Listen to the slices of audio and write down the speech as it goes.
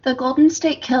The Golden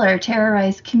State Killer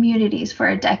terrorized communities for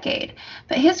a decade,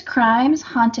 but his crimes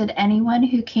haunted anyone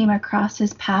who came across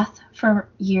his path for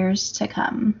years to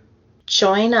come.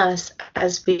 Join us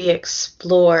as we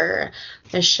explore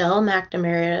Michelle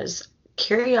McNamara's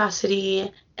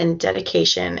curiosity and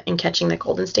dedication in catching the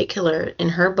Golden State Killer in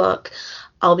her book,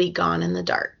 I'll Be Gone in the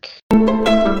Dark.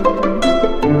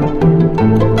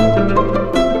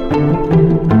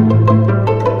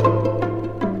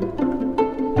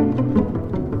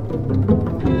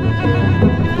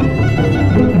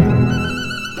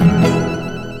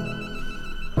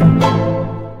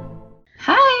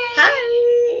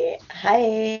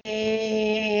 Hi.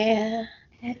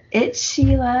 It's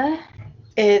Sheila.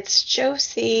 It's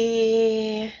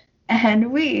Josie.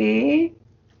 And we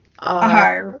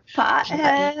are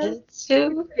Potheads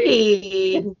to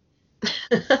Read.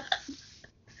 We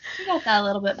got that a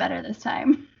little bit better this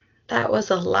time. That was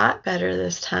a lot better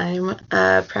this time.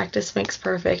 Practice makes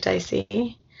perfect, I see.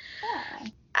 Yeah.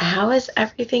 How is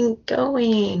everything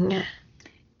going?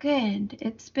 Good.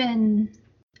 I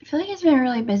feel like it's been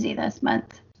really busy this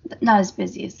month. Not as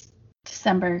busy as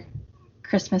December,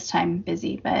 Christmas time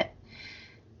busy, but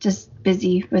just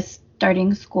busy with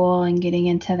starting school and getting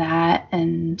into that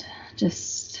and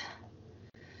just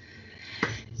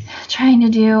trying to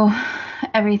do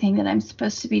everything that I'm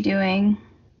supposed to be doing.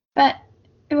 But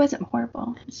it wasn't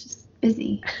horrible. It's just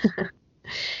busy.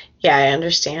 Yeah, I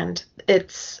understand.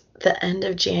 It's the end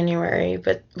of January,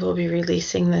 but we'll be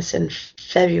releasing this in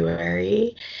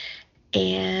February.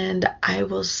 And I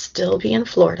will still be in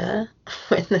Florida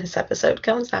when this episode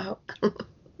comes out.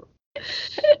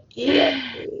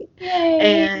 Yay.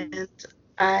 And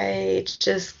I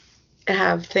just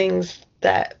have things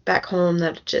that back home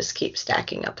that just keep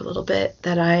stacking up a little bit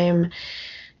that I'm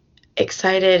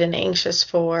excited and anxious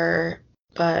for,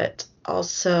 but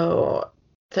also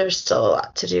there's still a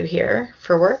lot to do here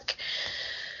for work.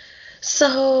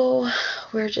 So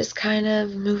we're just kind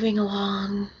of moving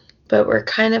along, but we're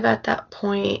kind of at that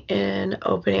point in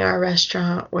opening our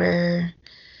restaurant where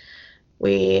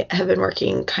we have been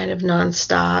working kind of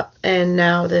nonstop, and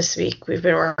now this week we've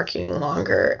been working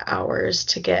longer hours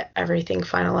to get everything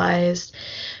finalized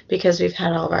because we've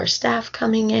had all of our staff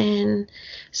coming in.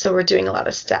 So we're doing a lot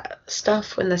of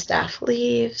stuff when the staff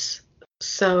leaves.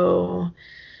 So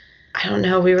I don't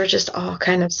know, we were just all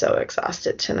kind of so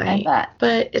exhausted tonight. I bet.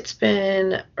 But it's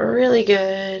been really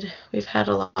good. We've had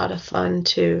a lot of fun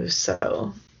too,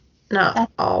 so not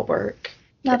all work.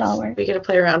 Not all work. We get to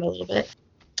play around a little bit.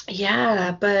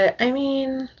 Yeah, but I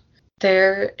mean,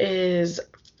 there is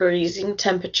freezing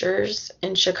temperatures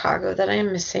in Chicago that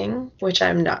I'm missing, which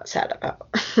I'm not sad about.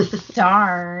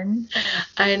 Darn.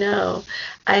 I know.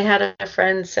 I had a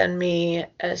friend send me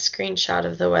a screenshot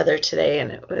of the weather today,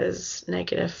 and it was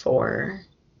 -4.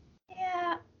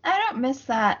 Yeah, I don't miss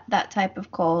that type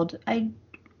of cold.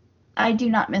 I do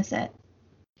not miss it.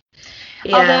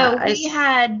 Yeah, although we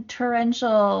had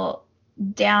torrential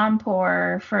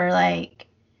downpour for like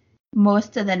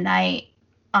most of the night,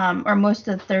 or most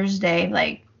of Thursday,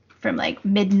 like from like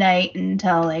midnight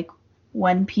until like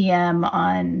 1 p.m.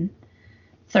 on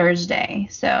Thursday.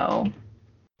 So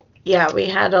yeah, we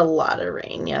had a lot of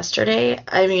rain yesterday.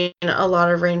 I mean, a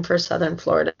lot of rain for southern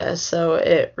Florida, so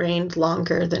it rained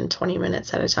longer than 20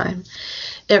 minutes at a time.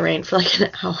 It rained for like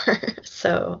an hour.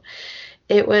 So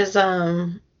it was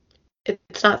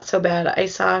it's not so bad. I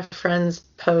saw a friend's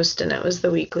post, and it was the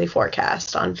weekly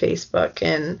forecast on Facebook,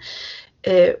 and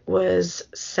it was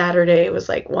Saturday, it was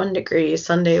like 1 degree,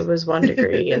 Sunday was 1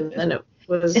 degree, and then it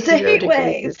was 0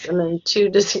 degrees, and then 2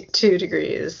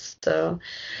 degrees. So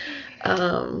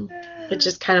it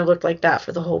just kind of looked like that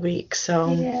for the whole week.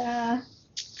 So yeah,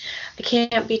 I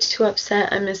can't be too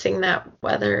upset. I'm missing that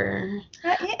weather.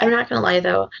 I'm not gonna lie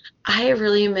though, I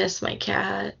really miss my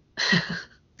cat.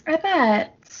 I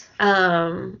bet.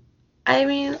 I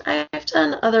mean, I've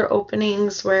done other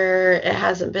openings where it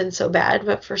hasn't been so bad,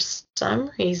 but for some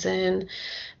reason,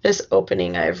 this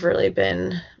opening, I've really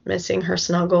been missing her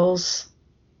snuggles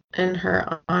and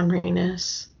her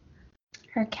orneriness.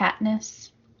 Her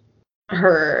catness.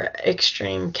 Her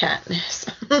extreme catness.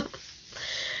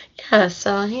 Yeah,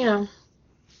 so, you know.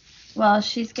 Well,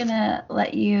 she's gonna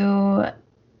let you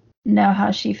know how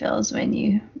she feels when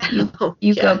you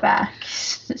go back.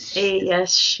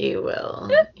 Yes, she will.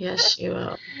 Yes, she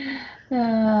will.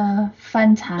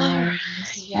 Fun times.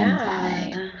 Yeah.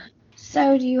 Fun time.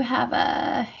 So, do you have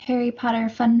a Harry Potter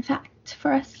fun fact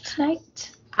for us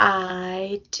tonight?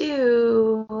 I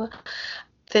do.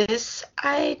 This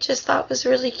I just thought was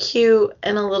really cute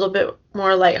and a little bit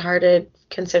more lighthearted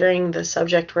considering the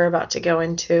subject we're about to go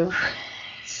into.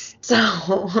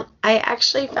 So I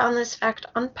actually found this fact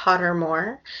on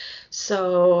Pottermore.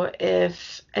 So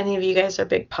if any of you guys are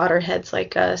big Potterheads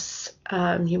like us,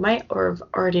 you might or have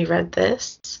already read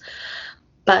this,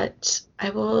 but I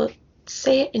will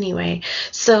say it anyway.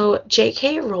 So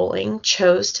J.K. Rowling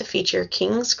chose to feature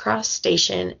King's Cross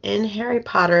Station in Harry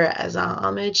Potter as a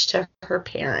homage to her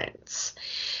parents.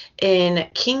 In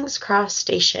King's Cross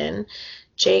Station,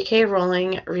 J.K.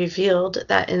 Rowling revealed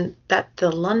that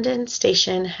the London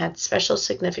station had special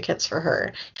significance for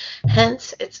her,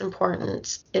 hence its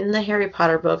importance in the Harry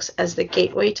Potter books as the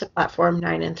gateway to platform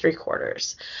 9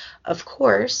 3/4. Of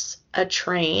course, a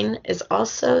train is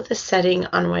also the setting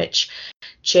on which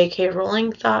J.K.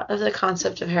 Rowling thought of the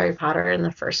concept of Harry Potter in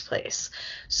the first place.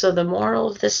 So the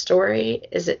moral of this story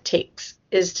is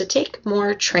to take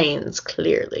more trains,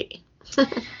 clearly.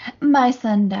 My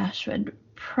son Dash would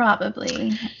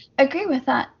probably agree with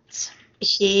that.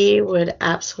 He would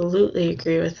absolutely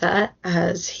agree with that,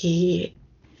 as he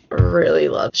really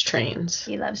loves trains.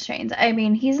 He loves trains. I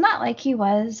mean, he's not like he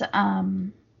was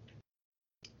when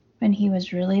he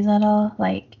was really little.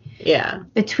 Like, yeah,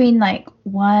 between like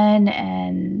 1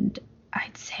 and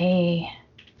I'd say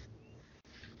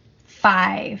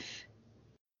 5.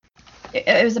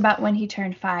 It was about when he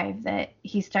turned 5 that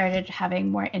he started having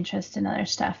more interest in other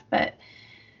stuff. But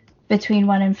between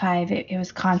 1 and 5, it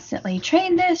was constantly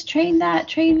train this, train that,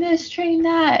 train this, train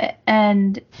that,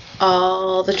 and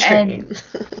all the trains.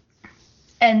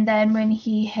 And then when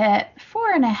he hit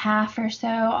 4.5 or so,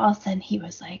 all of a sudden he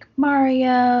was like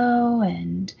Mario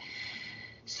and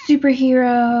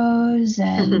superheroes,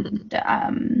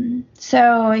 and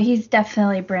so he's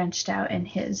definitely branched out in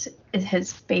his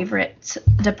favorite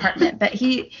department. But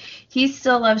he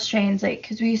still loves trains, like,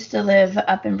 because we used to live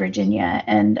up in Virginia,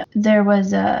 and there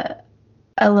was a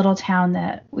little town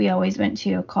that we always went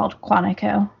to called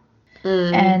Quantico.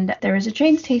 And there was a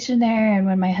train station there, and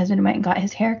when my husband went and got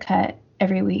his hair cut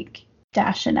every week,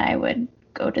 Dash and I would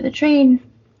go to the train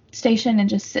station and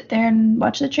just sit there and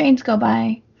watch the trains go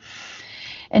by.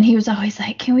 And he was always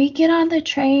like, can we get on the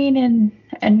train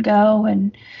and go?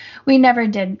 And we never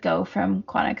did go from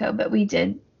Quantico, but we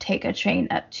did take a train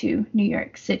up to New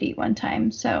York City one time.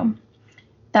 So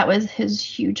that was his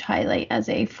huge highlight as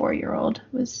a 4-year-old,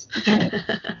 was the train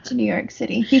to New York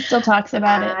City. He still talks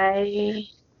about it.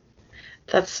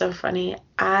 That's so funny.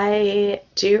 I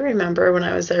do remember when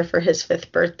I was there for his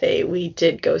 5th birthday, we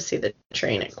did go see the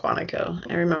train at Quantico.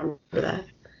 I remember that.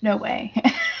 No way.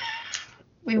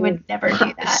 We would never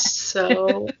do that.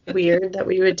 So weird that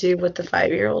we would do what the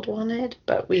 5-year-old wanted,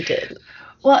 but we did.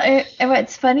 Well,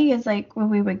 what's funny is, like,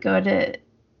 when we would go to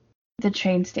the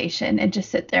train station and just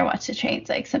sit there and watch the trains,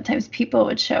 like, sometimes people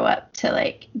would show up to,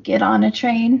 like, get on a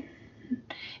train,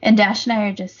 and Dash and I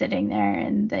are just sitting there,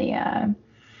 and the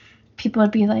people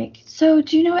would be like, so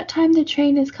do you know what time the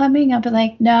train is coming? I'll be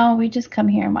like, no, we just come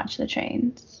here and watch the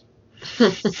trains.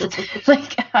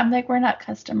 Like, I'm like, we're not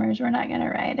customers, we're not gonna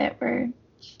ride it,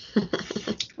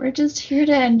 we're just here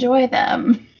to enjoy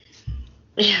them.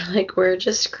 Yeah, like, we're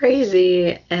just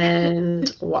crazy and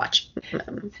watching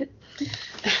them.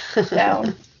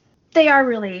 So they are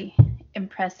really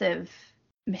impressive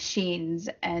machines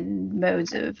and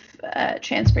modes of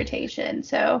transportation.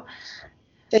 So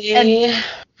they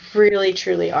really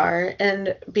truly are.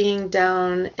 And being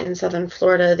down in southern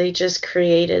Florida, they just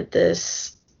created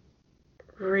this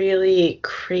really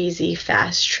crazy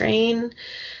fast train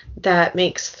that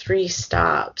makes 3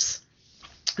 stops.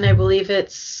 And I believe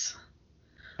it's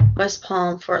West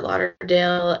Palm, Fort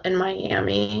Lauderdale, and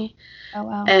Miami. Oh,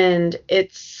 wow. And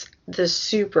it's the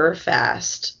super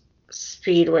fast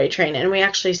speedway train. And we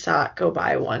actually saw it go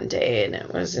by one day, and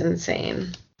it was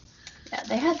insane. Yeah,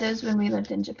 they had those when we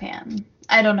lived in Japan.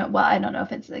 I don't know. Well, I don't know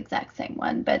if it's the exact same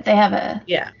one, but they have a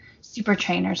super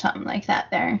train or something like that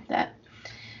there that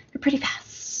they're pretty fast.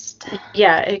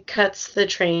 Yeah, it cuts the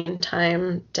train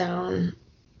time down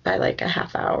by like a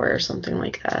half hour or something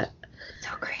like that. So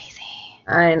crazy.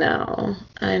 I know.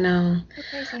 So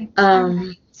crazy.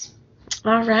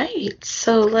 All right.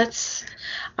 So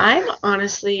I'm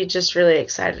honestly just really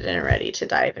excited and ready to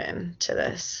dive into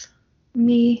this.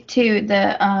 Me too.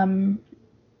 The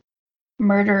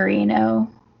murderino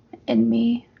in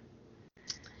me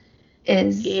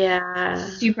is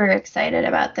super excited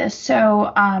about this.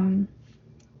 So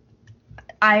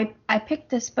I picked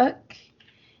this book,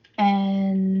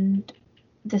 and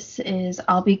this is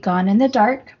I'll Be Gone in the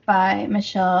Dark by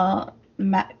Michelle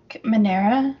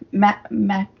McNamara.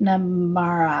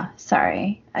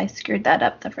 Sorry, I screwed that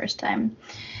up the first time.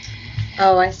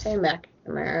 Oh, I say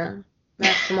McNamara.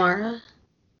 McNamara?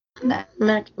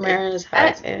 McNamara is how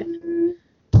I say it.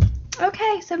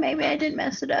 Okay, so maybe I did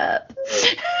mess it up.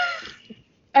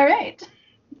 All right.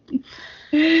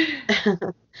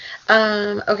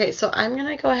 Okay, so I'm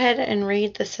going to go ahead and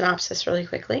read the synopsis really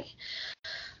quickly.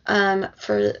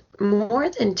 For more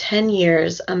than 10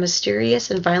 years, a mysterious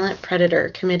and violent predator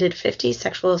committed 50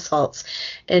 sexual assaults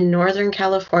in Northern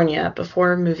California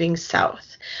before moving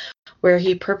south, where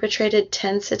he perpetrated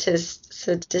 10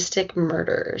 sadistic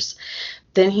murders.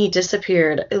 Then he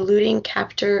disappeared, eluding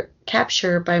capture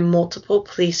by multiple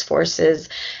police forces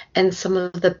and some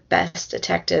of the best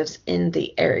detectives in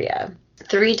the area.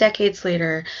 3 decades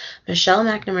later, Michelle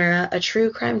McNamara, a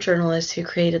true crime journalist who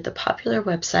created the popular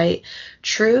website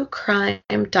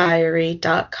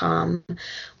TrueCrimeDiary.com,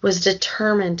 was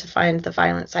determined to find the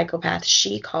violent psychopath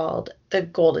she called the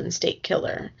Golden State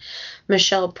Killer.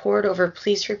 Michelle pored over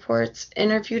police reports,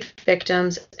 interviewed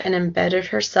victims, and embedded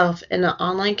herself in the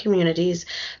online communities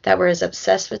that were as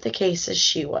obsessed with the case as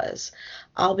she was.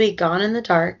 I'll Be Gone in the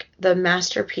Dark, the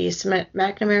masterpiece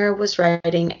McNamara was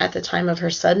writing at the time of her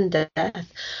sudden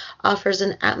death, offers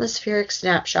an atmospheric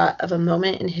snapshot of a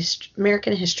moment in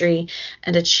American history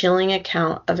and a chilling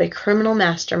account of a criminal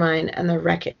mastermind and the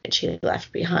wreckage he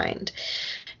left behind.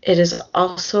 It is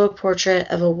also a portrait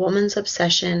of a woman's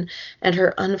obsession and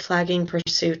her unflagging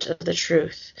pursuit of the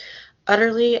truth.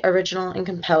 Utterly original and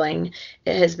compelling,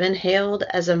 it has been hailed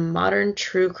as a modern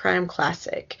true crime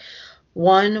classic,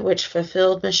 one which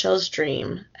fulfilled Michelle's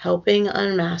dream, helping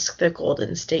unmask the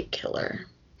Golden State Killer.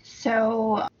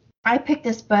 So I picked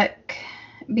this book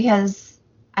because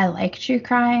I like true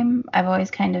crime. I've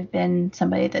always kind of been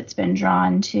somebody that's been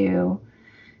drawn to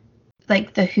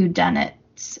like the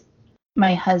whodunits.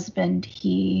 My husband,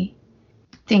 he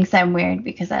thinks I'm weird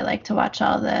because I like to watch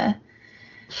all the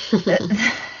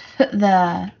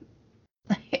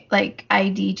like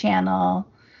ID channel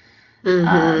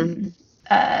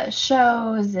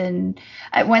shows, and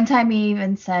at one time he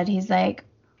even said, he's like,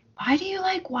 why do you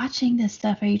like watching this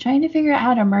stuff? Are you trying to figure out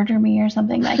how to murder me or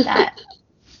something like that?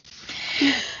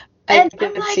 I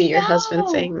could see your husband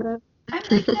saying that. I'm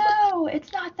like, no,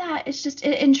 it's not that. It's just,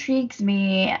 it intrigues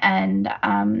me. And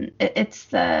it's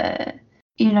the,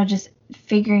 just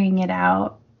figuring it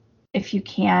out if you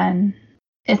can.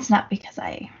 It's not because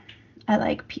I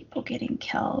like people getting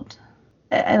killed.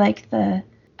 I like the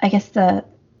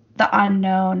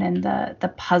unknown and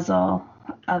the puzzle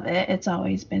of it. It's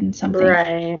always been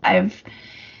something I've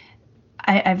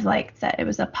liked, that it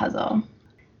was a puzzle.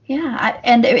 Yeah,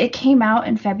 and it came out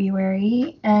in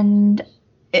February, and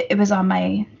it was on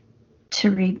my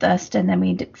to-read list. And then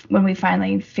when we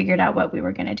finally figured out what we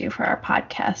were going to do for our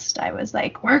podcast, I was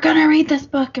like, we're going to read this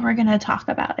book and we're going to talk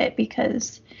about it,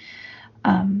 because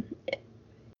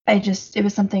it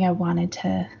was something I wanted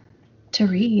to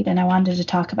read and I wanted to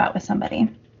talk about with somebody.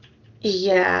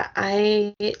 Yeah,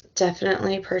 I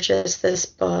definitely purchased this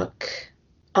book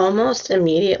almost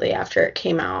immediately after it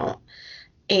came out,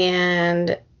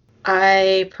 and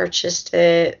I purchased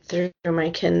it through my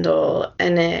Kindle,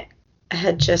 and it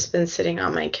had just been sitting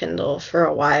on my Kindle for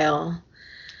a while.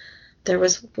 There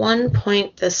was one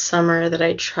point this summer that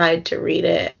I tried to read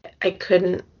it. I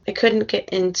couldn't get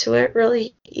into it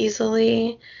really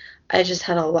easily. I just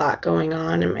had a lot going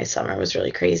on, and my summer was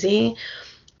really crazy.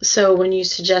 So when you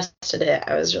suggested it,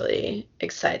 I was really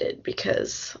excited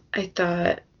because I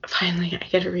thought, finally, I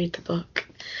get to read the book.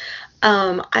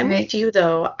 I'm with you,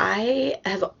 though. I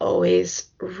have always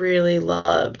really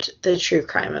loved the true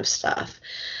crime of stuff.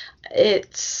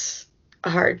 It's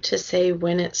hard to say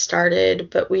when it started,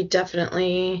 but we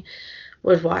definitely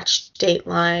would watch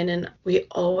Dateline, and we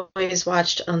always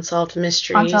watched Unsolved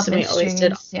Mysteries. We always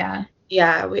did, yeah.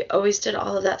 Yeah, we always did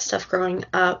all of that stuff growing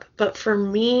up. But for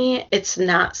me, it's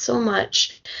not so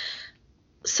much.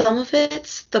 Some of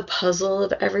it's the puzzle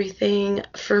of everything.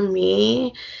 For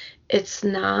me, it's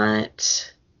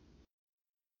not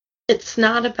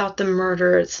about the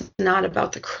murder. It's not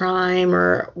about the crime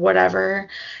or whatever.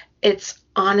 It's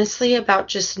honestly about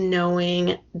just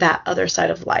knowing that other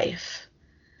side of life.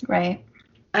 Right.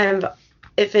 I've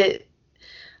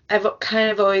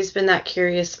kind of always been that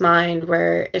curious mind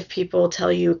where if people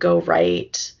tell you go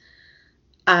right,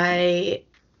 I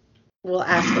will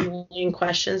ask a million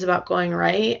questions about going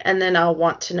right, and then I'll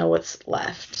want to know what's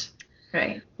left.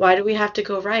 Right. Why do we have to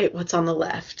go right? What's on the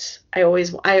left? I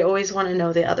always want to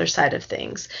know the other side of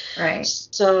things. Right.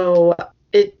 So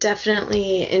it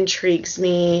definitely intrigues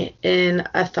me in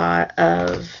a thought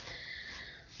of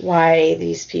why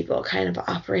these people kind of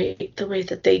operate the way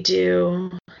that they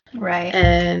do. Right.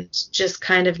 And just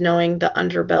kind of knowing the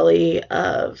underbelly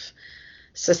of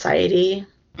society.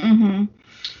 Mm-hmm.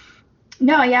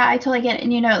 No, yeah, I totally get it.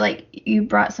 And, like, you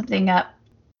brought something up.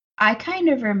 I kind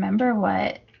of remember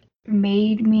what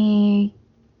made me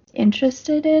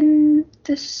interested in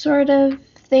this sort of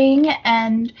thing,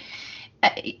 and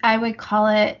I would call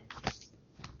it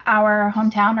our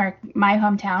hometown, or my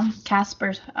hometown,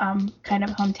 Casper's kind of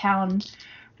hometown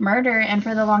murder. And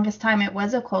for the longest time, it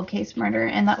was a cold case murder,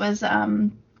 and that was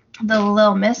the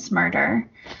Little Miss murder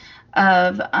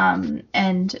of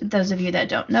and those of you that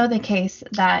don't know the case,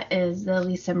 that is the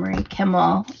Lisa Marie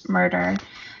Kimmel murder.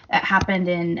 It happened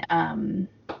in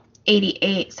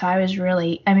 88. So I was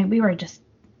really, I mean, we were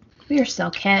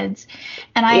still kids,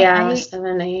 and I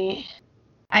 7, 8.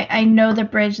 I know the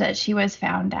bridge that she was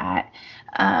found at.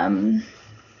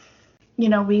 You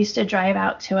know, we used to drive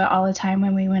out to it all the time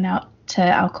when we went out to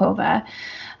Alcova.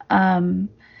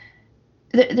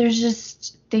 There's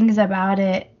just things about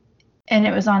it, and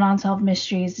it was on Unsolved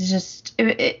Mysteries. It's just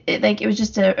it was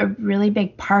just a really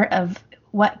big part of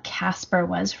what Casper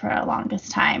was for the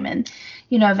longest time. And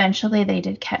you know, eventually they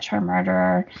did catch her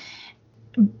murderer,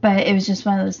 but it was just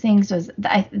one of those things.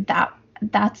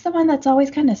 That's the one that's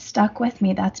always kind of stuck with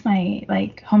me. That's my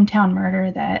like hometown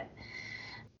murder that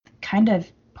kind of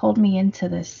pulled me into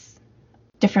this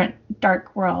different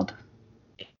dark world.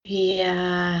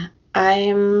 Yeah,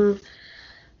 I'm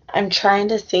trying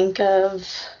to think of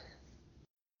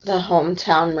the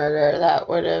hometown murder that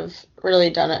would have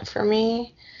really done it for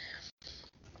me.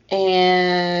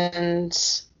 And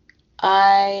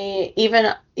I,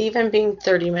 even being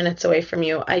 30 minutes away from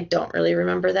you, I don't really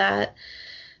remember that,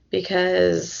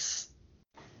 because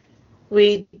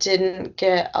we didn't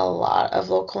get a lot of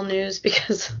local news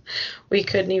because we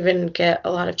couldn't even get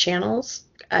a lot of channels.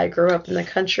 I grew up in the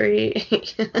country.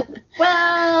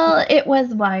 Well, it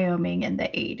was Wyoming in the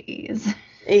 80s.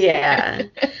 Yeah.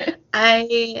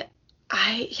 I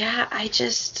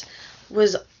just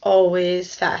was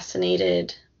always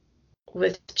fascinated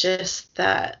with just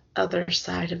that other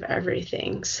side of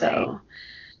everything. So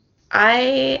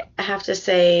right. I have to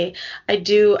say, I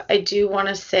do want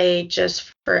to say,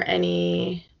 just for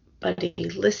anybody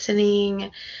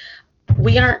listening,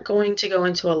 we aren't going to go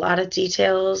into a lot of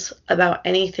details about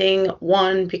anything.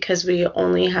 One, because we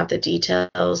only have the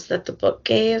details that the book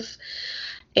gave.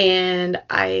 And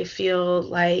I feel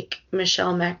like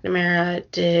Michelle McNamara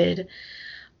did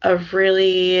a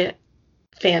really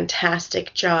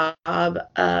fantastic job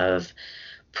of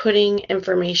putting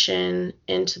information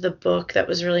into the book that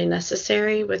was really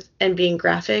necessary and being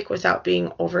graphic without being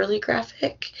overly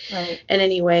graphic in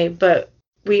any way. But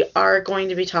we are going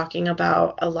to be talking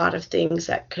about a lot of things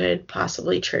that could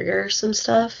possibly trigger some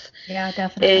stuff. Yeah,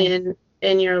 definitely.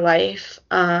 In your life,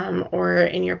 or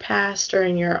in your past, or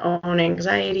in your own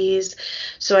anxieties.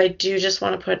 So I do just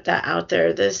want to put that out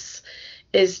there. This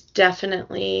is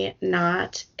definitely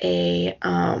not a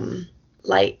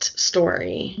light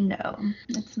story. No,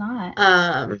 it's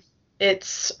not.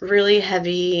 It's really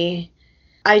heavy.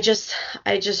 I just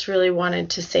really wanted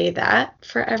to say that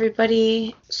for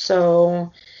everybody,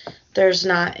 so there's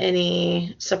not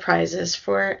any surprises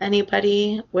for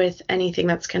anybody with anything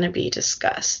that's going to be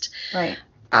discussed. Right.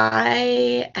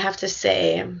 I have to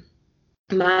say,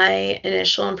 my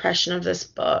initial impression of this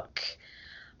book,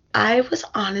 I was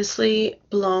honestly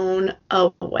blown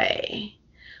away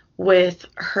with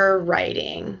her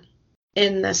writing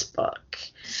in this book.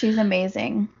 She's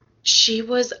amazing. She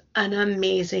was an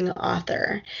amazing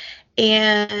author.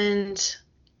 And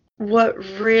what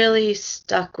really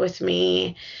stuck with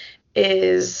me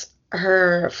is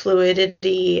her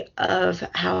fluidity of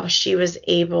how she was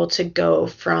able to go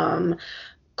from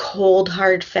cold,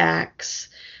 hard facts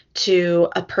to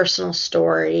a personal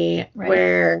story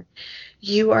where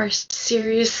you are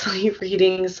seriously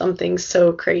reading something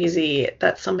so crazy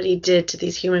that somebody did to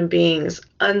these human beings,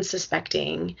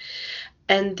 unsuspecting.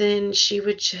 And then she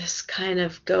would just kind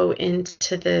of go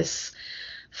into this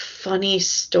funny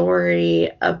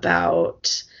story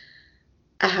about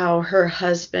how her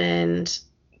husband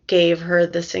gave her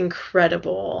this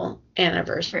incredible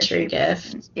anniversary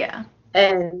gift. Yeah.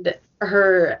 And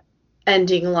her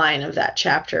ending line of that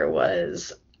chapter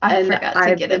was,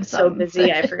 I've been so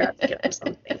busy, I forgot to get him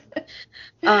something.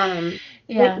 Yeah.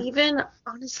 But even,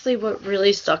 honestly, what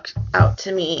really stuck out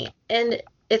to me, and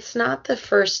it's not the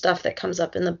first stuff that comes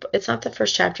up it's not the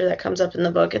first chapter that comes up in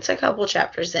the book, it's a couple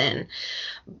chapters in,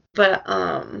 but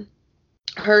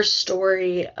her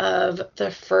story of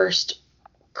the first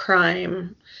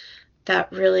crime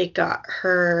that really got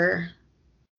her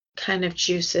kind of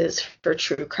juices for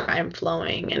true crime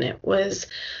flowing, and it was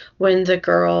when the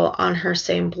girl on her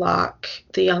same block,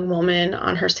 the young woman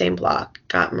on her same block,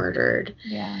 got murdered.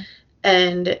 Yeah.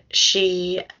 And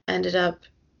she ended up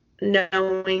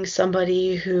knowing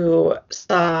somebody who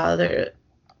saw the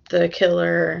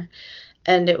killer,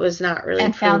 and it was not really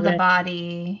and proven.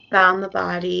 Found the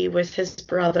body with his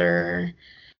brother,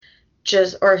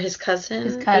 or his cousin.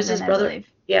 His cousin, I believe.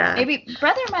 Yeah. Maybe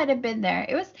brother might have been there.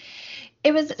 It was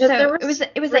a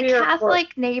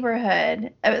Catholic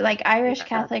neighborhood, like Irish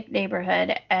Catholic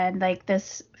neighborhood, and like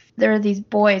there were these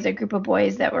boys, a group of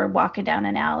boys that were walking down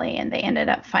an alley, and they ended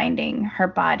up finding her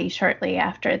body shortly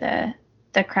after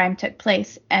the crime took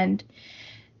place, and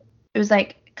it was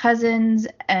like cousins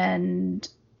and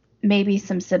maybe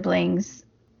some siblings.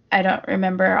 I don't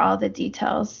remember all the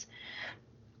details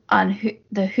on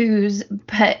who's,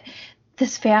 but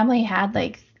this family had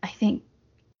like, I think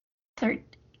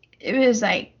it was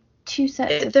like two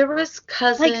sets. There was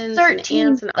cousins, like 13, and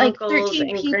aunts and uncles, like 13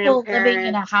 and people living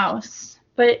in a house.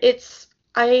 But it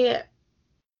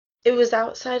was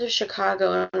outside of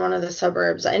Chicago in one of the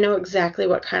suburbs. I know exactly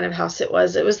what kind of house it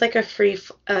was. It was like a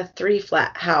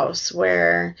 3-flat house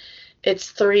where it's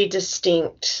 3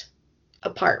 distinct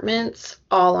apartments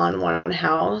all on one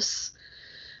house.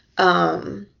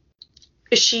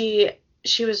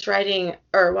 She was writing,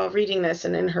 or while reading this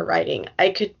and in her writing,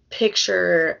 I could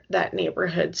picture that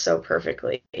neighborhood so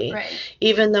perfectly. Right.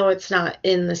 Even though it's not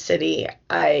in the city,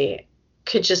 I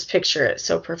could just picture it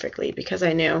so perfectly because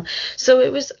I knew.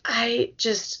 So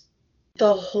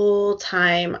the whole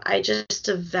time, I just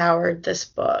devoured this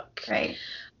book. Right.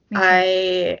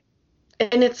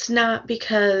 And it's not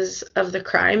because of the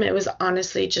crime. It was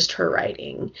honestly just her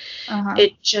writing.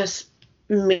 It just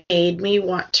made me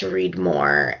want to read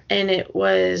more, and it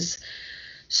was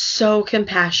so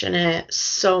compassionate,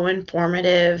 so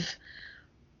informative.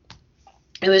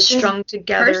 It was strung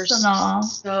together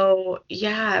personal.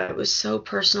 It was so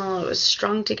personal. It was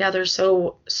strung together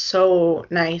so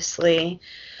nicely.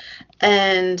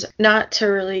 And not to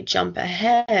really jump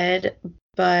ahead,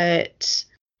 but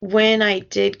when I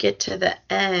did get to the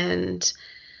end,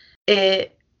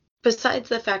 besides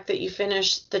the fact that you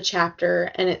finish the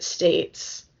chapter and it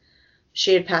states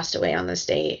she had passed away on this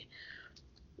date,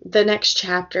 the next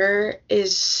chapter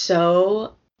is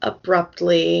so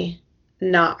abruptly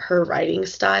not her writing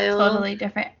style. Totally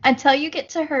different. Until you get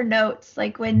to her notes,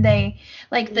 like when they,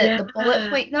 like the bullet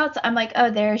point notes, I'm like,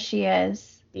 oh, there she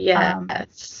is.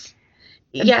 Yes.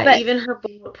 But, even her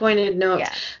bullet pointed notes.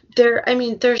 Yeah. There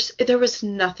was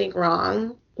nothing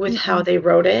wrong with how they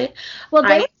wrote it. Well,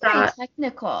 they were very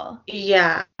technical.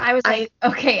 Yeah. I was like,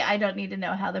 okay, I don't need to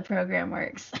know how the program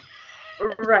works.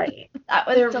 Right.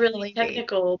 They're really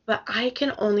technical, but I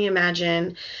can only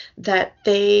imagine that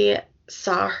they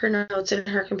saw her notes in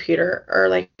her computer or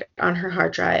like on her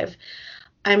hard drive.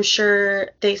 I'm sure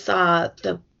they saw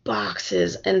the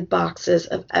boxes and boxes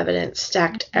of evidence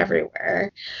stacked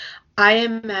everywhere. I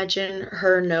imagine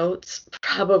her notes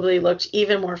probably looked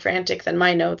even more frantic than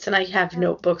my notes, and I have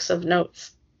notebooks of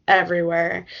notes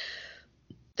everywhere,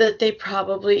 that they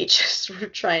probably just were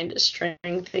trying to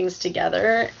string things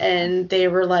together, and they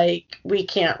were like, we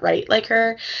can't write like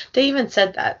her. They even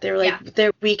said that. They were like,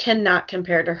 we cannot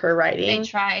compare to her writing. They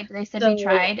tried. They said we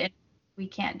tried, and we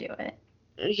can't do it.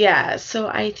 Yeah, so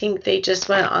I think they just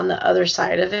went on the other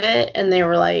side of it, and they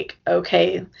were like,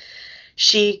 okay,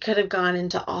 she could have gone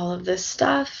into all of this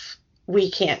stuff.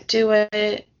 We can't do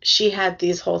it. She had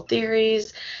these whole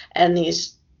theories and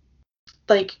these,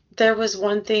 like, there was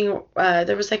one thing,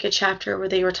 there was like a chapter where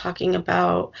they were talking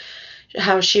about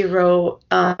how she wrote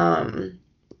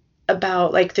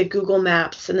about like the Google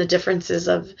Maps and the differences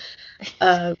of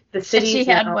the cities. She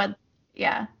had one,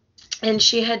 yeah. And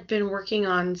she had been working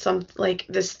on some, like,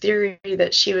 this theory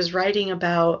that she was writing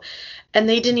about, and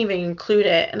they didn't even include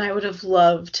it. And I would have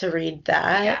loved to read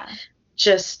that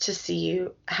just to see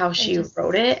how she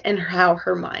wrote it and how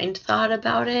her mind thought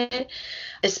about it,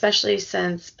 especially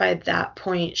since by that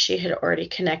point she had already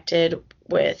connected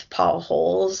with Paul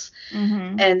Holes,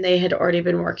 and they had already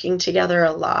been working together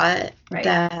a lot. Right.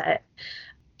 That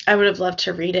I would have loved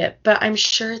to read it, but I'm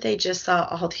sure they just saw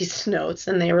all these notes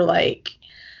and they were like,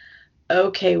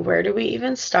 okay, where do we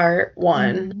even start?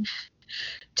 1,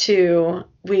 2,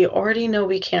 we already know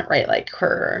we can't write like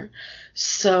her.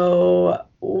 So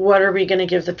what are we going to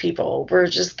give the people? We're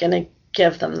just going to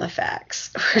give them the facts.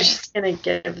 We're just going to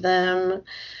give them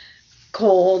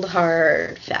cold,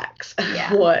 hard facts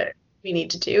of what we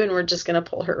need to do. And we're just going to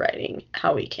pull her writing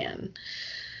how we can.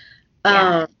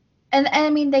 Yeah. And I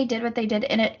mean, they did what they did,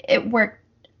 and it worked.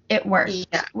 It worked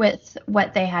with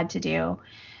what they had to do.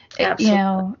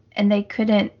 Absolutely. And they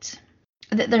couldn't,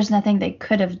 there's nothing they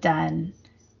could have done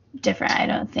different, I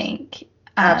don't think.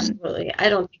 Absolutely. I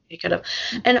don't think they could have.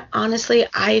 And honestly,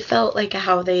 I felt like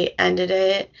how they ended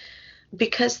it,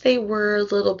 because they were a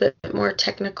little bit more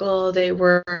technical, they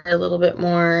were a little bit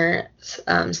more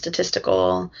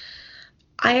statistical.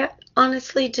 I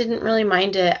honestly didn't really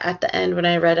mind it at the end when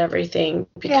I read everything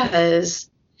because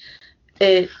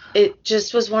it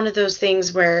just was one of those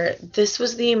things where this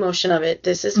was the emotion of it.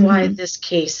 This is why this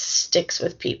case sticks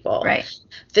with people. Right.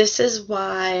 This is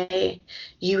why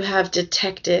you have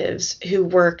detectives who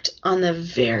worked on the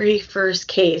very first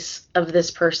case of this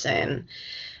person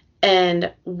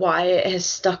and why it has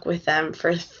stuck with them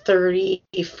for 30,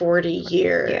 40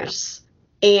 years.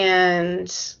 Yeah.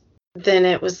 And then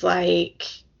it was like,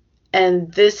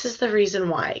 and this is the reason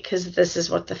why, because this is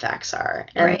what the facts are.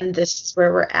 And this is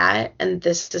where we're at, and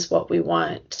this is what we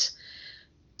want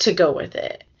to go with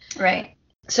it. Right.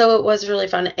 So it was really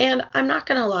fun. And I'm not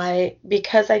going to lie,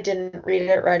 because I didn't read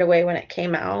it right away when it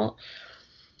came out,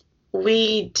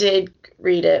 we did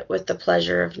read it with the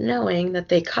pleasure of knowing that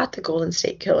they caught the Golden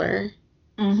State Killer.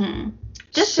 Mm-hmm.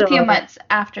 Just a few months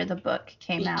after the book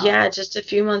came out. Yeah, just a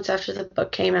few months after the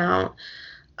book came out.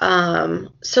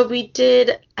 So we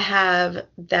did have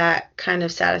that kind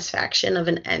of satisfaction of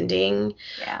an ending.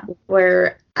 Yeah.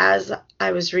 Where as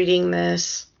I was reading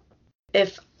this,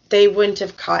 if they wouldn't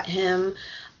have caught him,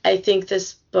 I think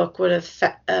this book would have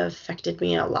affected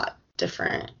me a lot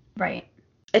different. Right.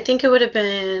 I think it would have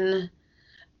been,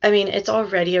 I mean, it's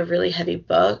already a really heavy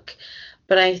book,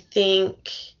 but I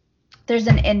think there's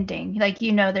an ending. Like,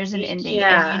 there's an ending.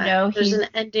 Yeah, and there's an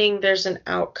ending, there's an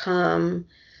outcome.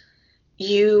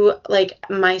 You, like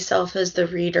myself as the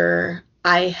reader,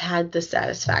 I had the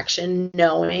satisfaction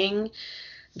knowing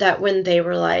that when they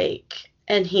were like,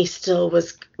 and he still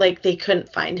was like, they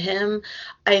couldn't find him,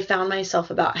 I found myself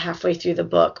about halfway through the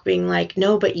book being like,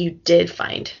 no, but you did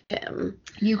find him.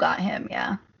 You got him,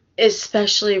 yeah.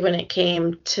 Especially when it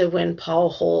came to when Paul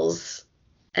Holes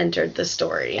entered the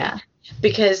story. Yeah.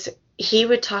 Because he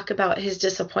would talk about his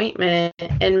disappointment,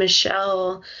 and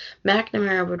Michelle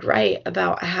McNamara would write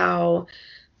about how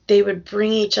they would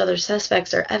bring each other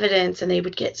suspects or evidence and they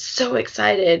would get so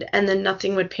excited and then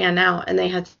nothing would pan out and they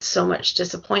had so much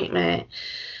disappointment.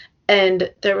 And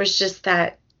there was just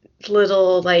that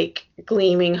little like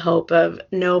gleaming hope of,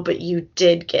 no, but you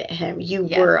did get him. You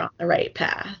were on the right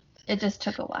path. It just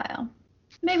took a while.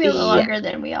 Maybe a little longer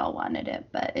than we all wanted it,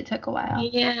 but it took a while.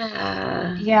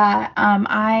 Yeah. Yeah.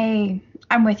 I'm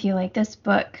with you. Like, this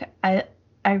book, I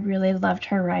really loved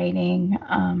her writing.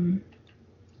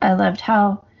 I loved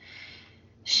how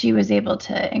she was able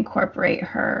to incorporate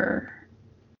her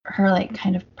like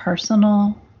kind of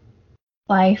personal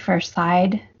life or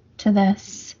side to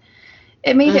this.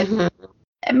 It made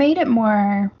it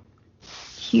more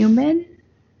human,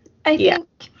 I think.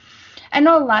 I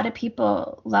know a lot of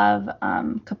people love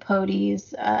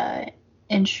Capote's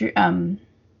In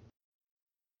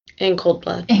Cold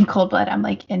Blood. In Cold Blood. I'm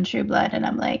like, in True Blood, and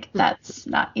I'm like, that's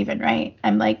not even right.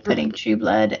 I'm like putting True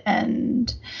Blood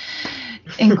and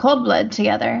In Cold Blood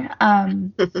together.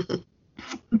 But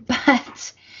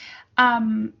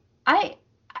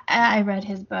I read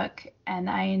his book and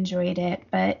I enjoyed it,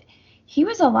 but he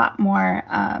was a lot more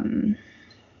I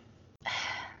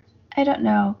don't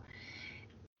know.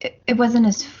 It wasn't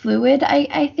as fluid,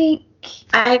 I think.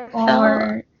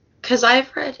 Because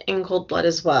I've read In Cold Blood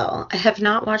as well. I have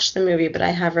not watched the movie, but I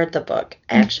have read the book.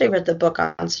 I actually read the book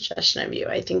on suggestion of you.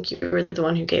 I think you were the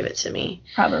one who gave it to me.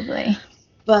 Probably.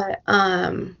 But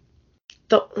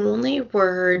the only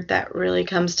word that really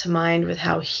comes to mind with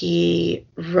how he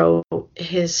wrote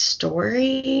his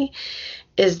story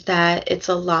is that it's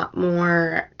a lot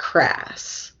more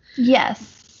crass.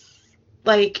 Yes.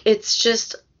 Like, it's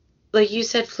just, like you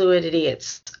said, fluidity.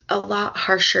 It's a lot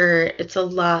harsher. It's a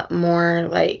lot more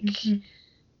like,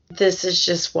 this is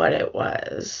just what it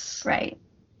was. Right.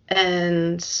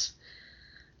 And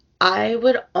I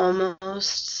would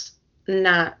almost,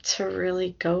 not to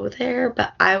really go there,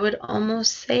 but I would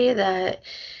almost say that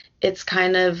it's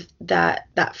kind of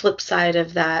that flip side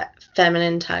of that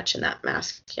feminine touch and that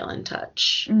masculine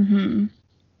touch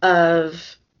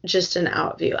of just an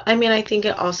out view. I mean, I think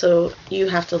it also, you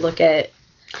have to look at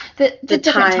the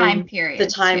different time periods.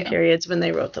 The time periods when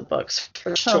they wrote the books,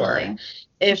 for sure.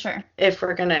 If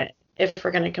we're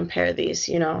gonna compare these,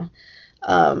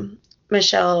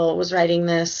 Michelle was writing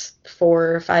this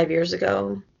 4 or 5 years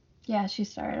ago. Yeah, she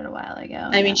started a while ago.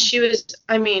 I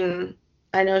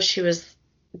know she was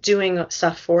doing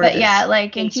stuff for but yeah,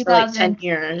 like in 2000, 10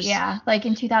 years. Yeah, like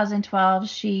in 2012,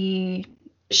 she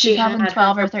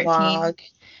 2012 or 13. Blog.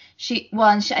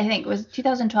 I think it was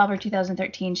 2012 or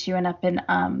 2013. She went up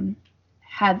and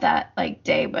had that like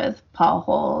day with Paul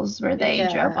Holes where they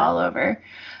drove all over.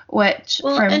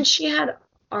 And she had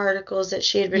articles that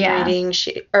she had been writing.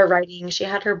 She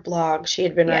had her blog. She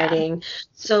had been writing.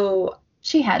 So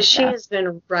she has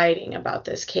been writing about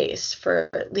this case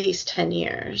for at least 10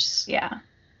 years. Yeah.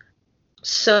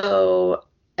 So,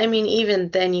 I mean, even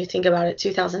then you think about it,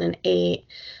 2008,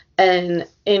 and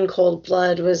In Cold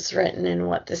Blood was written in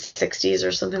what, the 60s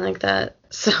or something like that.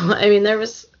 So, I mean,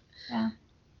 Yeah.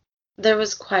 there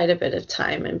was quite a bit of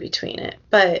time in between it.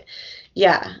 But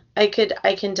yeah, I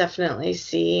can definitely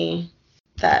see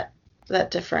that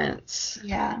difference.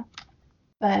 Yeah.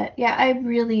 But yeah, I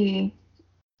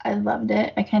loved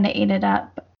it. I kind of ate it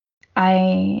up.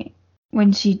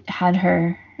 When she had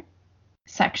her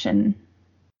section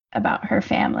about her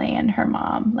family and her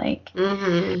mom, like,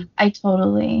 Mm-hmm.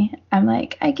 I'm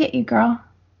like, I get you, girl.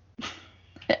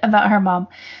 About her mom.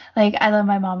 Like, I love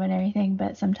my mom and everything,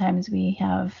 but sometimes we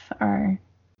have our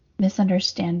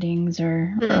misunderstandings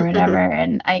or whatever.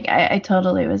 And I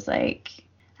totally was like,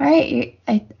 all right,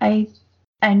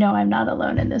 I know I'm not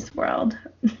alone in this world.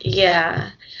 Yeah.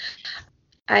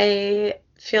 I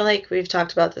feel like we've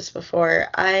talked about this before.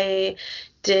 I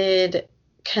did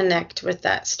connect with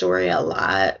that story a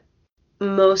lot,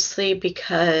 mostly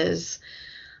because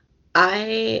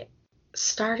I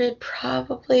started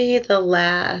probably I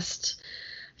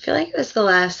feel like it was the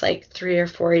last like 3 or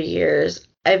 4 years.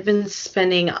 I've been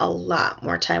spending a lot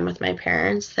more time with my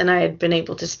parents than I had been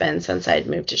able to spend since I'd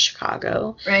moved to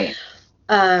Chicago. Right.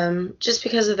 Just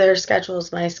because of their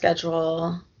schedules, my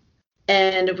schedule,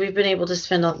 and we've been able to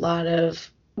spend a lot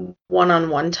of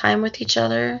one-on-one time with each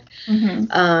other,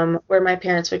 where my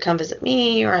parents would come visit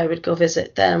me or I would go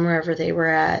visit them wherever they were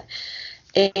at.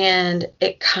 And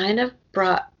it kind of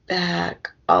brought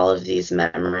back all of these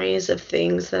memories of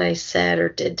things that I said or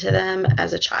did to them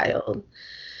as a child.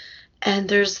 And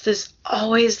there's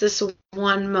always this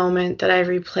one moment that I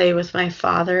replay with my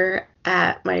father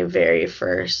at my very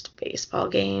first baseball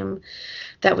game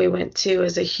that we went to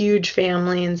as a huge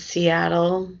family in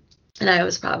Seattle. And I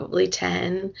was probably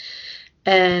 10.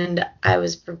 And I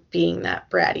was being that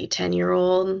bratty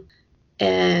 10-year-old.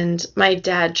 And my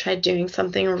dad tried doing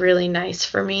something really nice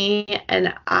for me.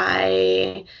 And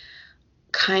I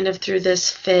kind of threw this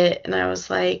fit and I was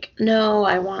like, no,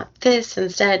 I want this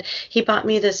instead. He bought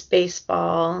me this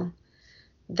baseball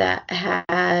that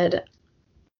had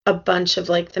a bunch of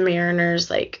like the Mariners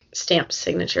like stamped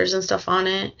signatures and stuff on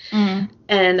it.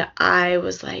 And I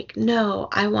was like, no,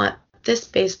 I want this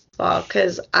baseball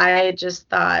because I just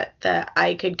thought that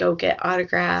I could go get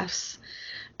autographs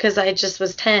because I just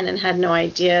was 10 and had no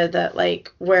idea that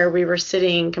like where we were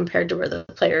sitting compared to where the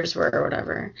players were or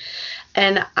whatever.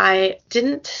 And I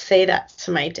didn't say that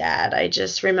to my dad. I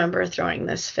just remember throwing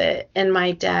this fit. And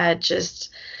my dad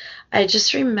I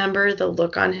just remember the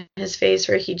look on his face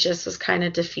where he just was kind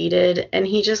of defeated. And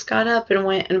he just got up and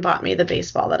went and bought me the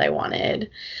baseball that I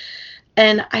wanted.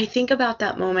 And I think about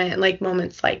that moment, like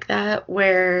moments like that,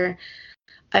 where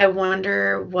I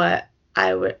wonder what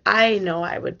I know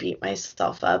I would beat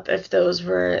myself up if those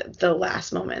were the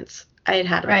last moments I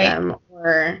had with them,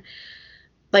 or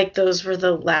like those were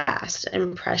the last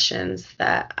impressions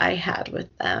that I had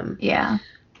with them. Yeah.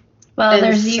 Well, and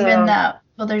there's even that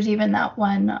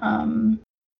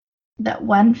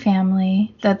one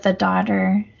family that the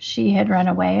daughter, she had run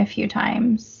away a few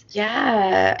times.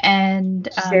 Yeah. And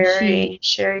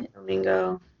Sherry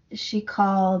Domingo. She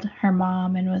called her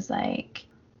mom and was like,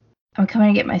 I'm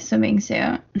coming to get my swimming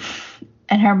suit.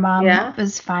 And her mom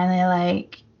was finally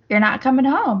like, you're not coming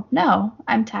home. No,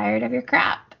 I'm tired of your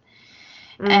crap.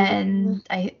 And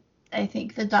I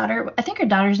think her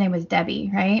daughter's name was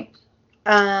Debbie, right?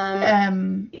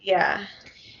 Yeah.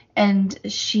 And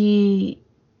she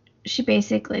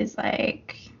basically is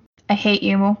like, I hate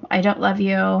you. I don't love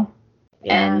you.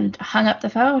 Yeah. And hung up the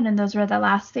phone. And those were the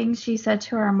last things she said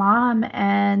to her mom.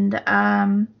 And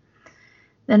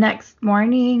the next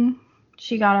morning,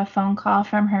 she got a phone call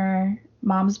from her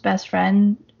mom's best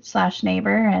friend /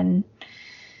 neighbor. And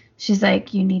she's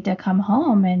like, you need to come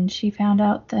home. And she found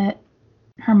out that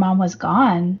her mom was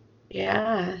gone.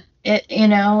 Yeah. It,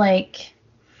 like,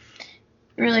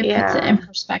 really puts it in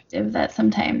perspective that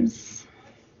sometimes,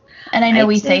 and I know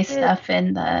we say stuff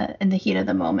in the heat of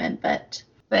the moment, but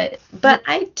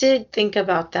I did think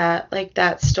about that, like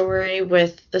that story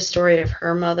with the story of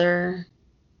her mother,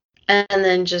 and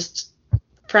then just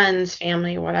friends,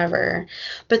 family, whatever.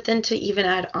 But then to even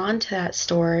add on to that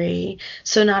story,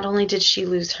 so not only did she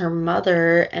lose her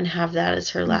mother and have that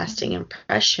as her lasting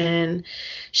impression,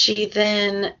 she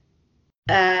then,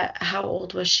 how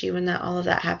old was she when all of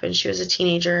that happened? She was a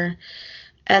teenager.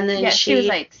 And then she was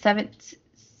like 16?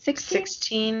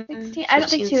 16? I don't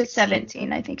think she was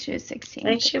 17. I think she was 16.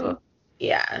 I think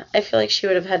I feel like she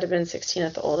would have had to have been 16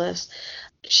 at the oldest.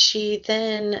 She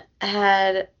then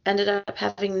ended up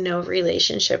having no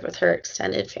relationship with her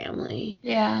extended family.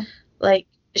 Yeah. Like,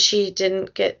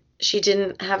 she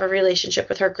didn't have a relationship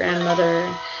with her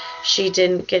grandmother. She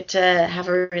didn't get to have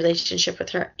a relationship with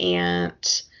her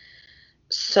aunt.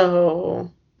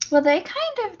 So. Well, they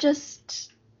kind of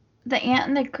just, the aunt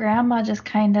and the grandma just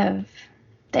kind of,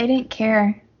 they didn't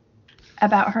care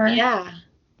about her. Yeah.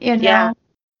 You know? Yeah.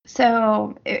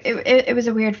 So it was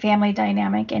a weird family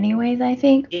dynamic anyways, I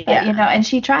think. Yeah. But, you know, and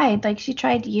she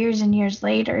tried years and years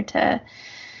later to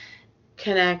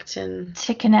connect,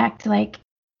 like,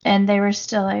 and they were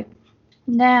still like,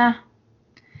 nah.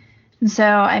 And so,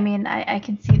 I mean, I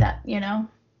can see that, you know.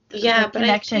 Yeah, the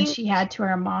connection she had to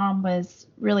her mom was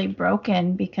really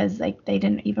broken because, like, they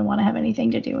didn't even want to have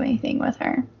anything to do anything with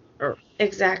her.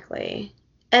 Exactly.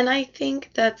 And I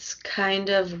think that's kind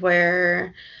of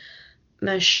where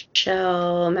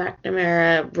Michelle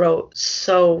McNamara wrote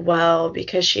so well,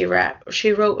 because she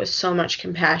wrote with so much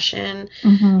compassion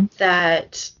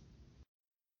that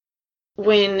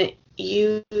when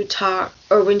you talk,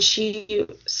 or when she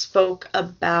spoke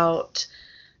about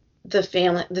the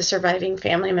surviving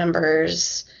family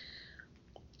members,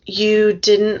 you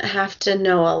didn't have to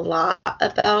know a lot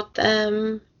about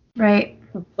them. Right.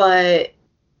 But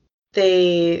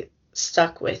they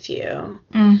stuck with you.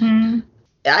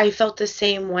 I felt the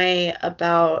same way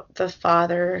about the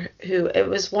father, who, it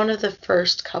was one of the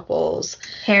first couples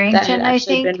Harrington, that had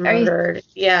actually been murdered.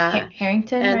 Yeah.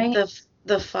 Harrington, and right?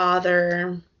 The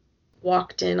father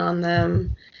walked in on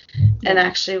them and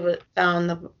actually found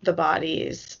the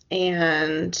bodies.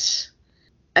 And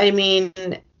I mean,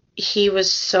 he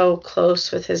was so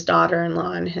close with his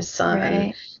daughter-in-law and his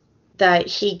son that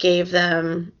he gave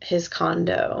them his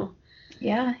condo.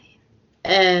 Yeah.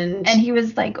 And he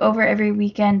was, like, over every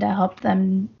weekend to help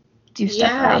them do stuff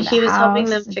around the house. Yeah, he was helping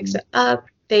them fix it up.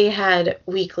 They had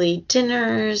weekly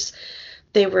dinners.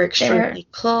 They were extremely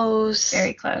close.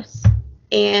 Very close.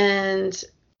 And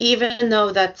even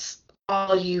though that's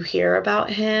all you hear about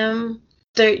him,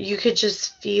 you could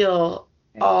just feel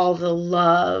all the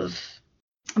love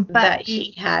that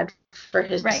he had for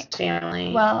his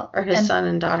family, or his son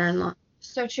and daughter-in-law.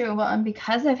 So true. Well, and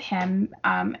because of him,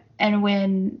 and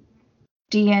when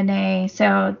DNA,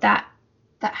 so that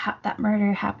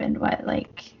murder happened, what,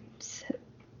 like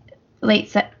late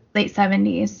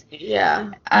 70s.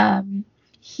 Yeah.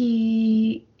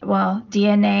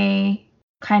 DNA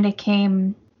kind of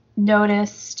came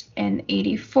noticed in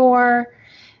 84,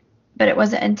 but it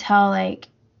wasn't until like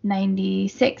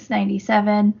 96,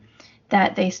 97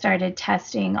 that they started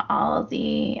testing all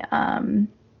the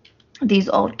these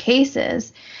old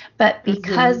cases. But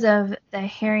because of the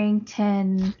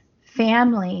Harrington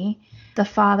family, the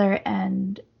father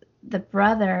and the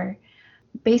brother,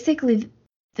 basically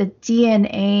the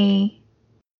DNA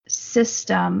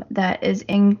system that is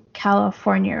in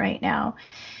California right now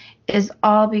is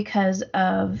all because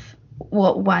of,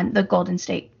 well, one, the Golden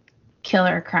State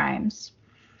Killer crimes,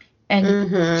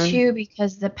 and two,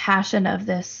 because the passion of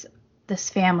this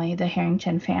family, the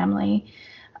Harrington family,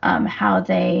 how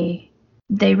they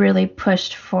really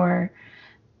pushed for,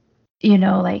 you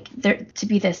know, like, there to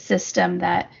be this system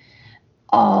that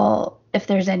if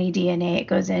there's any DNA, it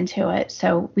goes into it,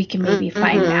 so we can maybe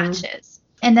find matches.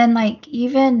 And then, like,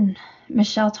 even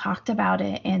Michelle talked about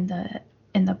it in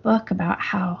the book about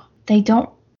how they don't,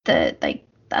 the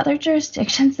other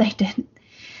jurisdictions, they didn't,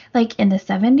 like, in the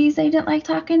 70s, they didn't like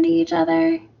talking to each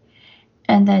other.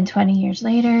 And then 20 years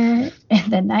later, in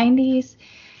the 90s,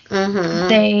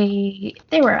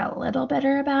 they were a little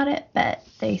better about it, but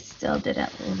they still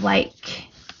didn't like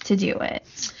to do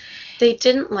it. They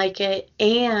didn't like it,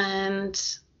 and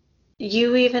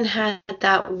you even had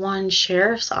that one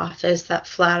sheriff's office that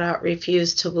flat out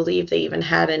refused to believe they even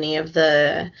had any of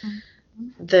the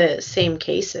same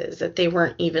cases, that they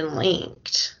weren't even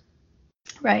linked.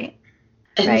 Right.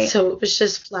 And so it was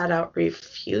just flat out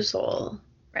refusal.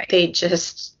 Right. They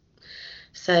just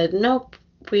said, nope,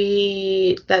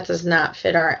 that does not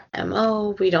fit our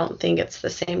MO. We don't think it's the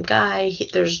same guy.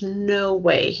 There's no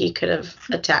way he could have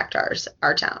attacked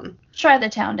our town. Try the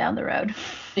town down the road.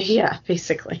 Yeah,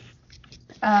 basically.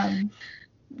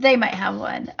 They might have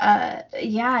one. And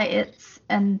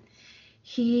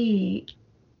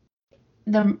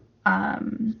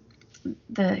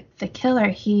the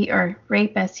killer, or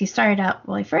rapist, he started out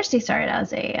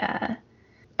as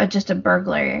just a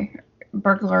burglary,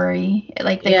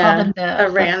 like they called him a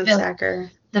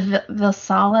ransacker. The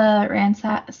Valhalla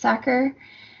ransacker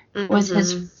was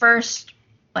his first,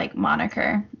 like,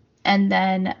 moniker, and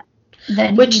then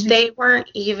which they weren't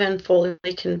even fully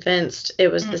convinced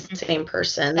it was the same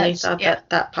person. They thought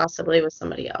that possibly was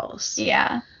somebody else.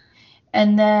 Yeah.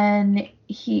 And then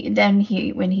he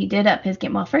when he did up his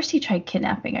game, well, first he tried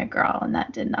kidnapping a girl, and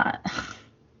that did not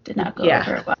go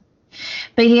over well.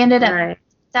 But he ended up,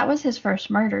 that was his first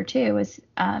murder too, was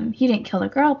he didn't kill the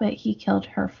girl, but he killed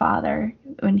her father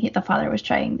when the father was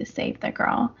trying to save the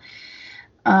girl.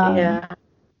 Yeah,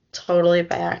 totally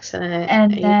by accident.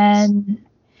 And then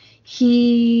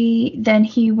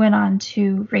he went on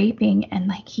to raping, and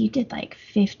like he did like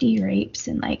 50 rapes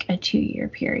in like a 2-year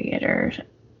period or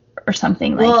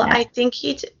something like that. Well, I think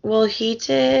he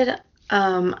did.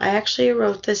 I actually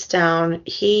wrote this down.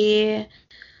 He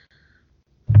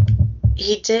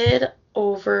did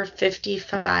over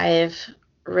 55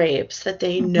 rapes that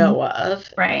they know of,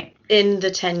 right, in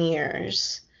the 10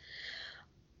 years.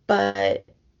 But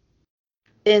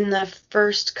in the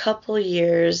first couple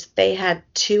years, they had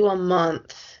 2 a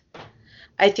month.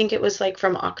 I think it was like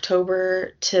from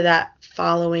October to that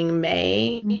following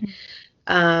May.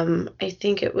 I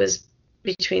think it was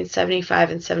between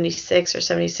 75 and 76 or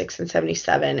 76 and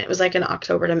 77. It was like an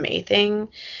October to May thing.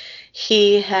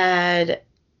 He had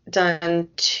done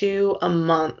 2 a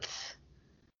month.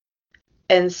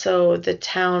 And so the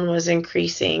town was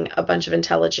increasing a bunch of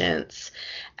intelligence.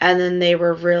 And then they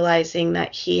were realizing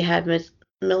that he had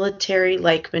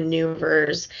military-like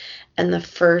maneuvers. And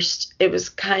it was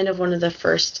kind of one of the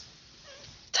first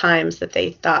times that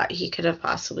they thought he could have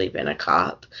possibly been a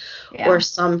cop or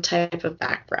some type of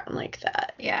background like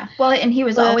that. Yeah. Well, and he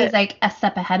was always like a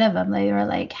step ahead of them. They were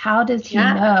like, how does he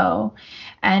know?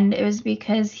 And it was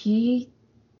because he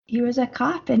was a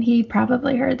cop and he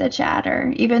probably heard the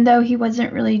chatter, even though he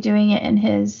wasn't really doing it in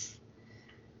his,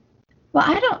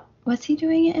 was he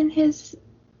doing it in his,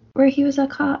 where he was a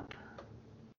cop?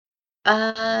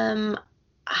 I'm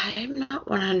not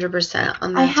 100%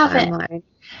 on that timeline.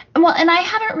 Well, and I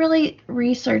haven't really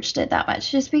researched it that much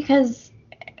just because,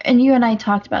 and you and I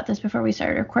talked about this before we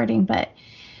started recording, but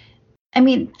I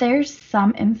mean, there's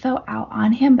some info out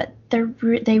on him, but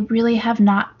they really have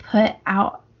not put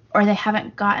out, or they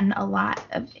haven't gotten a lot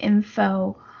of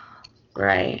info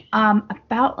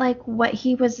about like what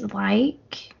he was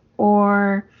like,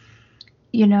 or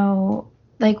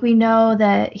like we know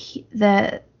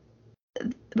that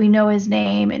we know his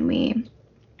name, and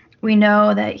we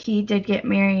know that he did get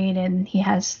married and he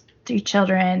has 3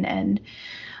 children, and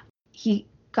he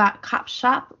got caught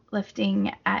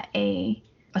shoplifting at a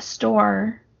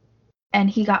store, and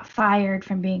he got fired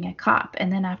from being a cop.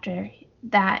 And then after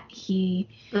that, he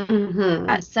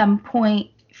at some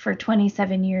point for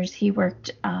 27 years he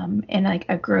worked in like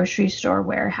a grocery store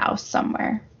warehouse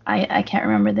somewhere. I can't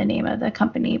remember the name of the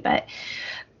company, but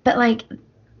like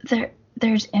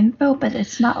there's info, but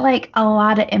it's not like a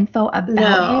lot of info about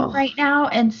him right now.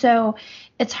 And so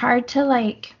it's hard to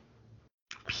like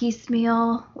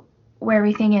piecemeal where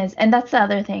everything is. And that's the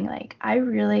other thing. Like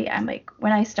I'm like,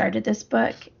 when I started this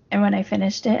book and when I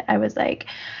finished it, I was like,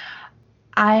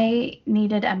 I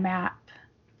needed a map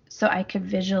so I could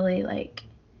visually like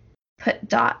put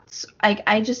dots.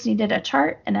 I just needed a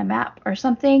chart and a map or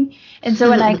something. And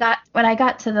so when I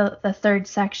got to the third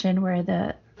section where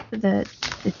the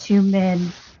 2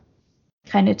 men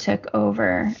kind of took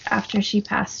over after she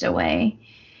passed away,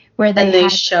 where they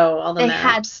show all the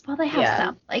maps. They have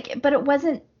some, like, but it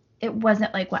wasn't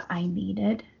like what I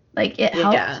needed. Like, it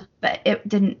helped, but it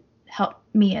didn't help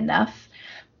me enough.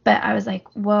 But I was like,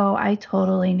 whoa, I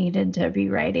totally needed to be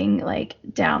writing like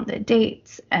down the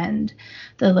dates and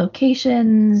the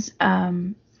locations,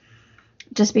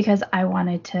 just because I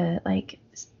wanted to like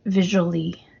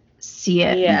visually see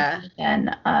it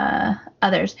than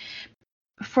others.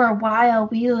 For a while,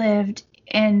 we lived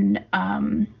in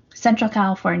Central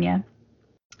California.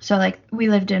 So like we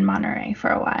lived in Monterey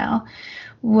for a while,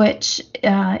 which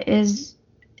is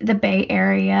the Bay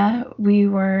Area. We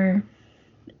were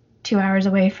 2 hours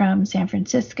away from San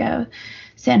Francisco.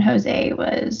 San Jose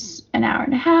was an hour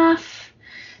and a half.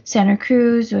 Santa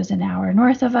Cruz was an hour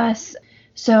north of us.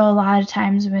 So a lot of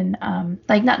times when,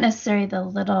 like, not necessarily the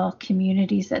little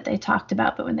communities that they talked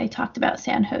about, but when they talked about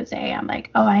San Jose, I'm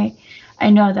like, oh, I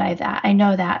know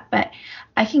that. But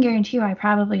I can guarantee you I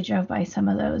probably drove by some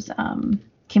of those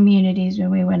communities when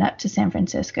we went up to San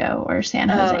Francisco or San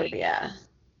Jose. Oh, yeah.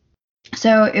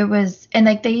 So it was, and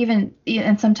like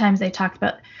and sometimes they talked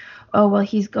about, oh, well,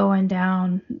 he's going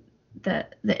down the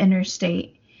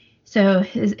interstate, so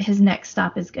his next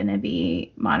stop is going to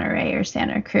be Monterey or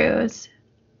Santa Cruz.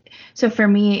 So for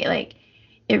me, like,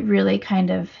 it really kind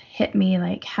of hit me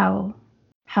like how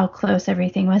close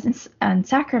everything was. And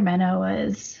Sacramento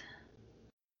was,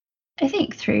 I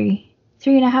think,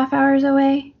 3.5 hours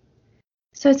away.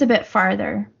 So it's a bit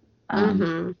farther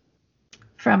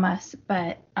from us.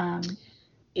 But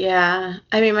yeah,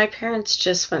 I mean, my parents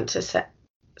just went to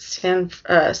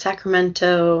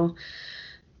Sacramento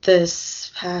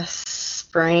this past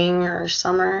spring or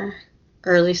summer,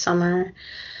 early summer.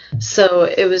 So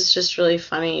it was just really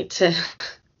funny to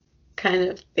kind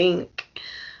of think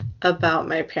about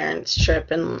my parents'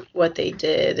 trip and what they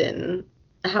did and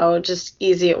how just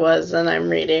easy it was. And I'm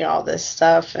reading all this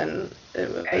stuff, and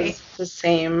it was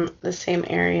the same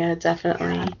area,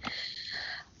 definitely. Yeah.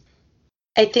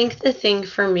 I think the thing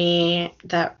for me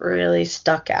that really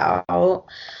stuck out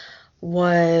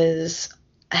was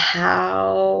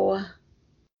how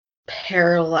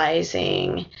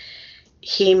paralyzing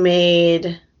he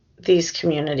made these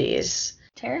communities.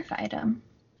 Terrified them.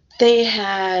 They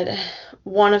had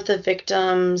one of the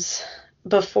victims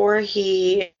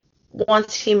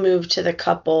once he moved to the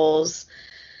couples,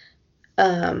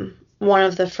 one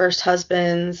of the first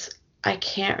husbands, I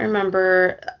can't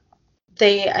remember,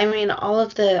 all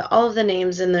of the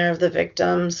names in there of the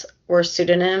victims were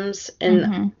pseudonyms,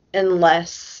 and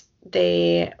unless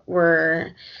they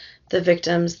were the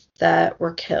victims that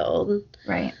were killed.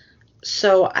 Right.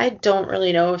 So I don't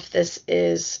really know if this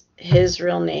is his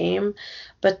real name,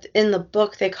 but in the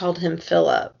book they called him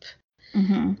Philip.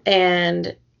 Mm-hmm.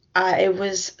 And I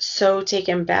was so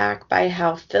taken back by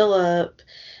how Philip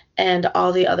and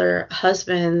all the other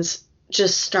husbands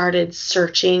just started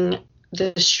searching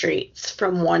the streets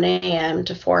from 1 a.m.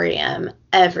 to 4 a.m.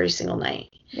 every single night.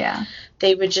 Yeah.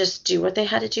 They would just do what they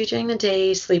had to do during the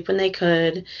day, sleep when they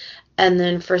could, and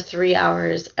then for 3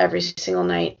 hours every single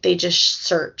night, they just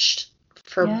searched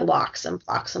for blocks and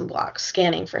blocks and blocks,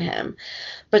 scanning for him.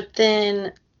 But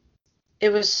then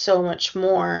it was so much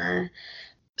more.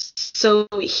 So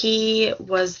he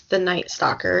was the Night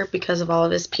Stalker because of all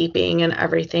of his peeping and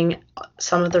everything.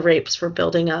 Some of the rapes were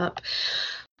building up.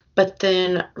 But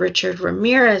then Richard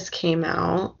Ramirez came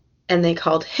out, and they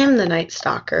called him the Night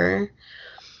Stalker.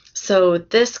 So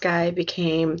this guy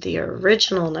became the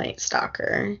original Night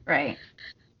Stalker. Right.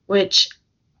 Which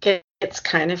gets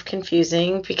kind of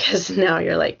confusing because now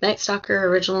you're like Night Stalker,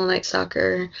 original Night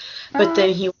Stalker. But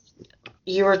then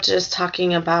you were just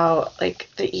talking about like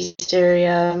the East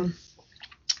Area,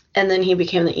 and then he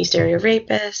became the East Area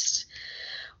Rapist,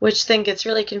 which then gets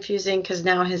really confusing because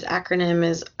now his acronym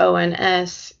is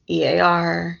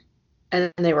ONSEAR,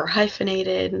 and they were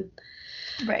hyphenated.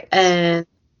 Right. And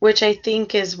which I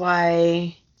think is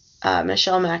why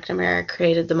Michelle McNamara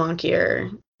created the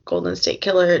Moncur Golden State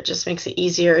Killer. It just makes it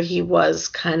easier. He was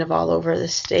kind of all over the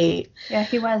state. Yeah,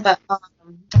 he was. But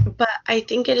I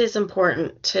think it is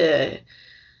important to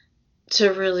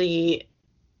really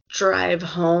drive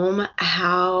home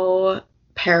how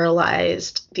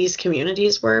paralyzed these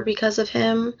communities were because of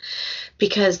him,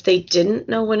 because they didn't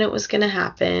know when it was going to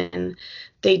happen.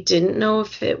 They didn't know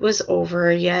if it was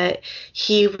over yet.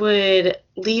 He would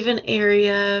leave an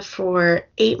area for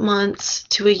 8 months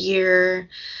to a year,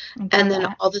 and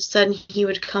then all of a sudden he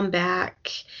would come back.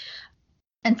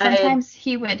 And sometimes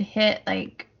he would hit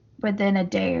like within a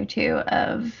day or two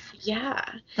of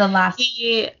the last.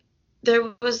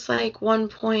 There was like one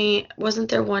point, wasn't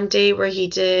there one day where he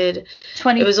did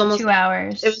 22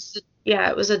 hours?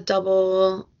 It was a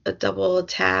double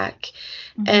attack,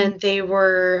 and they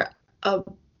were a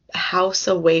house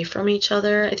away from each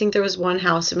other. I think there was one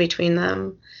house in between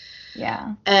them.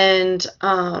 Yeah. And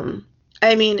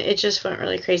it just went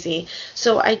really crazy.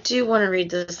 So I do want to read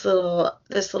this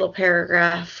little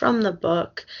paragraph from the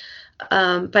book.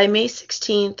 By May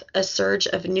 16th, a surge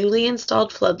of newly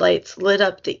installed floodlights lit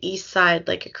up the east side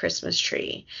like a Christmas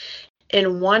tree.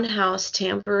 In one house,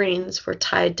 tambourines were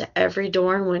tied to every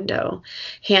door and window.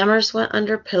 Hammers went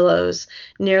under pillows.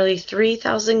 Nearly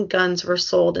 3,000 guns were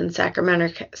sold in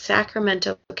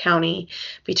Sacramento County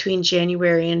between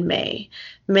January and May.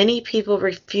 Many people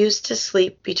refused to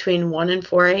sleep between 1 and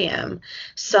 4 a.m.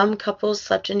 Some couples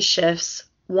slept in shifts.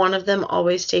 One of them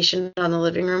always stationed on the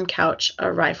living room couch,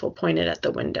 a rifle pointed at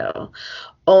the window.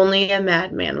 Only a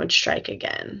madman would strike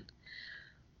again.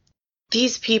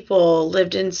 These people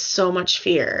lived in so much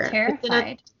fear.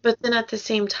 Terrified. But then at the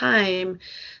same time,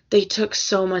 they took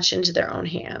so much into their own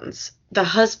hands. The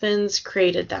husbands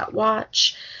created that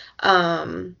watch.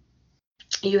 You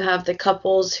have the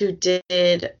couples who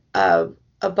did a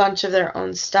bunch of their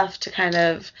own stuff to kind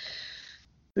of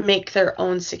make their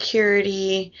own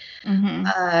security.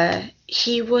 Mm-hmm.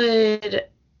 He would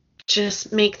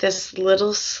just make this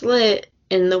little slit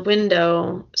in the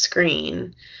window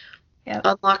screen,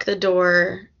 unlock the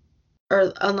door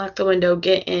or unlock the window,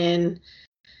 get in,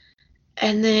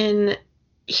 and then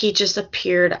he just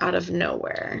appeared out of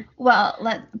nowhere. Well,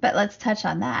 let's touch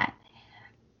on that.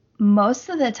 Most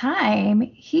of the time,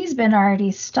 he's been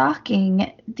already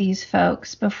stalking these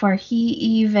folks before he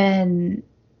even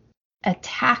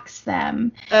attacks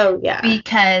them. Oh yeah.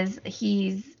 Because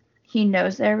he He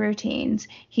knows their routines.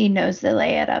 He knows the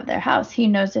layout of their house. He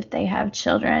knows if they have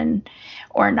children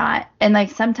or not. And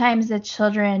like sometimes the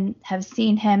children have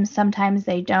seen him, sometimes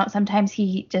they don't. Sometimes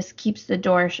he just keeps the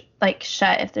door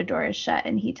shut if the door is shut,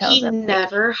 and he tells them. He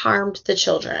never harmed the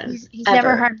children. He's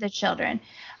never harmed the children.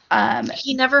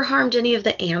 He never harmed any of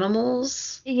the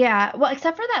animals. Yeah, well,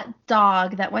 except for that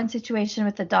dog, that one situation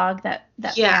with the dog that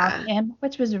found him,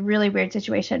 which was a really weird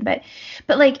situation. But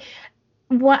like,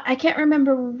 what, I can't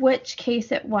remember which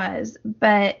case it was,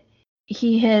 but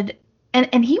he had,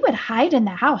 and he would hide in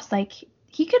the house. Like,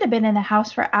 he could have been in the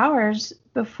house for hours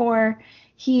before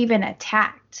he even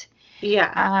attacked.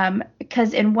 Yeah.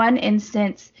 Because in one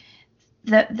instance,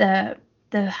 the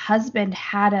husband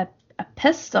had a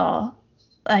pistol,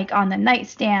 like on the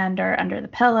nightstand or under the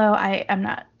pillow. I'm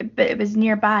not, but it was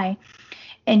nearby,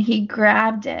 and he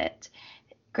grabbed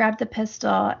the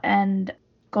pistol, and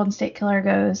Golden State Killer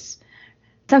goes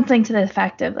something to the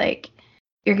effect of like,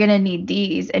 "You're gonna need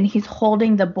these," and he's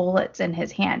holding the bullets in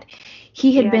his hand.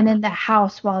 He had been in the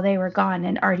house while they were gone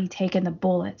and already taken the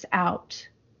bullets out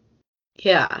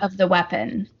of the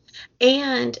weapon.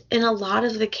 And in a lot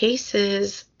of the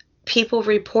cases, people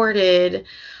reported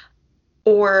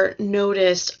or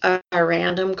noticed a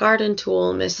random garden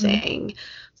tool missing,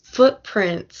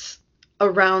 footprints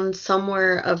around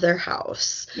somewhere of their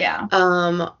house,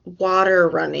 water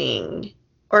running,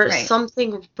 or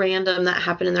something random that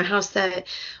happened in their house that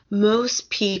most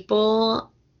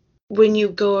people, when you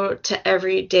go to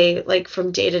everyday, like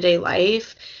from day-to-day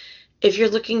life, if you're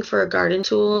looking for a garden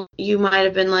tool, you might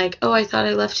have been like, oh, I thought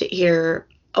I left it here.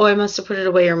 Oh, I must have put it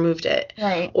away or moved it.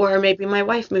 Right. Or maybe my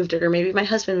wife moved it, or maybe my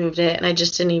husband moved it, and I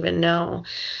just didn't even know.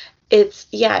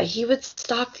 He would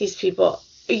stalk these people.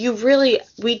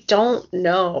 We don't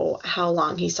know how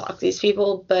long he stalked these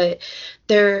people, but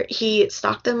he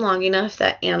stalked them long enough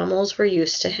that animals were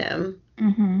used to him.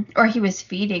 Mm-hmm. Or he was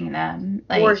feeding them.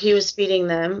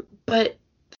 But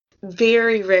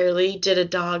very rarely did a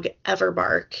dog ever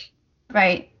bark.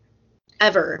 Right.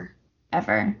 Ever.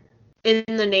 In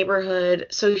the neighborhood.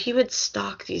 So he would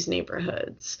stalk these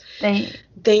neighborhoods.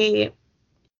 It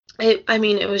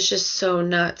was just so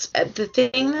nuts. The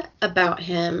thing about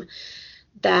him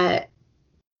that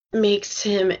makes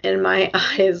him, in my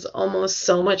eyes, almost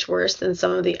so much worse than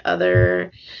some of the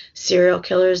other serial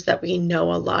killers that we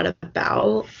know a lot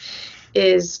about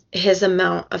is his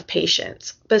amount of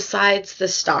patience. Besides the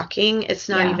stalking, it's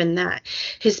not even that.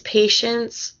 His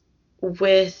patience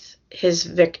with his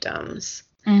victims.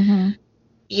 Mm-hmm.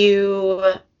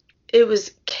 It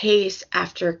was case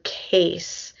after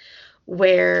case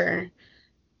where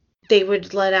they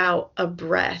would let out a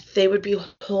breath. They would be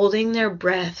holding their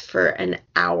breath for an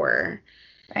hour.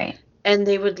 Right. And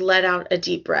they would let out a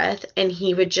deep breath, and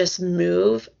he would just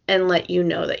move and let you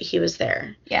know that he was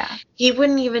there. Yeah. He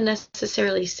wouldn't even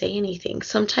necessarily say anything.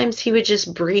 Sometimes he would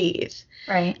just breathe.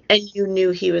 Right. And you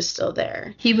knew he was still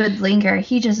there. He would linger.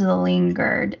 He just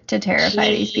lingered to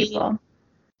terrify these people.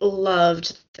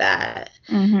 Loved that.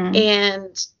 Mm-hmm.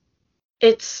 And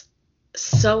it's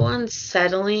so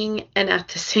unsettling and at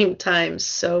the same time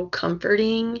so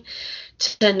comforting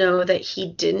to know that he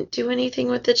didn't do anything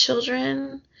with the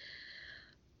children,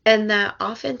 and that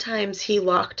oftentimes he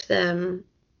locked them,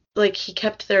 like he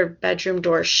kept their bedroom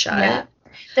doors shut. Yeah.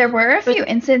 There were a few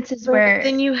instances where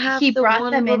then you have he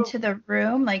brought them into the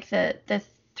room, like the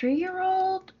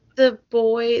 3-year-old, the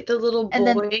little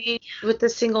boy with the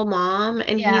single mom,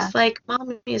 and he's like,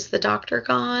 "Mommy, is the doctor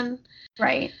gone?"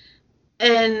 Right.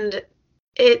 And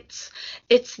it's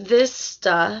this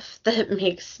stuff that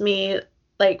makes me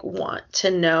like want to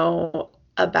know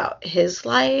about his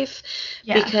life,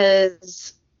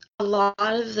 because a lot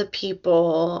of the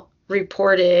people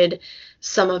reported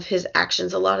some of his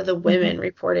actions. A lot of the women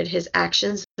reported his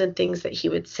actions and things that he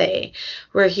would say,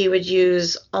 where he would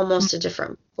use almost a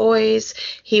different voice.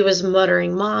 He was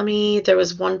muttering "mommy." There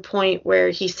was one point where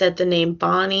he said the name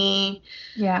Bonnie.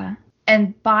 Yeah.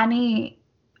 And Bonnie,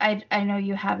 I know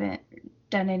you haven't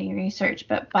done any research,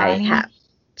 but Bonnie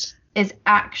is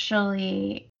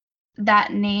actually,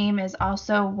 that name is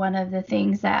also one of the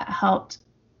things that helped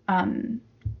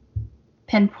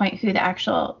pinpoint who the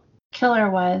actual killer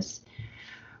was,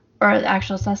 or the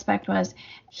actual suspect was.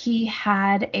 He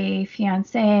had a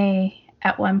fiancée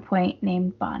at one point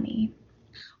named Bonnie.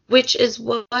 Which is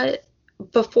what,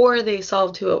 before they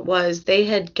solved who it was, they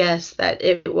had guessed that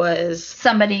it was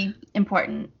somebody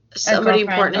important. Somebody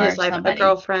important in his life, a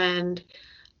girlfriend,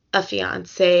 a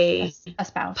fiancé, a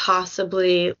spouse.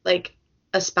 Possibly like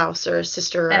a spouse or a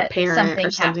sister or a parent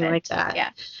or something like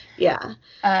that. Yeah.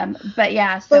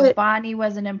 So Bonnie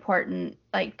was an important,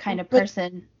 like, kind of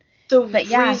person. The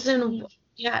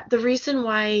reason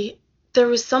why there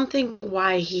was something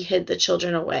why he hid the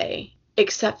children away,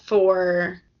 except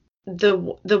for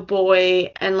the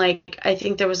boy and like I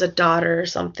think there was a daughter or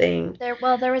something. There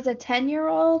was a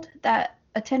 10-year-old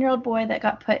boy that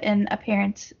got put in a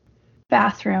parent's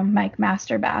bathroom, like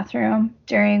master bathroom,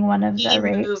 during one of the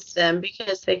rapes. He moved them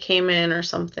because they came in or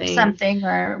something. Something,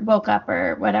 or woke up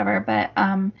or whatever. But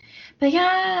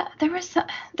yeah, there were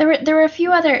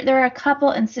a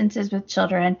couple instances with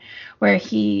children where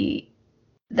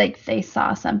they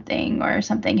saw something or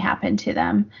something happened to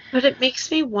them. But it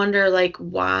makes me wonder, like,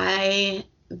 why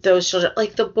those children,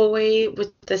 like the boy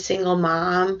with the single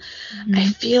mom, mm-hmm. I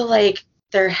feel like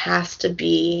there has to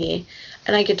be,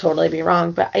 and I could totally be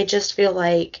wrong, but I just feel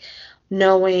like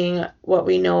knowing what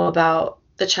we know about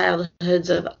the childhoods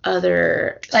of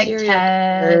other like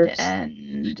Ted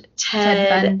and Ted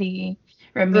Bundy,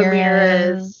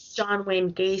 Ramirez, John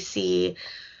Wayne Gacy,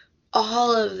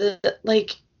 all of the,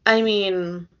 like, I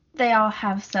mean, they all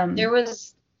have some. There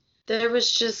was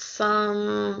just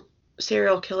some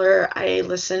serial killer I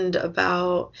listened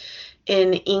about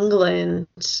in England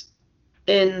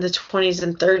in the 20s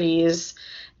and 30s,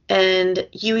 and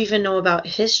you even know about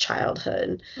his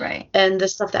childhood, right? And the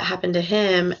stuff that happened to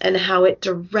him and how it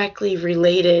directly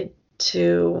related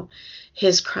to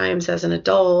his crimes as an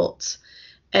adult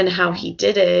and how he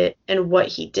did it and what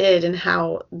he did and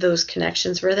how those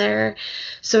connections were there.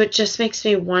 So it just makes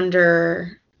me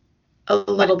wonder a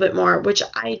little bit more, which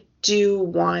I do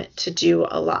want to do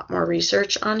a lot more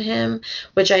research on him,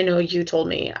 which I know you told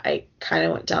me I kind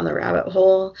of went down the rabbit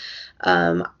hole.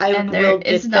 There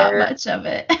is not much of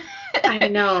it. I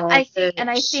know. I think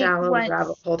shallow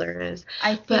rabbit hole there is.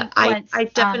 I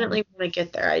definitely want to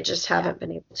get there. I just haven't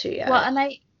been able to yet. Well, and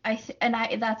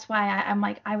that's why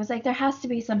I was like, there has to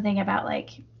be something about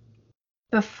like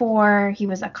before he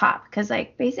was a cop, because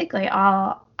like basically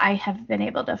all I have been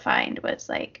able to find was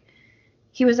like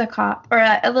he was a cop, or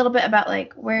a little bit about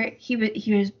like where he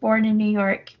was born in New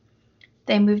York.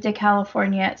 They moved to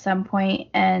California at some point,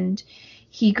 and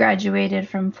he graduated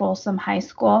from Folsom High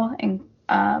School in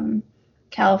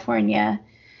California.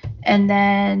 And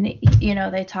then,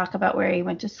 they talk about where he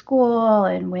went to school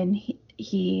and when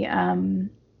he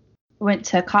went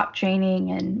to cop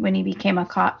training and when he became a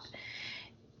cop.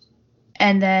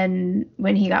 And then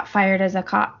when he got fired as a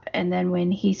cop, and then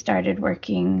when he started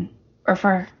working,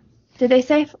 did they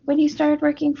say when he started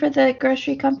working for the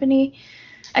grocery company?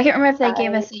 I can't remember if they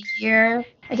gave us a year.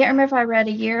 I can't remember if I read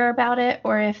a year about it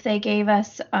or if they gave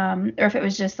us, or if it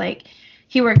was just like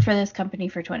he worked for this company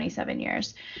for 27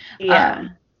 years. Yeah.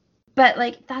 But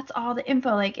like that's all the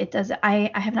info. Like it does.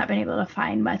 I have not been able to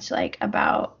find much like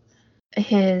about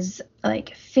his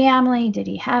like family. Did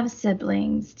he have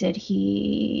siblings? Did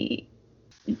he?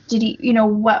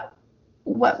 What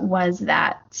was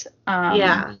that?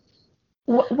 Yeah.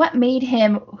 What made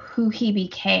him who he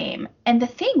became? And the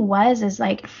thing is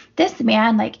like this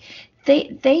man, like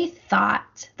they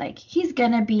thought like he's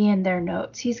gonna be in their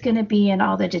notes, he's gonna be in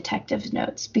all the detectives'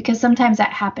 notes, because sometimes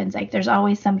that happens. Like there's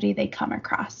always somebody they come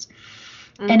across,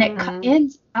 and it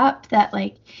ends up that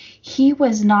like he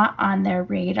was not on their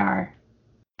radar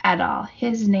at all.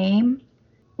 His name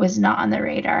was not on the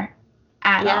radar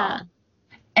at all.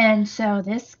 And so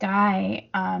this guy,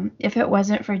 if it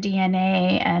wasn't for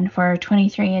DNA and for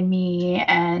 23andMe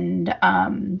and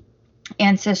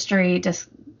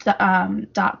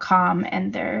Ancestry.com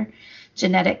and their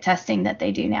genetic testing that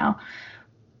they do now,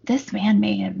 this man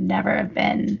may have never have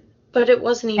been. But it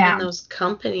wasn't even those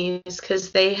companies,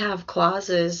 because they have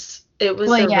clauses. It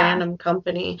was a random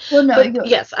company. Well, no. But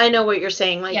yes, I know what you're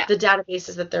saying. Like the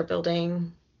databases that they're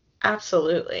building.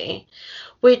 Absolutely.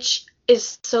 Which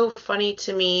is so funny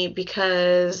to me,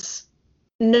 because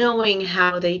knowing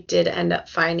how they did end up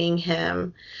finding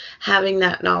him, having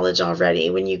that knowledge already,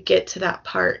 when you get to that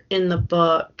part in the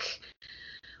book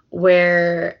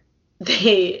where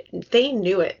they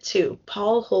knew it too.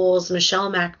 Paul Holes, Michelle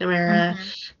McNamara,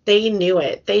 they knew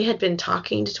it. They had been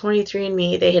talking to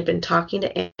 23andMe. They had been talking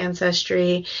to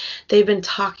Ancestry. They've been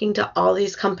talking to all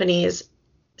these companies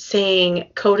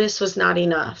saying CODIS was not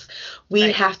enough.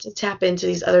 We have to tap into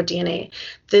these other DNA.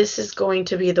 This is going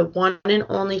to be the one and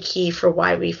only key for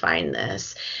why we find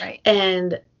this. Right.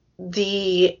 And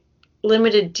the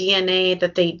limited DNA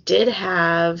that they did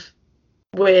have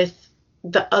with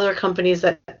the other companies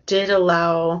that did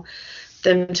allow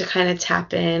them to kind of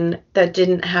tap in, that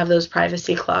didn't have those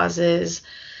privacy clauses,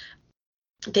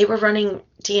 they were running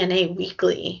DNA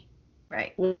weekly.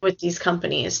 Right. With these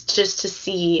companies, just to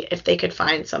see if they could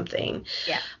find something.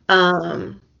 Yeah.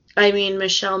 I mean,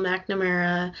 Michelle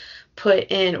McNamara put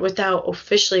in, without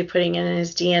officially putting in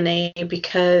his DNA,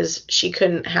 because she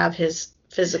couldn't have his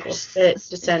physical spit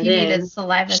to send he in. Needed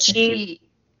saliva to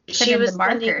put in the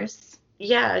markers.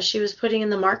 She was putting in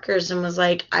the markers and was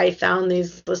like, I found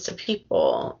these list of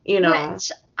people, you know.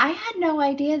 Which I had no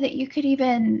idea that you could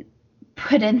even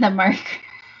put in the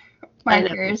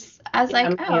markers. I was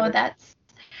like, oh, that's.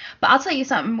 But I'll tell you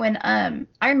something. When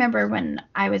I remember when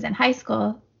I was in high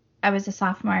school, I was a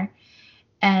sophomore,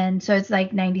 and so it's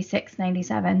like 96,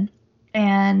 97,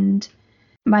 and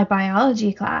my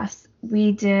biology class,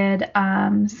 we did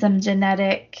some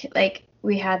genetic, like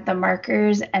we had the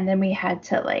markers and then we had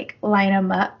to like line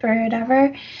them up or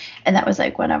whatever, and that was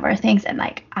like one of our things, and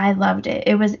like I loved it.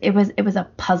 It was a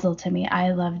puzzle to me.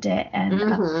 I loved it,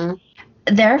 and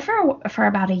there for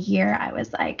about a year I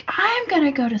was like, I'm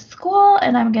gonna go to school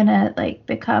and I'm gonna like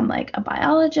become like a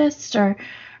biologist or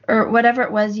whatever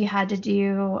it was you had to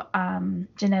do,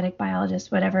 genetic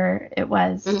biologist, whatever it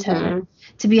was, to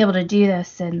be able to do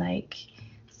this. And like,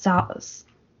 so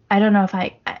I don't know if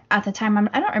at the time,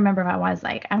 I don't remember if I was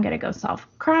like, I'm going to go solve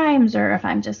crimes or if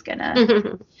I'm just going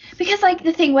to, because like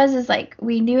the thing was, is like,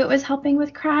 we knew it was helping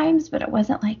with crimes, but it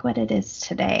wasn't like what it is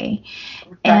today.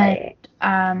 Right.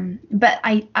 And, but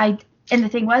and the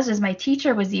thing was, is my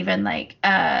teacher was even like,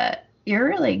 you're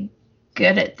really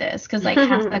good at this, because like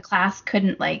half the class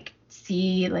couldn't like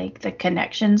see like the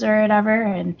connections or whatever,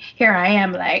 and here I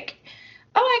am like,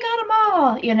 oh, I got them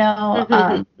all, you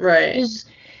know. Right.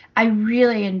 I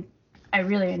really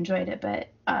enjoyed it, but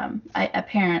I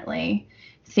apparently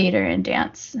theater and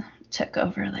dance took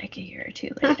over like a year or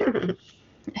two later.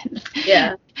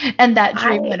 Yeah. And that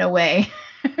dream went away.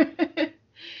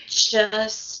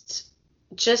 just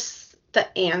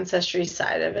the ancestry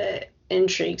side of it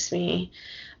intrigues me,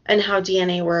 and how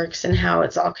DNA works and how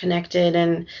it's all connected.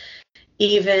 And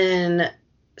even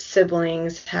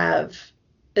siblings have,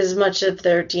 as much of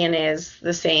their DNA is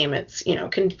the same, it's, you know,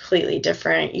 completely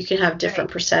different. You can have different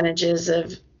percentages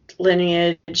of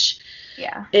lineage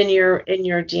in your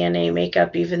DNA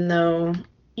makeup, even though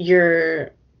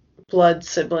you're blood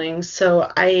siblings. So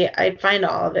I find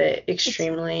all of it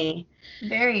extremely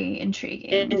very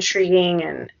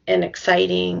intriguing and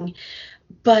exciting.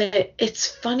 But it's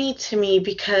funny to me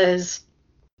because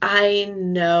I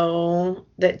know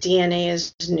that DNA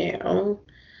is new,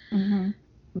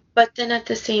 but then at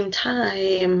the same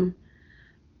time,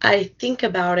 I think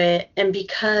about it, and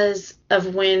because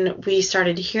of when we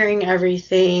started hearing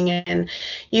everything, and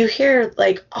you hear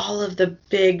like all of the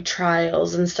big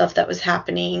trials and stuff that was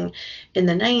happening in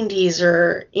the 90s,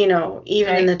 or, you know,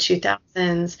 even in the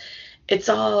 2000s, it's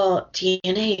all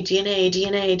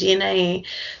DNA.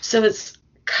 So it's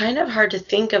kind of hard to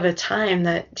think of a time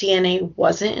that DNA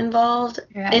wasn't involved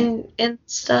in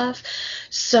stuff.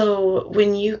 So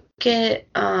when you get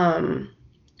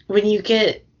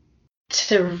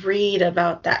to read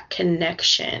about that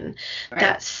connection,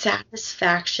 that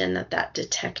satisfaction that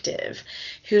detective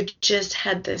who just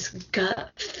had this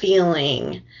gut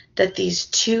feeling that these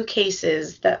two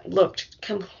cases that looked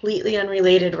completely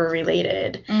unrelated were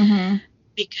related,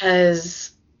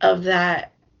 because of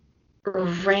that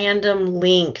random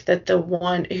link that the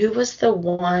one who was the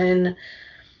one,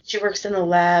 she works in the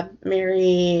lab,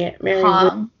 Mary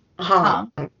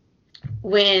Hong.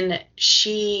 When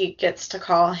she gets to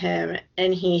call him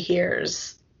and he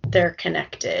hears they're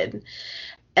connected,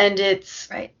 and it's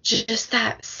just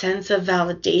that sense of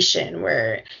validation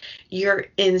where your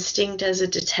instinct as a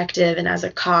detective and as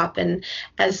a cop and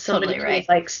as somebody who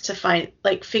likes to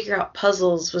figure out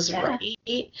puzzles was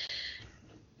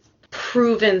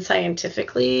proven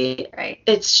scientifically.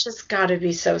 It's just got to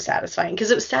be so satisfying, because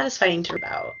it was satisfying to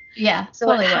about. Yeah, so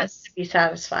totally, it has to be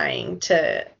satisfying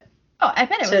to. Oh, I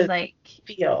bet it was like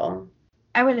feel.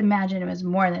 I would imagine it was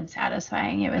more than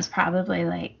satisfying. It was probably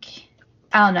like,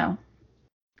 I don't know.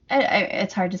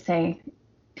 It's hard to say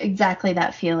exactly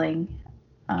that feeling.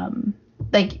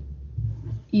 Like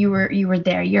you were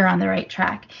there. You're on the right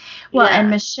track. Well,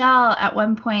 and Michelle at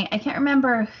one point, I can't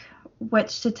remember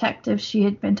which detective she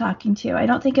had been talking to. I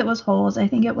don't think it was Holes. I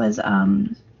think it was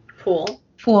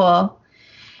Fool.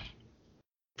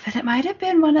 But it might have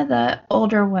been one of the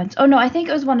older ones. Oh, no, I think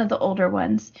it was one of the older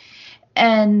ones.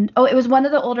 And, it was one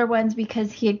of the older ones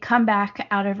because he had come back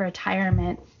out of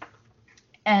retirement.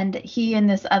 And he and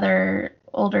this other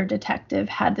older detective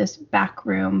had this back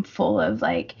room full of,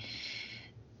 like,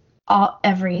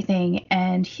 everything.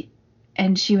 And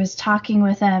she was talking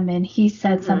with him, and he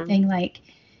said something like,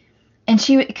 and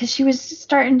because she was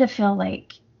starting to feel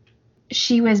like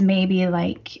she was maybe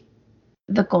like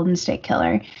the Golden State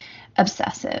Killer,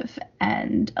 obsessive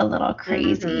and a little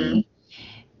crazy,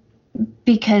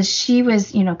 because she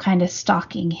was, you know, kind of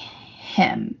stalking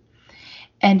him,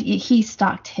 and he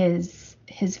stalked his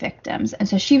his victims. And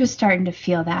so she was starting to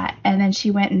feel that. And then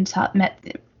she went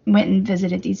and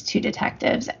visited these two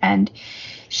detectives, and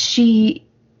she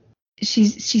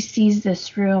sees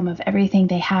this room of everything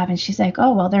they have, and she's like,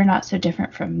 oh, well, they're not so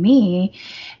different from me.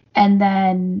 And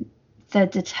then the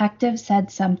detective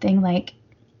said something like,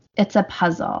 it's a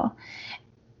puzzle.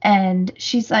 And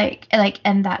she's like,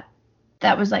 and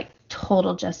that was like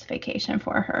total justification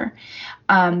for her.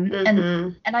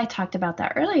 And I talked about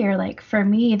that earlier. Like, for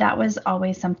me, that was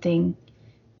always something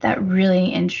that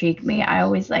really intrigued me. I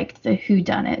always liked the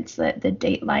whodunits, the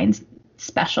Dateline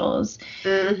specials.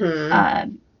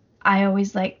 I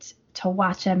always liked to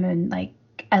watch them, and like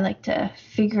I like to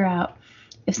figure out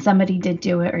if somebody did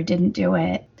do it or didn't do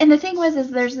it. And the thing was, is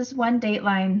there's this one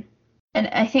Dateline, and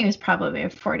I think it was probably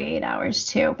 48 hours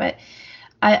too, but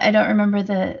I don't remember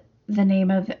the name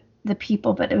of the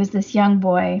people, but it was this young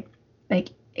boy, like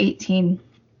 18,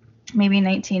 maybe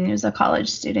 19. He was a college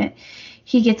student.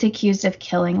 He gets accused of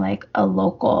killing like a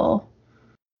local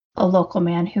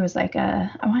man who was like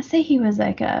I want to say he was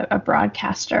like a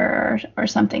broadcaster or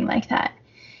something like that.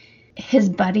 His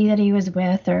buddy that he was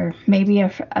with, or maybe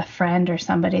a friend or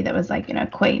somebody that was like an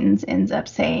acquaintance, ends up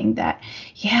saying that,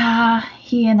 yeah,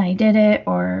 he and I did it,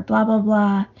 or blah, blah,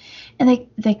 blah. And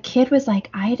the kid was like,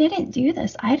 I didn't do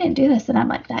this. And I'm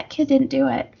like, that kid didn't do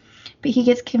it. But he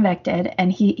gets convicted,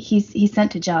 and he's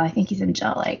sent to jail. I think he's in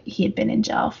jail, like he had been in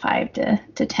jail 5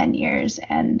 to 10 years.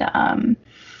 And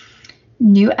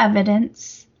new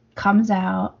evidence comes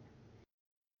out,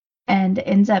 and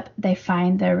ends up, they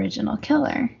find the original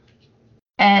killer.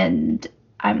 And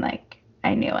I'm like,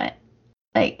 I knew it.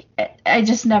 Like, I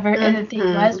just never, and the thing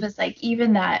was like,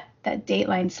 even that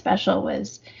Dateline special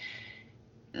was,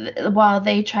 while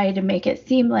they tried to make it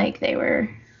seem like they were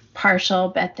partial,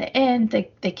 but at the end,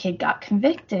 the kid got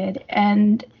convicted.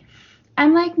 And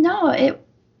I'm like, no,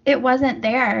 it wasn't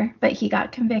there, but he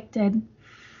got convicted.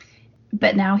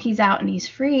 But now he's out and he's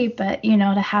free. But, you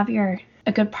know, to have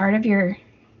a good part of your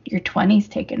 20s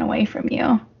taken away from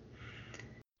you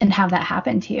and have that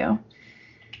happen to you,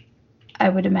 I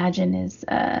would imagine is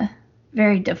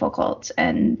very difficult.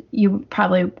 And you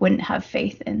probably wouldn't have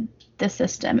faith in the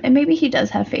system. And maybe he does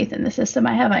have faith in the system.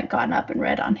 I haven't gone up and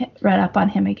read up on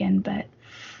him again, but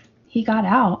he got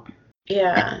out.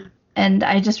 Yeah. And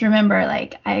I just remember,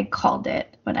 like, I called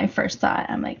it when I first saw it.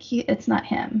 I'm like, it's not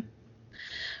him.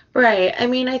 Right. I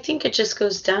mean, I think it just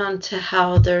goes down to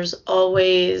how there's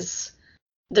always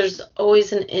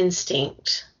an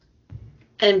instinct,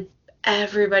 and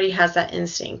everybody has that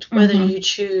instinct, whether you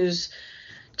choose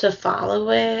to follow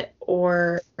it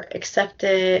or accept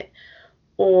it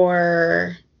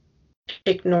or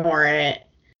ignore it.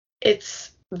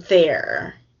 It's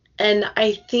there. And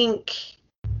I think,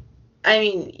 I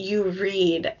mean, you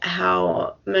read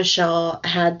how Michelle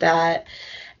had that,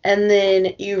 and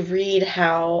then you read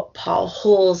how Paul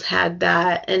Holes had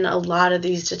that, and a lot of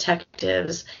these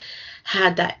detectives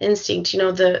had that instinct, you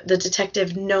know, the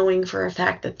detective knowing for a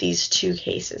fact that these two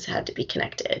cases had to be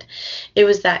connected. It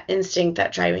was that instinct,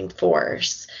 that driving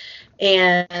force.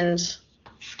 And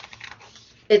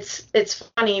it's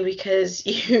funny because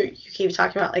you keep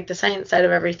talking about like the science side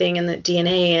of everything and the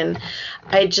DNA, and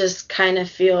I just kind of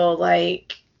feel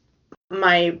like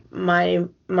my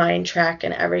mind track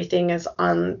and everything is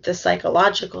on the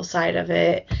psychological side of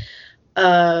it,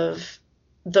 of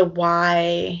the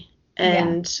why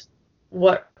and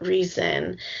what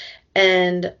reason.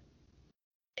 And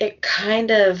it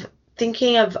kind of,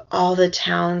 thinking of all the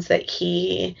towns that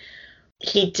he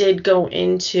did go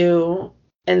into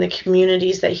and the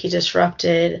communities that he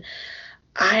disrupted,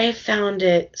 I found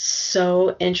it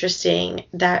so interesting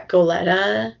that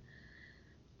Goleta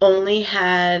only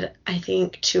had, I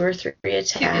think, 2 or 3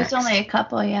 attacks. It was only a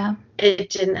couple, yeah. It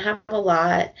didn't have a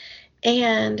lot,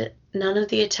 and none of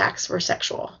the attacks were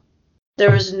sexual. There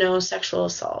was no sexual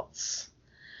assaults.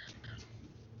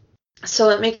 So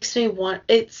it makes me want,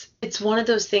 it's one of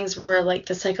those things where, like,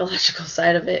 the psychological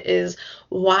side of it is,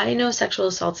 why no sexual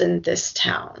assaults in this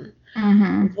town?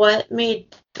 What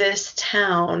made this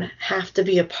town have to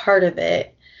be a part of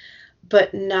it,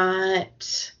 but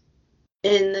not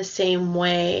in the same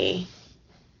way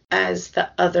as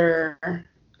the other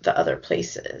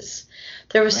places?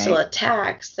 There was still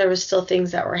attacks, there was still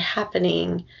things that were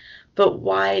happening, but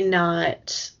why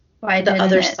not the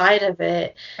other side of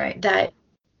it that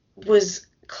was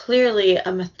clearly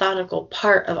a methodical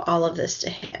part of all of this to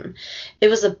him? It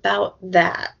was about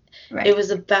that. It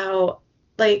was about,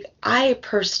 like, I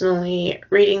personally,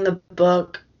 reading the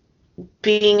book,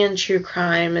 being in true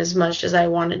crime as much as I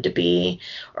wanted to be,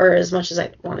 or as much as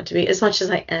I wanted to be, as much as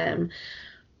I am,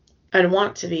 I'd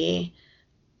want to be,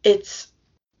 it's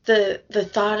the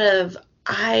thought of,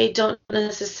 I don't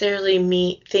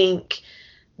necessarily think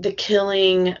the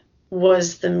killing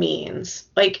was the means.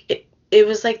 Like it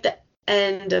was like the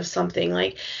end of something.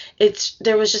 Like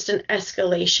there was just an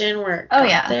escalation where it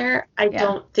got there. I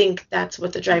don't think that's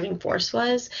what the driving force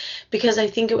was, because I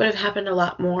think it would have happened a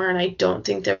lot more, and I don't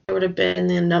think there would have been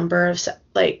the number of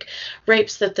like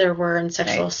rapes that there were and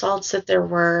sexual assaults that there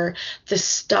were, the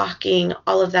stalking,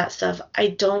 all of that stuff. I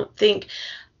don't think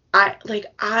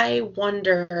I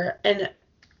wonder, and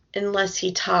unless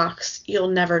he talks, you'll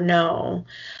never know.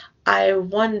 I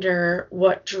wonder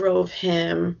what drove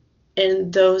him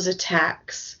in those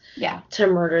attacks to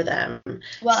murder them.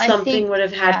 Well, something would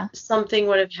have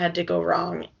had to go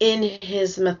wrong in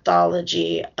his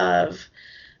mythology of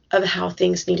how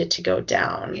things needed to go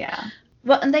down. Yeah.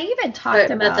 Well, and they even talked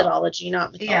about methodology,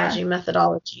 not mythology,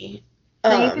 methodology.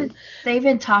 They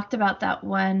even talked about that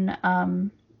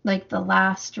one, like the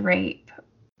last rape,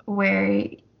 where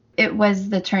it was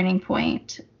the turning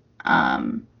point.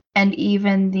 And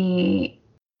even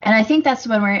and I think that's the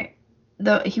one where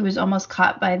he was almost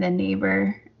caught by the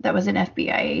neighbor that was an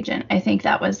FBI agent. I think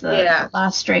that was the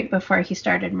last rape before he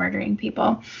started murdering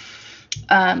people.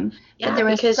 But there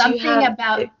was something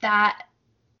about that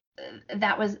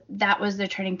was the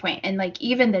turning point, and like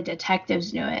even the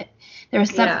detectives knew it. There was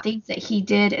some things that he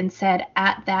did and said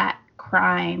at that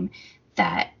crime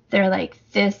that they're like,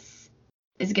 this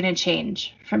is gonna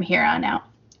change from here on out,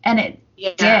 and it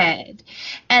did.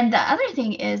 And the other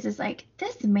thing is like,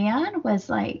 this man was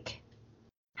like,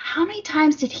 how many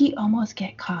times did he almost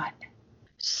get caught?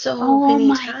 So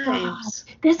many times.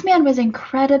 God. This man was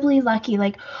incredibly lucky.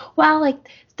 Like, wow, like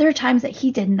there are times that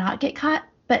he did not get caught,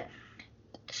 but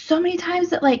so many times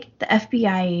that like the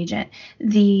FBI agent,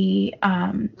 the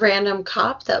random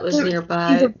cop that was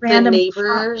nearby, the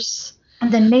neighbors,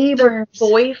 the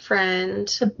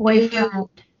boyfriend,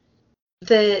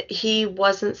 that he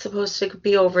wasn't supposed to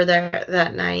be over there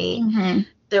that night. Mm-hmm.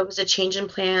 There was a change in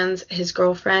plans. His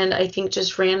girlfriend, I think,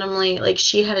 just randomly, like,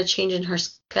 she had a change in her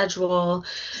schedule.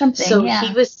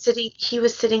 He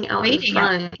was sitting out waiting in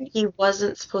front. He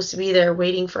wasn't supposed to be there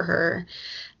waiting for her.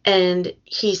 And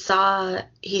he saw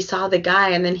the guy,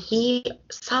 and then he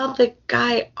saw the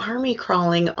guy army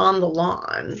crawling on the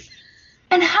lawn.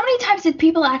 And how many times did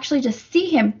people actually just see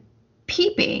him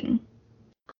peeping?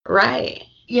 Right.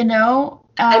 You know?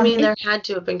 I mean, there had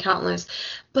to have been countless.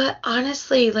 But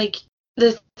honestly, like,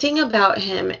 the thing about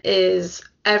him is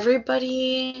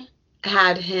everybody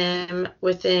had him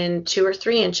within 2 or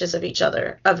 3 inches of each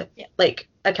other, like,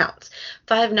 accounts.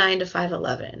 5'9" to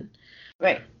 5'11".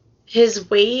 Right. His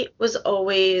weight was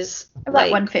always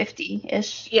about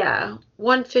 150-ish. Yeah,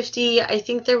 150. I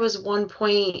think there was one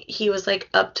point he was like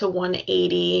up to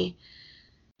 180.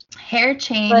 Hair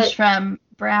changed from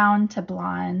brown to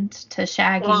blonde to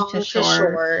shaggy to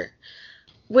short.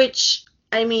 Which,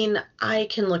 I mean, I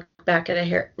can look back at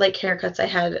haircuts I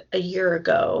had a year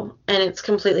ago, and it's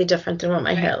completely different than what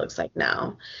my hair looks like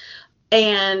now.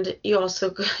 And you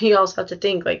also have to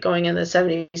think, like, going in the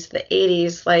 70s to the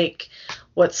 80s, like,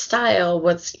 what style,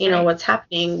 what's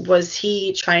happening? Was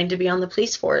he trying to be on the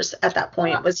police force at that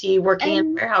point? Was he working in a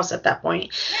warehouse at that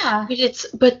point? Yeah.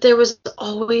 But there was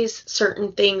always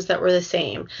certain things that were the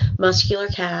same. Muscular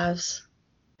calves.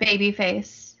 Baby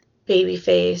face.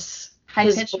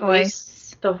 High-pitched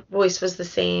voice. The voice was the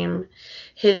same.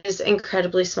 His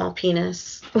incredibly small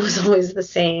penis was always the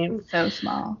same. So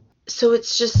small. So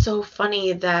it's just so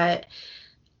funny that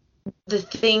the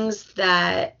things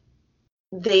that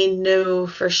they know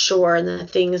for sure and the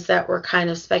things that were kind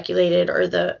of speculated, or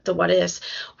the what ifs,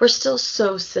 were still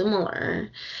so similar.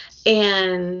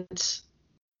 And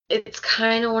it's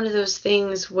kind of one of those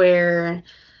things where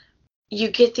you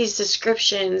get these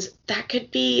descriptions that could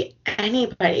be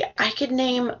anybody. I could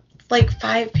name like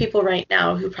 5 people right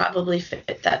now who probably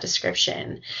fit that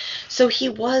description. So he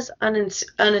was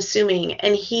unassuming,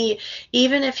 and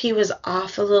even if he was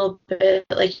off a little bit,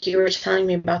 like you were telling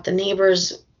me about the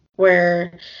neighbors,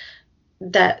 where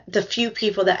that the few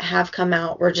people that have come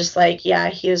out were just like, yeah,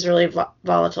 he was really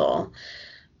volatile,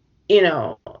 you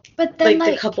know. But then,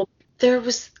 like the couple, there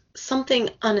was something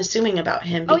unassuming about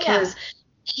him, because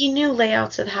he knew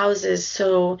layouts of houses,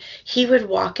 so he would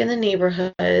walk in the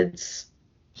neighborhoods.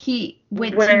 He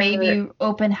went to maybe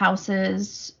open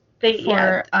houses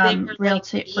for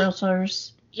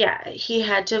realtors. Yeah, he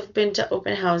had to have been to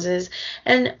open houses.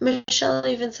 And Michelle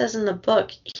even says in the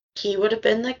book, he would have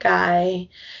been the guy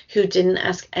who didn't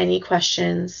ask any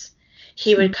questions.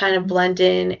 He would kind of blend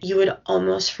in. You would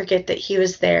almost forget that he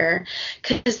was there,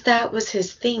 because that was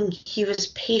his thing. He was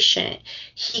patient.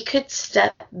 He could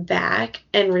step back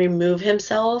and remove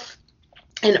himself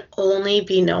and only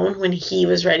be known when he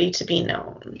was ready to be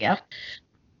known. Yep.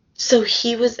 So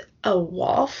he was a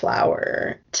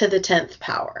wallflower to the 10th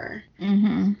power.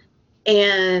 Mm-hmm.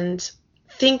 And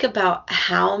think about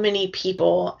how many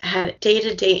people had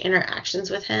day-to-day interactions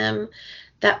with him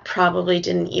that probably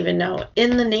didn't even know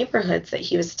in the neighborhoods that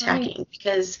he was attacking, right,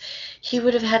 because he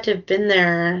would have had to have been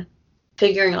there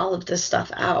figuring all of this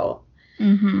stuff out.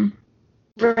 Mm-hmm.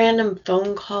 Random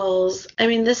phone calls. I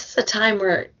mean, this is a time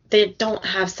where they don't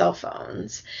have cell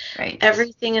phones. Right.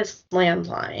 Everything is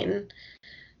landline.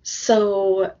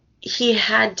 So he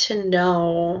had to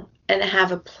know and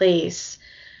have a place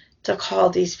to call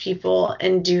these people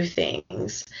and do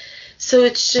things. So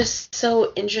it's just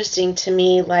so interesting to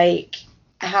me, like,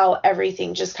 how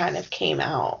everything just kind of came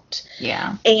out.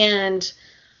 Yeah. And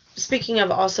speaking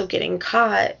of also getting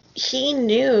caught, he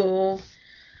knew,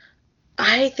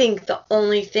 I think, the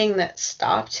only thing that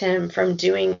stopped him from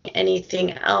doing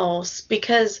anything else,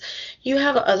 because you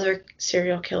have other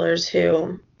serial killers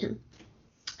who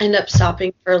end up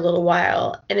stopping for a little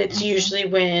while, and it's usually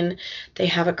when they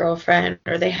have a girlfriend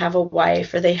or they have a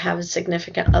wife or they have a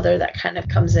significant other that kind of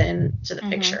comes in to the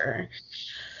picture.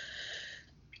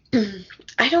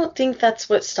 I don't think that's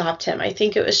what stopped him. I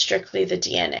think it was strictly the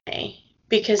DNA,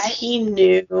 because he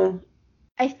knew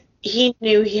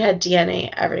he had DNA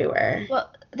everywhere.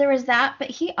 Well, there was that, but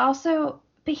he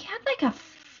had like a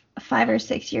 5 or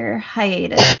 6 year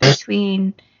hiatus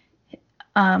between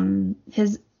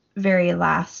his very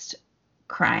last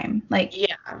crime, like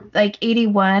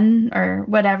 81 or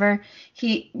whatever.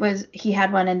 He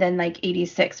had one, and then like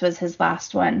 86 was his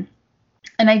last one.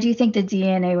 And I do think the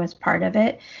DNA was part of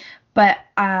it, but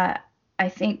I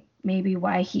think maybe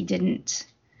why he didn't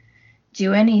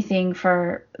do anything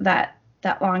for that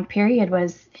long period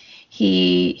was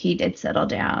he did settle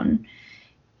down.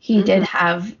 He did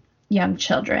have young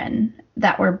children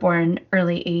that were born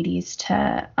early 80s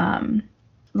to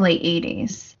late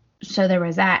 80s. So there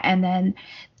was that. And then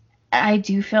I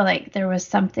do feel like there was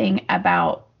something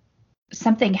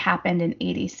happened in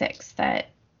 86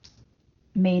 that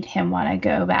made him want to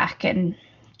go back and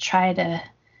try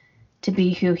to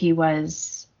be who he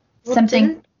was. Well,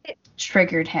 something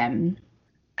triggered him.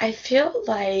 I feel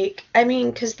like, I mean,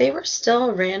 because they were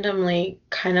still randomly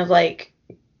kind of like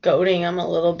goading him a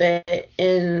little bit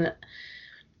in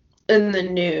the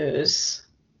news.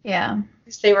 Yeah.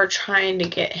 They were trying to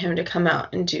get him to come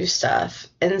out and do stuff.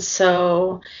 And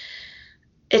so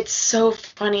it's so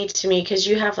funny to me, because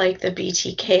you have like the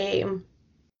BTK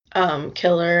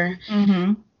killer,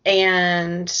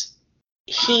 and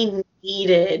he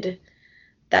needed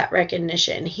that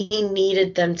recognition. He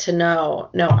needed them to know,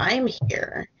 no, I'm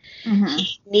here.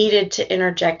 He needed to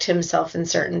interject himself in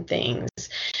certain things.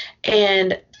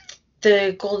 And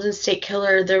the Golden State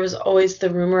Killer, there was always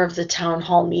the rumor of the town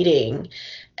hall meeting.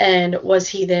 And was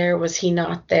he there? Was he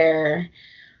not there?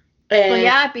 And, well,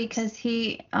 yeah, because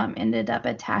he ended up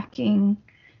attacking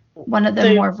one of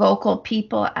the more vocal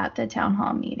people at the town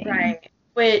hall meeting. Right.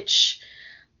 Which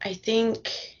I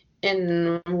think,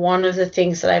 in one of the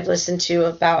things that I've listened to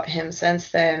about him since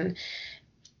then,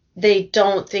 they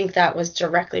don't think that was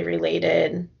directly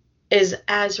related, is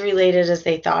as related as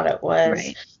they thought it was.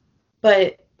 Right.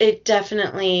 But he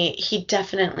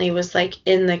definitely was like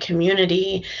in the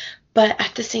community, but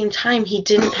at the same time, he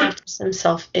didn't practice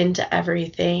himself into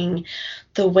everything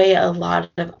the way a lot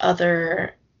of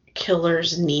other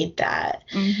killers need that.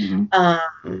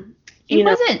 He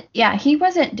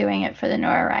wasn't doing it for the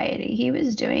notoriety. He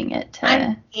was doing it to...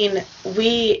 I mean,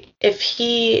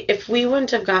 if we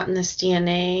wouldn't have gotten this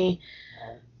DNA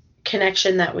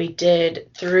connection that we did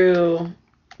through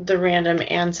the random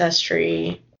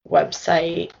ancestry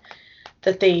website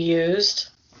that they used,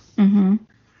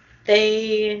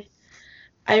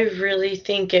 I really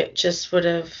think it just would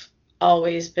have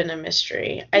always been a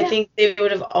mystery. Yeah. I think they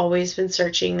would have always been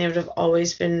searching. They would have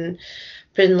always been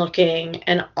looking,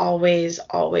 and always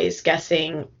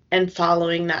guessing and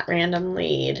following that random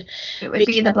lead. It would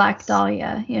be the Black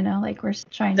Dahlia, like we're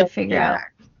trying to figure out.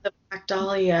 The Black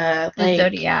Dahlia. The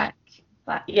Zodiac.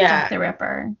 Jack the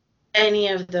Ripper. Any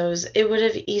of those. It would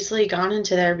have easily gone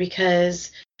into there,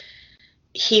 because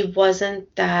he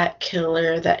wasn't that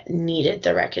killer that needed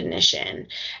the recognition.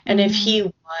 And if he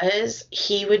was,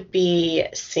 he would be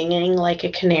singing like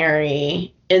a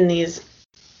canary in these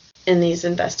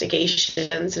investigations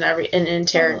and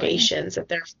interrogations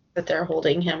that they're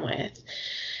holding him with.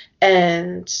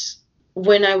 And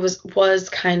when I was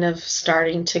kind of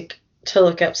starting to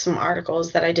look up some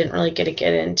articles that I didn't really get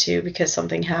into because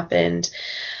something happened,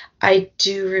 I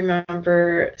do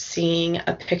remember seeing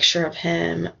a picture of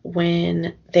him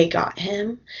when they got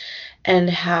him, and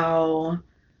how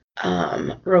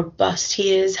robust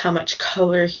he is, how much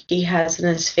color he has in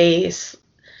his face.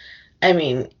 I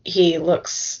mean, he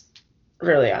looks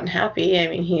really unhappy. I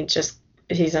mean,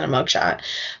 he's in a mugshot.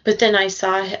 But then I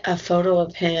saw a photo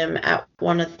of him at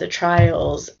one of the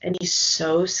trials, and he's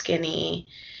so skinny.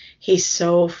 He's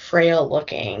so frail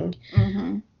looking.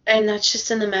 Mm-hmm. And that's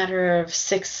just in the matter of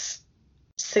 6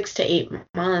 to 8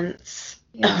 months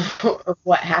of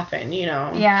what happened, you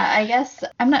know? Yeah, I guess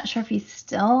I'm not sure if he's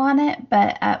still on it,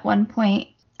 but at one point,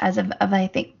 as of I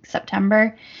think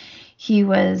September, he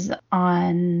was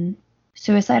on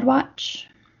suicide watch.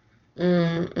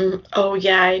 Oh,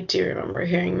 yeah, I do remember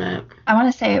hearing that. I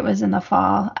want to say it was in the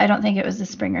fall. I don't think it was the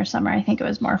spring or summer. I think it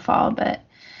was more fall, but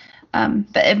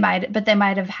they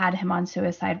might have had him on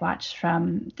suicide watch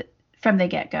from the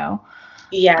get-go.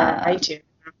 Yeah, I do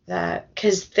remember that,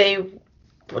 because they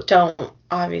don't,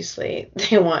 obviously,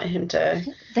 they want him to.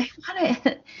 They want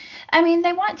it. I mean,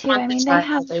 they want to. I mean, they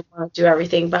want to do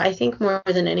everything, but I think more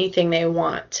than anything, they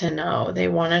want to know. They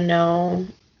want to know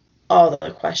all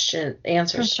the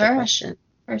answers to the question.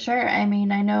 For sure. I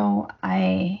mean, I know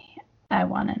I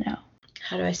want to know.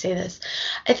 How do I say this?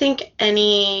 I think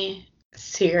any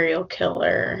serial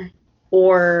killer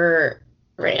or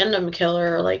random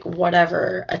killer, or like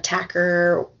whatever,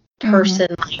 attacker, person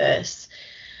like this,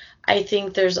 I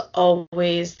think there's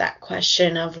always that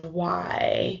question of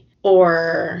why,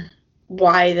 or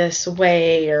why this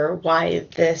way, or why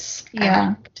this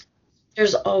act.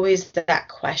 There's always that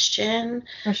question.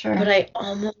 For sure. But I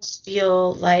almost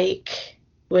feel like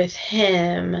with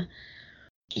him,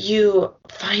 you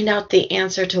find out the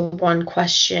answer to one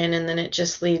question, and then it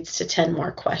just leads to 10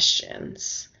 more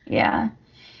questions. Yeah.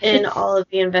 In all of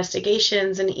the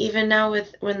investigations, and even now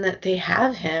when they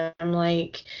have him,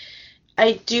 like,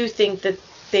 I do think that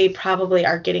they probably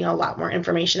are getting a lot more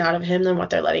information out of him than what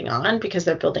they're letting on, because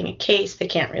they're building a case. They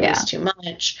can't release too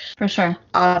much. For sure.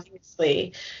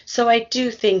 Obviously. So I do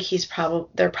think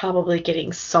they're probably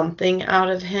getting something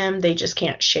out of him. They just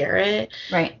can't share it.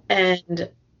 Right. And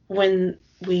when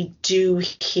we do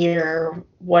hear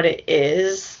what it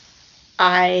is,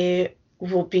 I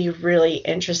will be really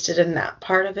interested in that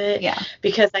part of it. Yeah.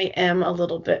 Because I am a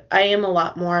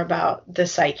lot more about the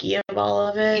psyche of all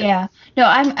of it. Yeah. No,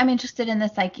 I'm interested in the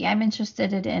psyche. I'm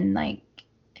interested in like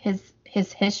his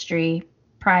history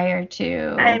prior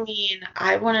to. I mean,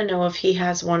 I want to know if he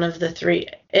has any of the three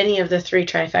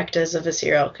trifectas of a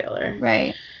serial killer.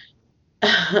 Right.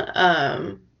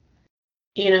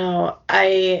 You know,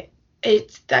 I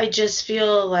just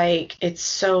feel like it's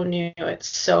so new, it's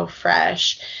so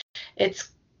fresh. It's,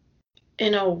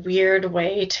 in a weird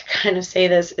way to kind of say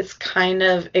this, it's kind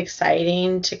of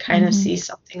exciting to kind of see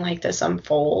something like this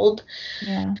unfold.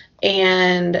 Yeah.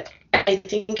 And I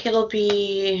think it'll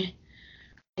be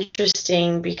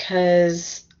interesting,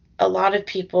 because a lot of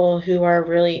people who are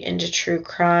really into true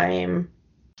crime,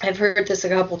 I've heard this a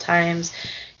couple times.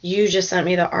 You just sent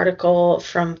me the article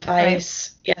from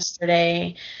Vice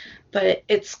yesterday, but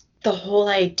it's the whole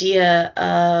idea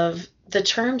of the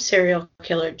term serial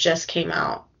killer just came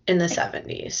out in the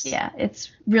 70s. Yeah, it's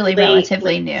really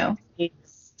relatively new.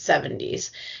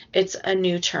 70s. It's a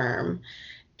new term.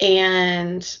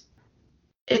 And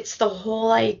it's the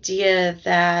whole idea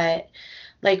that,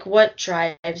 like, what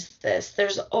drives this?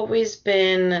 There's always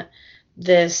been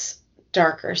this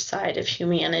darker side of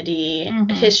humanity.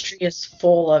 History is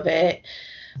full of it.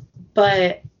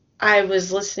 But I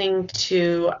was listening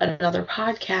to another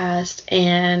podcast,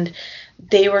 and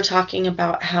they were talking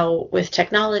about how with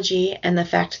technology and the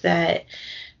fact that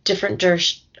different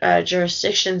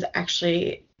jurisdictions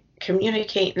actually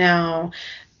communicate now,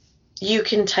 you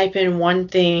can type in one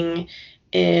thing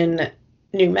in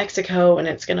New Mexico and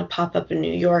it's going to pop up in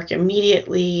New York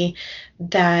immediately,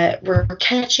 that we're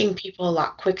catching people a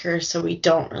lot quicker, so we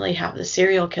don't really have the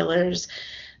serial killers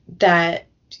that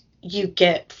you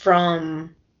get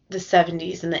from the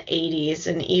 70s and the 80s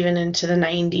and even into the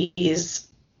 90s.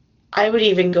 I would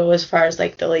even go as far as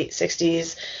like the late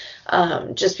 60s,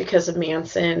 just because of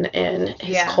Manson and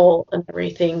his cult and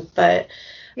everything. But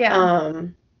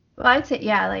well, I'd say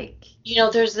like, you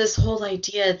know, there's this whole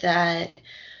idea that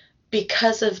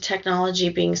because of technology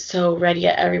being so ready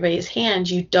at everybody's hand,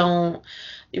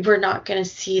 we're not going to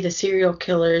see the serial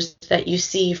killers that you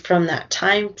see from that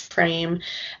time frame.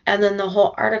 And then the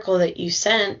whole article that you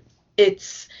sent,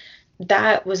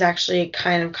 that was actually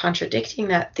kind of contradicting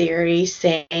that theory,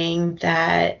 saying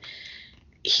that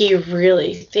he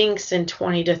really thinks in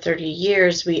 20 to 30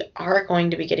 years we are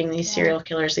going to be getting these serial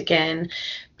killers again,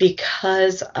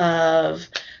 because of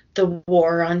the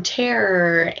war on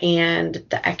terror and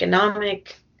the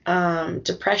economic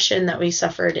depression that we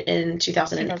suffered in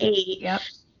 2008.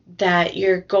 that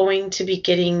you're going to be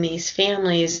getting these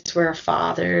families where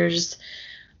fathers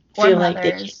or feel mothers. like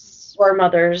they can't, or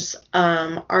mothers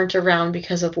aren't around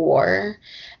because of war,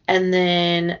 and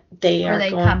then they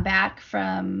come back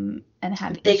from and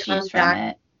have issues from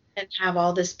it and have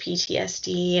all this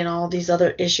PTSD and all these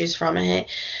other issues from it.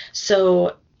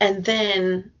 So, and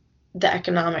then the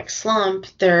economic slump,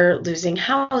 they're losing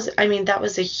housing. I mean, that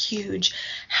was a huge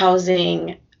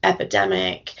housing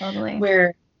epidemic. Totally.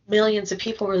 Where millions of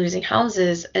people were losing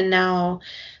houses, and now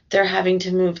they're having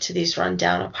to move to these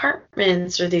rundown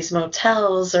apartments or these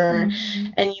motels, or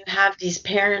and you have these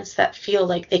parents that feel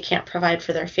like they can't provide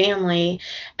for their family,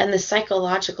 and the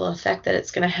psychological effect that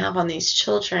it's going to have on these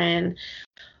children.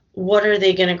 What are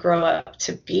they going to grow up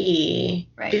to be?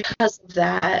 Right. Because of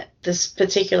that, this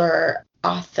particular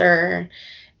author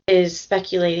is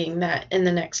speculating that in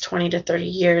the next 20 to 30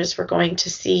 years, we're going to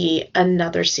see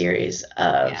another series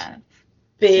of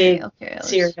big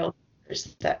serial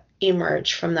killers that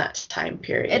emerge from that time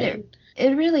period.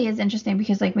 It really is interesting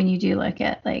because, like, when you do look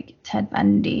at, like, Ted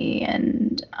Bundy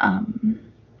and,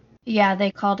 yeah,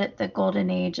 they called it the golden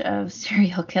age of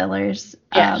serial killers.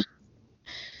 Yeah.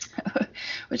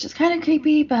 Which is kind of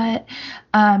creepy, but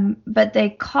they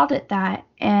called it that.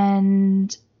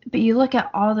 But you look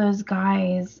at all those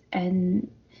guys, and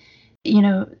you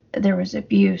know, there was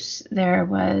abuse, there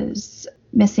was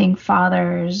missing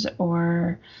fathers,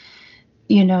 or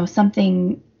you know,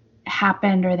 something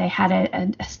happened, or they had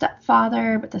a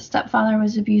stepfather, but the stepfather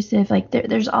was abusive. Like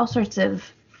there's all sorts of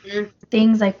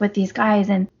things like with these guys,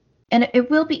 and it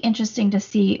will be interesting to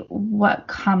see what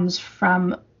comes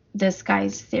from this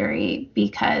guy's theory,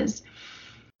 because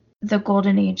the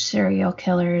golden age serial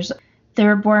killers, they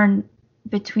were born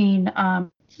between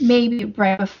maybe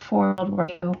right before World War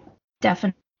II,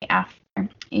 definitely after.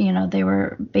 You know, they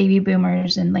were baby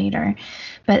boomers and later,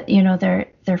 but you know,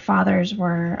 their fathers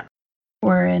were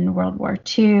in World War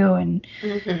II and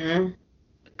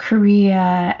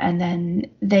Korea, and then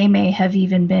they may have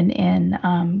even been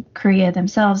in Korea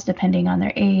themselves, depending on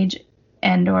their age,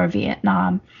 and or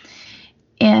Vietnam.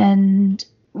 And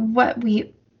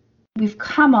we've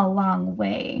come a long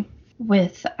way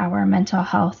with our mental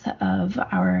health of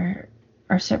our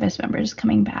service members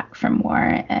coming back from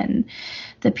war and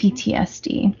the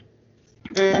PTSD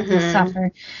that they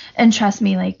suffer. And trust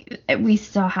me, like, we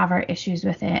still have our issues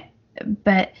with it,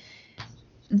 but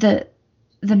the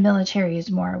military is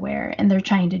more aware, and they're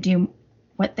trying to do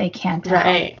what they can to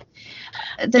help.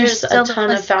 There's a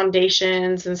ton of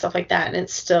foundations and stuff like that, and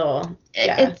it's still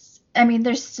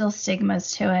there's still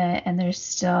stigmas to it, and there's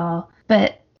still,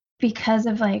 but because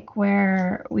of like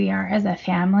where we are as a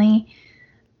family,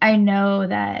 I know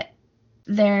that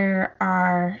there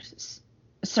are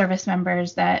service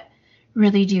members that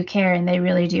really do care, and they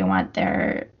really do want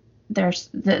the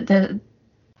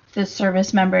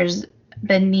service members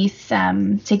beneath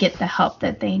them to get the help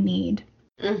that they need.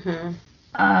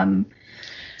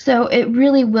 So it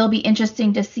really will be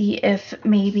interesting to see if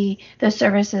maybe the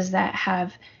services that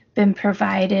have been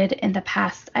provided in the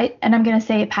past, I'm going to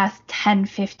say past 10,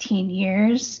 15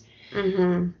 years,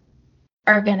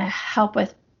 are going to help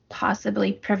with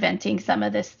possibly preventing some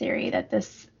of this theory that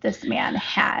this man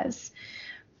has.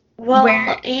 Well,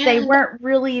 where they weren't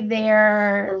really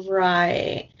there,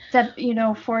 right?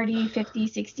 40, 50,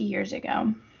 60 years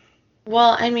ago.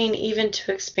 Well, I mean, even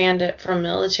to expand it from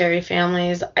military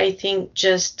families, I think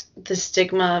just the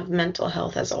stigma of mental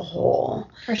health as a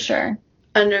whole. For sure.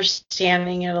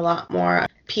 Understanding it a lot more,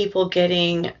 people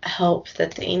getting help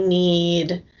that they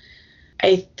need.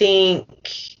 I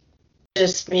think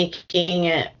just making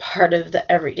it part of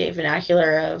the everyday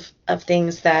vernacular of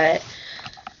things that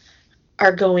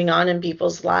are going on in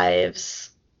people's lives,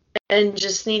 and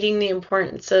just needing the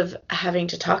importance of having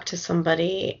to talk to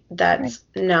somebody that's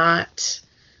not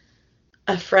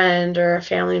a friend or a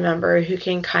family member, who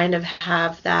can kind of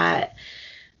have that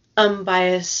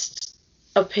unbiased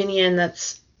opinion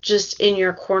that's just in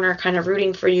your corner, kind of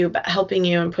rooting for you, but helping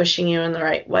you and pushing you in the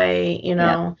right way. You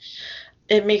know,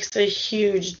 It makes a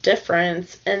huge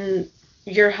difference. And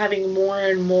you're having more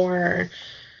and more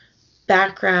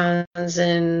backgrounds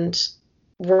and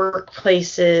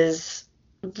workplaces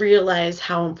realize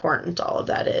how important all of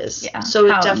that is. So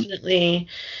it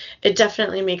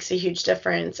definitely makes a huge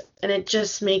difference. And it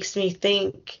just makes me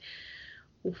think,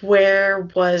 where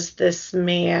was this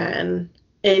man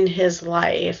in his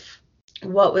life?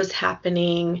 What was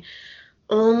happening?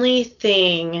 Only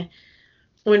thing,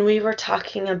 when we were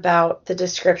talking about the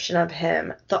description of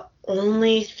him, the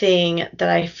only thing that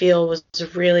I feel was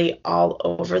really all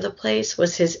over the place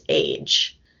was his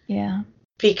age. Yeah.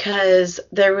 because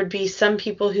there would be some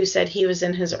people who said he was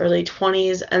in his early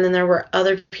 20s, and then there were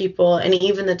other people, and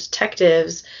even the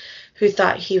detectives, who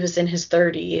thought he was in his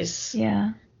 30s.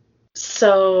 Yeah.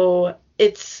 So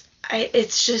it's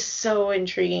just so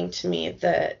intriguing to me,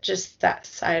 that just that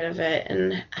side of it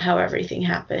and how everything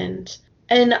happened.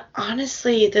 And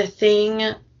honestly, the thing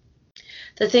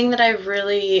that I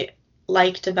really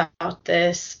liked about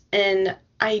this, and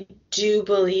I do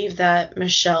believe that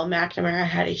Michelle McNamara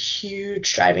had a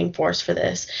huge driving force for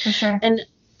this. For sure. And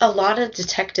a lot of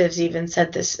detectives even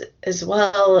said this as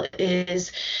well,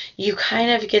 is you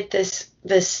kind of get this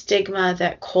stigma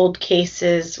that cold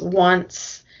cases,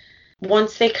 once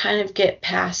they kind of get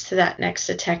past to that next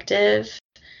detective,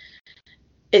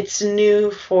 it's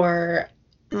new for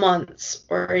months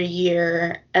or a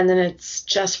year, and then it's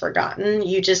just forgotten.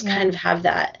 You just kind of have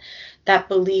that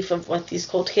belief of what these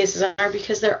cold cases are,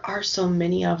 because there are so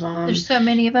many of them. There's so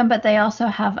many of them, but they also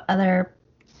have other,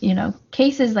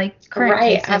 cases, like current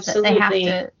cases absolutely. That they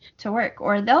have to work,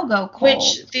 or they'll go cold.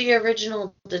 Which the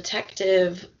original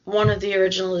detective, one of the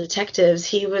original detectives,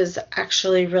 he was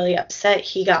actually really upset.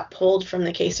 He got pulled from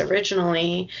the case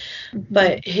originally,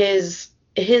 but his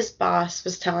boss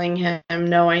was telling him,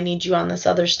 no, I need you on this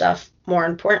other stuff more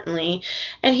importantly.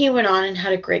 And he went on and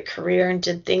had a great career and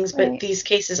did things, but these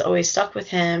cases always stuck with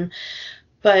him.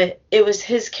 But it was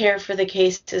his care for the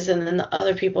cases, and then the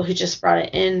other people who just brought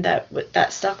it in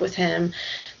that stuck with him,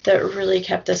 that really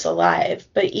kept us alive.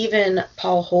 But even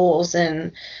Paul Holes,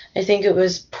 and I think it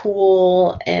was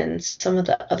Poole and some of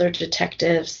the other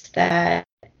detectives that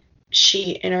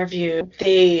she interviewed,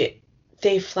 they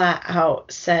flat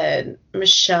out said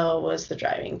Michelle was the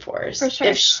driving force. For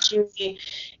sure.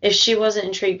 If she wasn't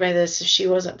intrigued by this, if she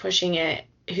wasn't pushing it,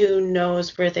 who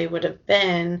knows where they would have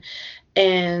been.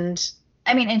 And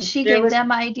I mean, and she gave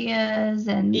them ideas,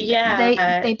 and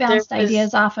they bounced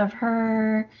ideas off of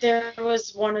her. There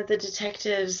was one of the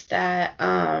detectives that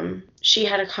she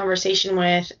had a conversation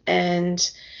with,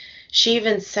 and she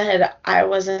even said, I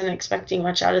wasn't expecting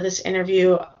much out of this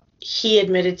interview. He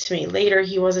admitted to me later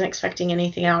he wasn't expecting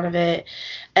anything out of it.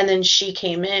 And then she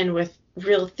came in with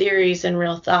real theories and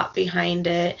real thought behind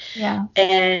it. Yeah.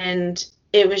 And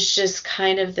it was just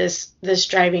kind of this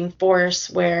driving force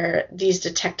where these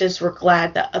detectives were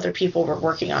glad that other people were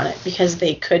working on it, because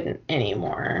they couldn't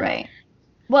anymore. Right.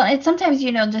 Well, it's sometimes,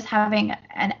 just having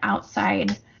an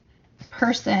outside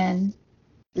person.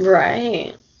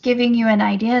 Right. Giving you an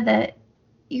idea that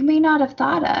you may not have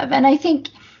thought of. And I think,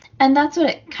 and that's what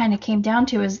it kind of came down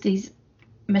to, is these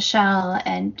Michelle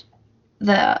and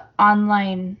the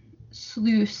online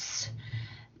sleuths.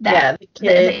 That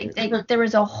there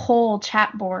was a whole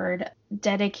chat board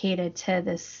dedicated to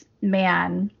this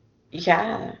man,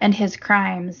 and his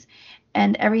crimes,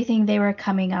 and everything they were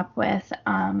coming up with.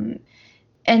 And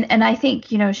I think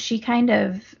she kind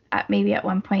of maybe at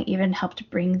one point even helped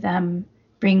bring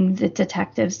the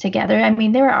detectives together. I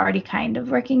mean, they were already kind of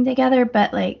working together,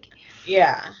 but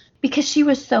because she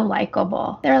was so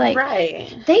likable, they're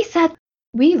like, they said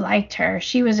we liked her.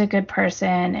 She was a good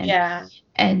person,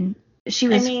 and she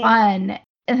was fun.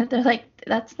 And they're like,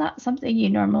 that's not something you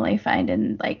normally find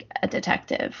in like a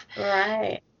detective.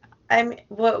 Right. I mean,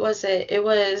 what was it? It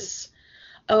was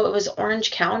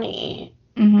Orange County.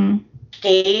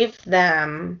 Gave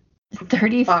them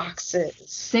 30 boxes.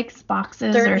 6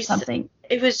 boxes or something.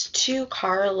 It was 2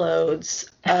 carloads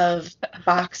of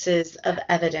boxes of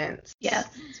evidence. Yes.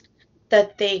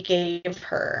 That they gave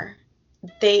her.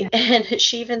 And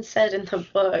she even said in the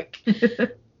book,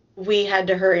 we had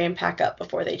to hurry and pack up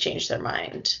before they changed their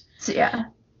mind. So, yeah.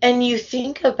 And you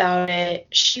think about it,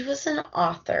 she was an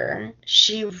author.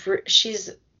 She's,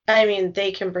 I mean,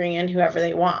 they can bring in whoever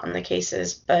they want on the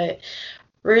cases, but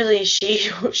really she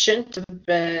shouldn't have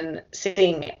been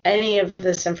seeing any of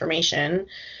this information.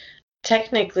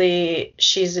 Technically,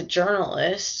 she's a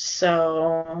journalist,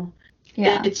 so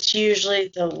it's usually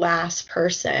the last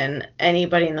person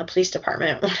anybody in the police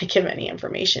department want to give any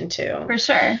information to. For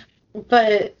sure.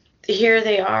 But here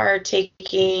they are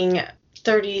taking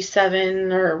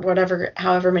 37 or whatever,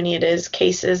 however many it is,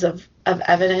 cases of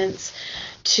evidence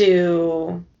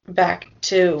back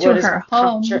to what is her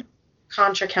home.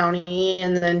 Contra County,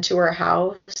 and then to her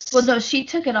house. Well, no, she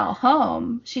took it all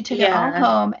home. She took it all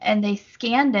home, and they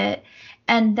scanned it,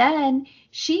 and then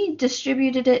she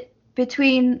distributed it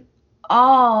between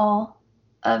all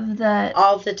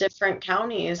the different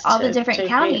counties. All the different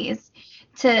counties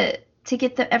to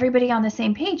get everybody on the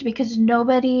same page, because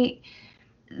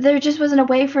there just wasn't a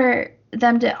way for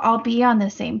them to all be on the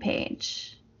same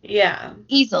page. Yeah.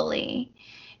 Easily.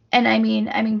 And I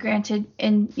mean, granted,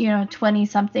 in 20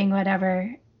 something,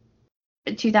 whatever,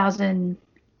 2000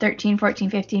 13, 14,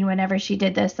 15, whenever she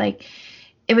did this, like,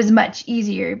 it was much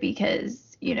easier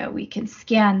because, you know, we can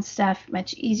scan stuff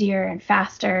much easier and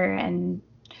faster and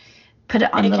put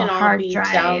it on little hard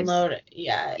drives.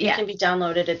 Yeah, it can be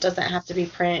downloaded. It doesn't have to be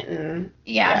print. And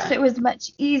so it was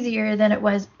much easier than it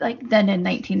was like then in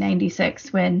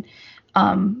 1996 when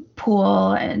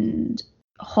Poole and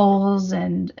Holes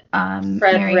and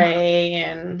Fred Ray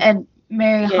and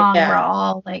Mary Hong were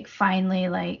all like finally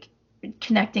like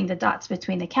connecting the dots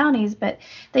between the counties, but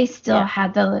they still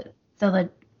had the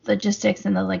logistics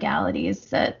and the legalities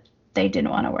that they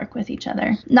didn't want to work with each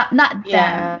other. Not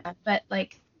them, but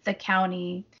like the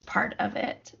county part of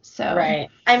it. So right.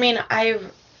 I mean, I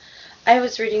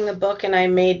was reading the book and I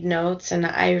made notes, and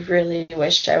I really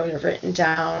wished I would have written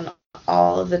down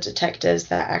all of the detectives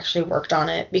that actually worked on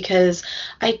it, because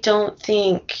I don't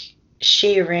think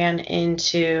she ran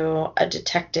into a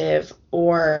detective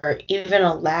or even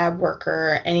a lab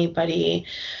worker or anybody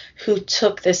who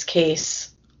took this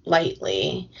case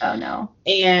lightly. Oh, no.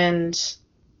 And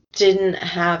didn't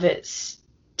have it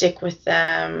stick with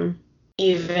them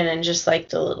even in just like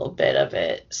the little bit of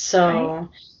it. So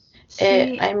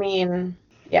I mean,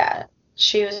 yeah,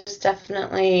 she was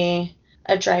definitely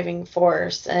a driving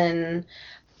force. And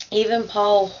even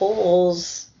Paul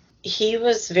Holes, he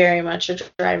was very much a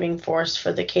driving force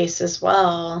for the case as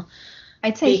well.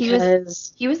 I'd say he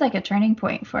was like a turning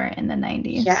point for it in the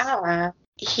 90s. Yeah.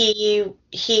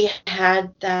 He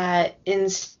had that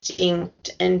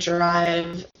instinct and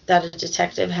drive that a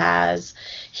detective has.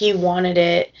 He wanted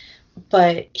it,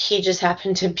 but he just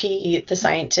happened to be the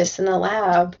scientist in the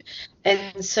lab.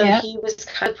 And so he was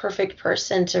kind of the perfect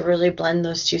person to really blend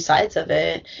those two sides of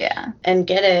it and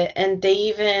get it. And they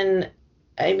even,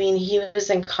 I mean, he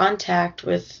was in contact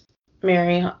with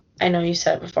Mary, I know you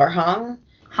said it before, Hong.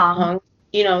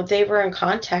 You know, they were in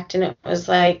contact, and it was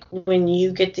like, when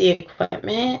you get the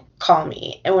equipment, call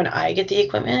me. And when I get the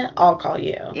equipment, I'll call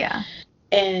you. Yeah.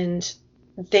 And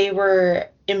they were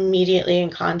immediately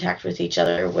in contact with each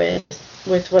other with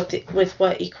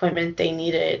what equipment they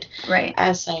needed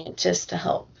as scientists to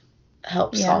help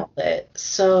solve it.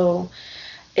 So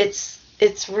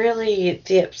it's really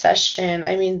the obsession.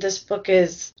 I mean, this book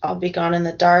is I'll Be Gone in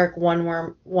the Dark,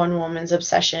 one woman's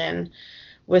obsession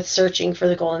with searching for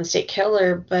the Golden State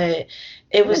Killer, but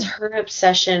it was her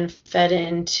obsession fed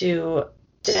into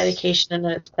dedication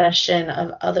and obsession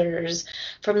of others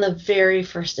from the very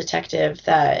first detective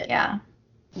that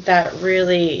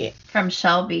really from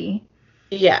Shelby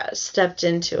stepped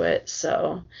into it.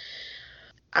 So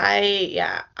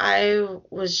I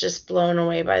was just blown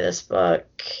away by this book.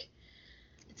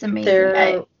 It's amazing.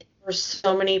 There were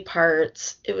so many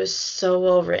parts. It was so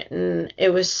well written.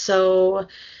 It was so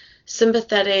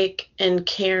sympathetic and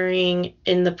caring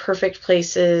in the perfect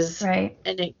places, and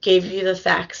it gave you the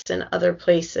facts in other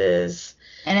places,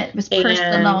 and it was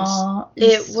personal.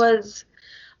 It was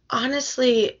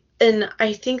honestly, and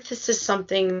I think this is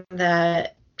something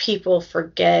that people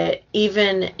forget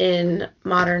even in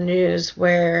modern news,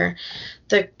 where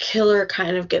the killer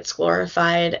kind of gets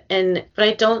glorified, but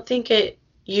I don't think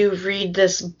you read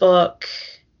this book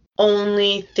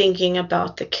only thinking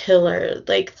about the killer.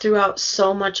 Like, throughout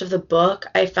so much of the book,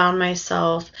 I found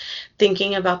myself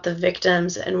thinking about the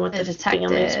victims and what the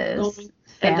families were going,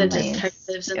 and the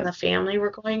detectives and the family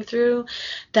were going through,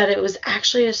 that it was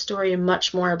actually a story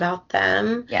much more about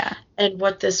them and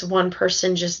what this one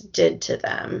person just did to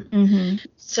them. Mm-hmm.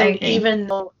 So even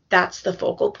though that's the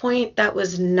focal point, that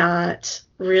was not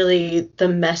really the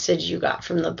message you got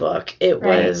from the book. It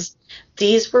was,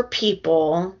 these were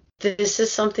people. This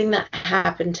is something that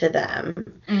happened to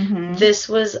them. Mm-hmm. This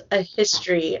was a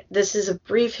history. This is a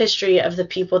brief history of the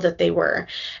people that they were.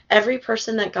 Every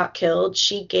person that got killed,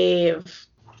 she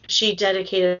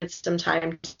dedicated some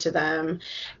time to them,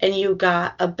 and you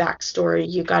got a backstory,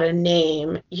 you got a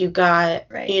name, you got,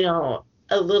 you know,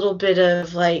 a little bit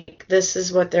of like, this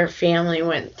is what their family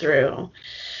went through.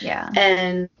 Yeah.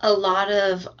 And a lot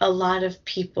of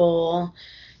people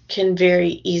can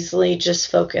very easily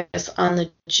just focus on the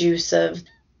juice of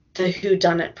the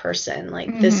whodunit person.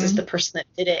 Like, this is the person that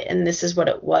did it, and this is what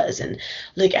it was, and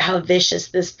look at how vicious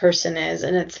this person is,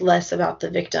 and it's less about the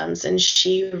victims. And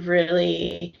she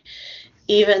really,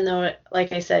 even though,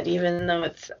 like I said, even though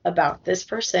it's about this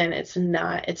person, it's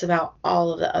not. It's about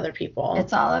all of the other people.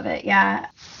 It's all of it, yeah.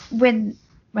 When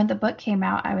the book came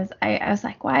out, I was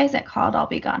like, why is it called I'll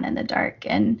Be Gone in the Dark?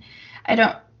 And I don't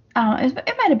know,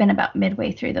 it might have been about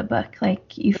midway through the book.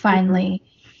 Like, you finally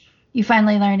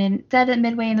learn, and said it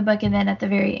midway in the book, and then at the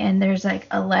very end, there's like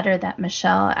a letter that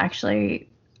Michelle actually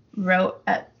wrote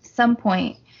at some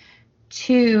point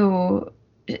to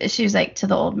she was like to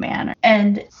the old man,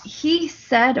 and he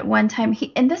said one time,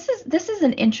 and this is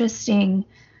an interesting,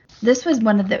 this was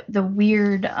one of the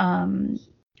weird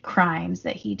crimes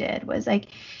that he did, was like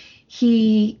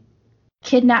he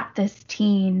kidnapped this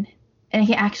teen, and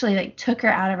he actually like took her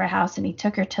out of her house, and he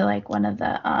took her to like one of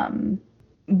the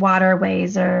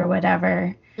waterways or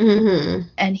whatever. Mm-hmm.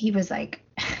 And he was like,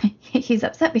 he's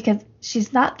upset because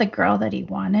she's not the girl that he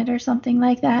wanted or something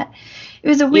like that. It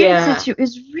was a weird situation. It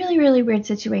was really, really weird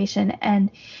situation. And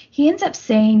he ends up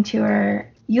saying to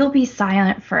her, "You'll be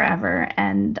silent forever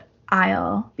and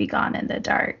I'll be gone in the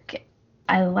dark."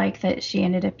 I like that she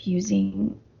ended up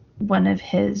using one of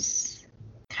his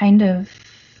kind of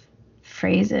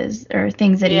phrases or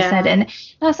things that he said. And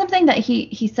not something that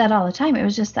he said all the time. It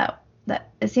was just that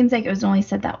it seems like it was only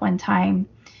said that one time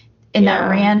in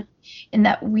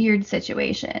that weird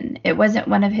situation. It wasn't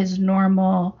one of his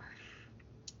normal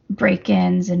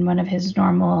break-ins and one of his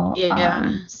normal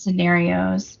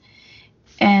scenarios.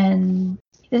 And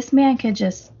this man could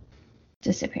just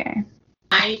disappear.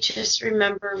 I just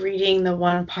remember reading the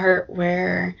one part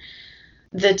where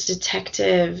the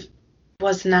detective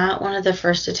was not one of the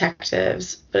first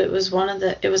detectives, but it was one of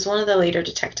the later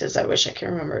detectives. I wish I could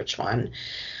remember which one.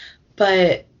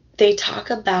 But they talk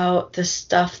about the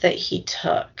stuff that he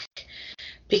took,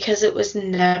 because it was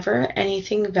never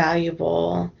anything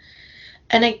valuable.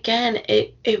 And again,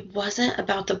 it wasn't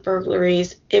about the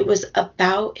burglaries. It was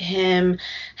about him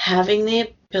having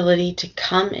the ability to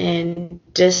come in,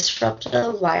 disrupt a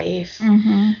life,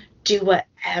 do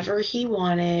whatever he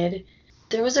wanted.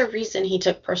 There was a reason he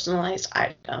took personalized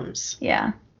items.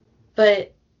 Yeah.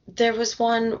 But there was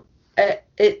one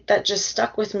that just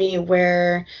stuck with me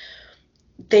where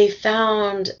they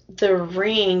found the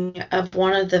ring of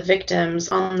one of the victims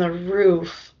on the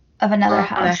roof of another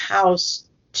house. On a house,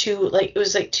 it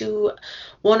was like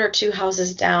one or two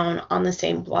houses down on the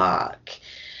same block.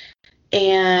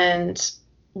 And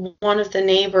one of the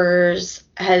neighbors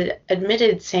had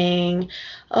admitted saying,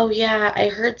 "Oh yeah, I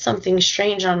heard something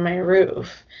strange on my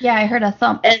roof." Yeah, I heard a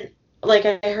thump. And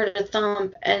I heard a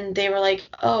thump, and they were like,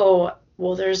 "Oh,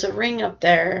 well, there's a ring up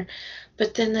there."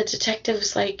 But then the detective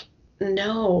was like,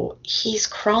 "No, he's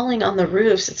crawling on the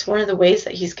roofs. It's one of the ways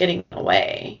that he's getting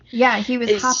away." Yeah, he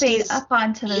was hopping up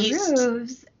onto the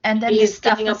roofs, and then his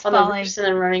stuff was falling. On the roofs and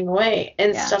then running away,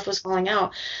 and stuff was falling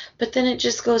out. But then it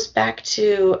just goes back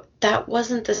to, that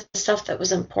wasn't the stuff that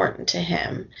was important to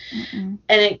him. Mm-mm.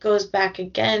 And it goes back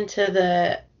again to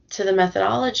the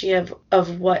methodology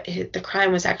of what the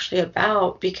crime was actually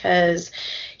about, because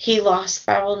he lost the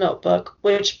spiral notebook,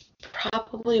 which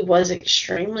probably was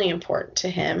extremely important to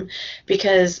him,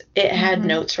 because it had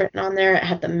notes written on there. It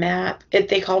had the map.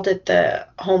 They called it the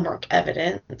homework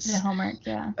evidence. The homework,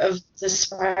 yeah. Of the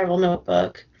spiral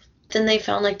notebook. Then they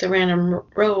found like the random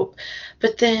rope.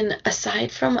 But then, aside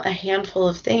from a handful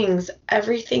of things,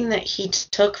 everything that he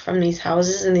took from these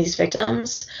houses and these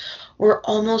victims were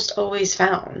almost always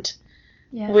found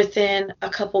within a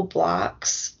couple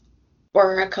blocks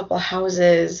or a couple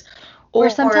houses, or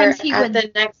sometimes he would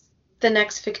the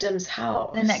next victim's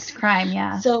house. The next crime,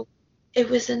 yeah. So it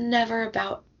was never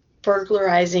about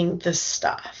burglarizing the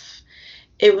stuff.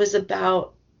 It was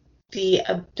about the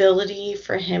ability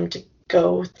for him to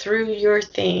go through your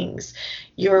things,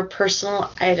 your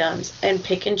personal items, and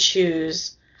pick and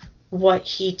choose what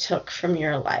he took from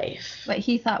your life. What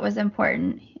he thought was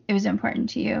important. It was important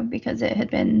to you because it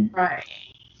had been right.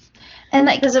 And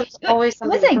like, because it was always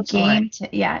something. It was a game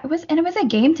it was a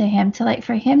game to him to like,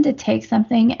 for him to take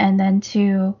something and then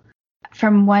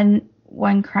from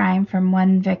one crime, from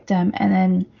one victim, and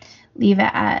then leave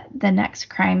it at the next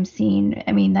crime scene.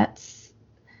 I mean, that's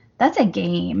a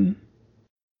game.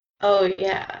 Oh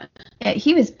yeah.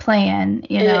 He was playing,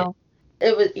 you know.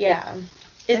 It was, yeah.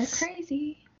 It's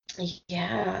crazy.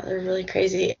 Yeah, they're really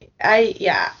crazy.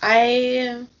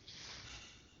 I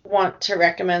want to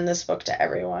recommend this book to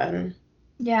everyone.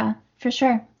 Yeah, for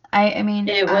sure. I mean,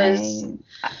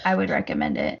 I would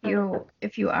recommend it.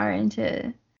 If you are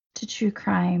into true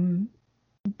crime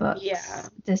books,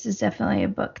 this is definitely a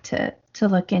book to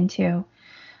look into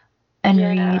and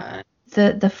read.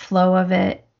 The flow of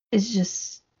it is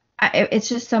just, it's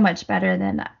just so much better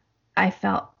than I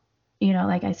felt. You know,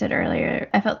 like I said earlier,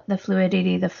 I felt the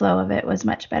fluidity, the flow of it was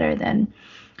much better than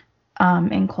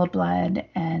in Cold Blood,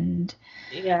 and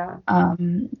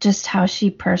just how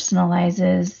she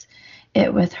personalizes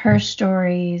it with her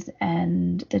stories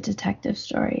and the detective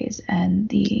stories and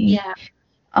the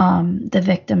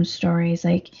victim stories.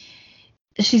 Like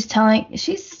she's telling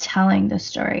the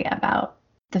story about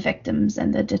the victims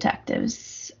and the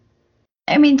detectives.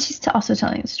 I mean, she's also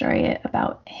telling the story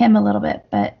about him a little bit,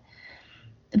 but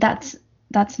that's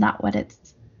that's not what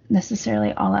it's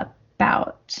necessarily all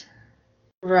about.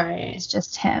 Right. It's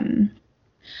just him.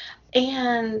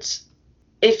 And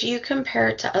if you compare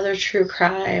it to other true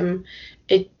crime,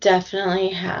 it definitely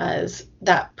has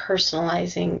that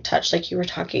personalizing touch like you were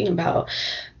talking about.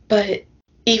 But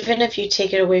even if you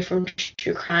take it away from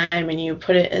true crime and you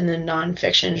put it in the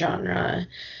nonfiction genre,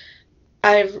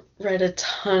 I've read a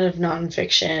ton of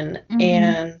nonfiction,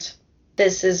 and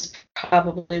this is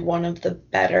probably one of the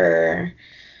better,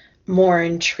 more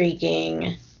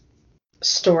intriguing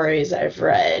stories I've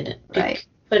read. Right.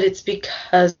 But it's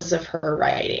because of her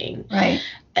writing. Right.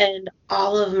 And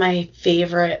all of my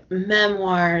favorite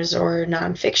memoirs or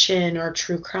nonfiction or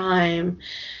true crime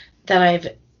that I've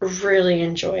really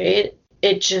enjoyed,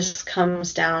 it just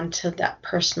comes down to that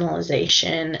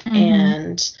personalization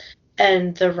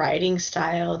and the writing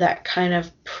style, that kind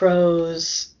of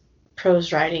prose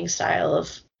writing style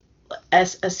of a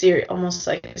series, almost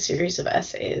like a series of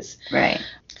essays. Right.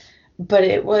 But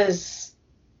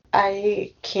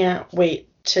I can't wait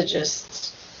to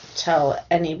just tell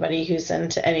anybody who's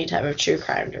into any type of true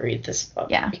crime to read this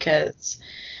book. Yeah. Because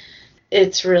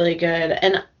it's really good,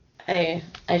 and I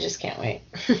just can't wait.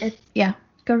 Yeah,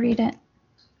 go read it.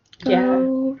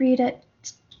 Go read it.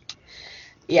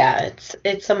 Yeah,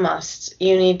 it's a must.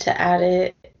 You need to add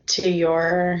it to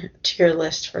your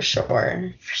list for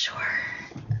sure. For sure.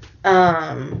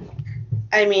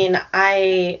 I mean,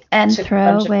 and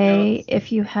throw away,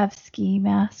 if you have ski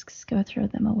masks, go throw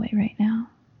them away right now.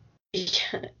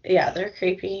 Yeah, they're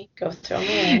creepy. Go throw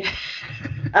them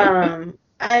away.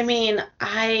 I mean,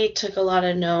 I took a lot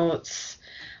of notes.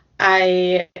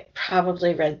 I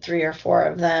probably read 3 or 4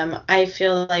 of them. I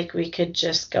feel like we could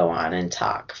just go on and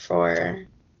talk for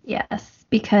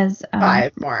because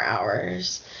 5 more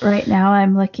hours. Right now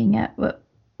I'm looking at what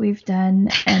we've done,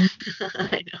 and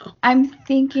I know. I'm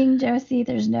thinking, Josie,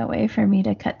 there's no way for me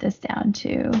to cut this down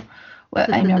to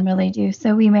what I normally do.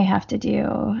 So we may have to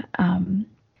do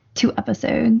 2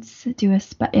 episodes, do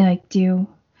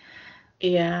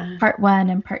part 1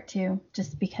 and part 2,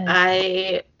 just because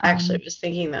I actually was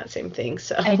thinking that same thing.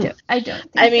 So I don't think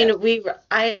I mean,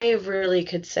 I really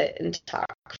could sit and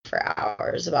talk for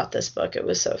hours about this book. It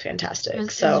was so fantastic.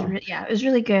 It was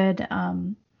really good.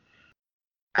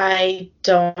 I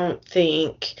don't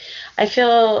think I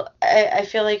feel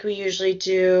like we usually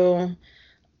do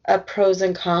a pros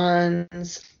and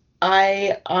cons.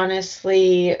 I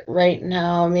honestly, right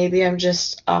now, maybe I'm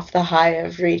just off the high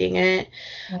of reading it.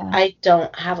 Yeah. I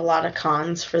don't have a lot of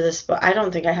cons for this book. I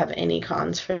don't think I have any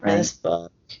cons for this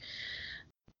book.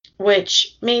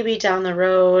 Which maybe down the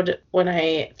road, when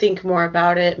I think more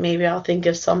about it, maybe I'll think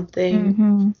of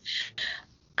something.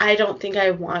 I don't think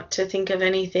I want to think of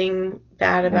anything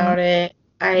bad about it.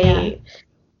 I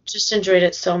just enjoyed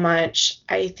it so much.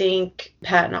 I think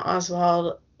Patton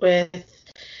Oswalt, with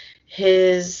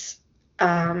his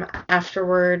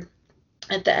afterword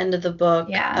at the end of the book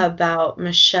about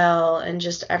Michelle and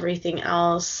just everything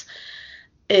else,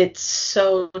 it's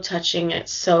so touching.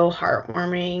 It's so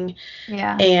heartwarming.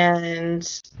 Yeah. And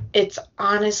it's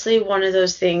honestly one of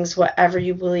those things, whatever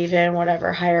you believe in,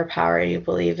 whatever higher power you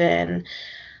believe in,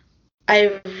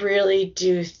 I really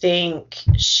do think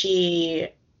she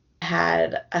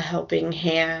had a helping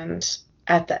hand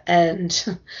at the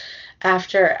end.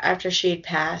 After she'd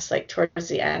passed, like towards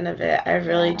the end of it, I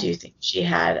really do think she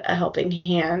had a helping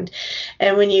hand.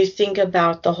 And when you think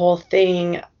about the whole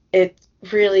thing, it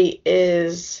really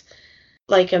is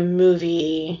like a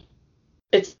movie.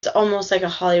 It's almost like a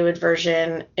Hollywood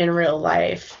version in real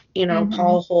life. You know,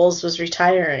 Paul Holes was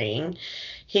retiring.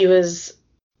 He was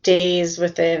days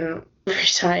within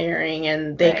retiring,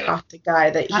 and they caught the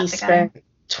guy that he spent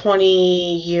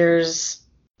 20 years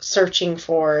searching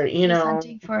for,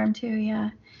 hunting for him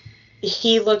too.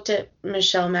 He looked at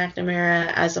Michelle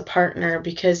McNamara as a partner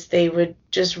because they would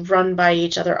just run by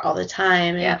each other all the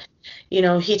time. And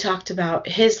he talked about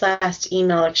his last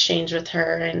email exchange with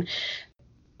her, and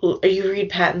you read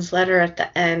Patton's letter at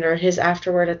the end, or his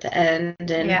afterword at the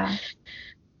end, and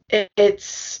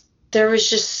there was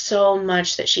just so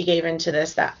much that she gave into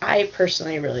this that I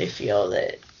personally really feel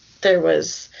that there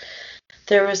was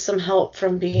some help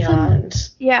from beyond.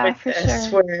 For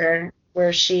sure.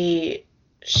 Where she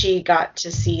got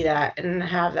to see that and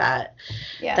have that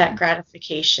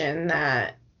gratification,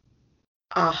 that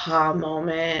aha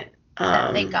moment.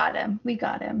 They got him. We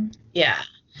got him. Yeah.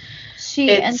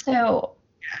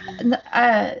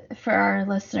 For our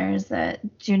listeners that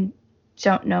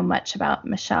don't know much about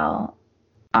Michelle,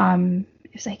 it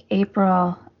was like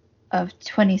April of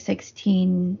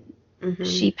 2016.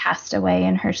 She passed away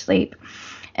in her sleep,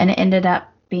 and it ended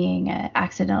up being an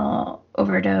accidental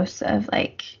overdose of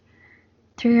like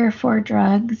 3 or 4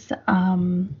 drugs.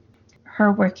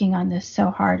 Her working on this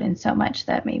so hard and so much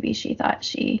that maybe she thought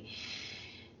she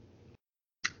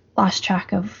lost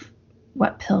track of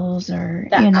what pills or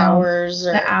the hours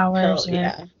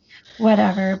or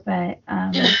whatever. But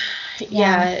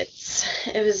yeah,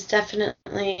 it was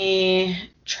definitely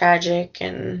tragic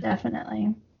and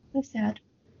definitely so sad,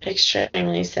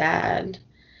 extremely sad.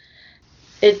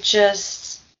 It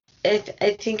just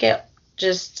I think it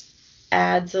just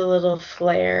adds a little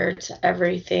flair to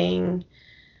everything.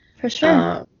 For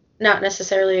sure. Not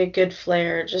necessarily a good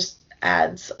flair, just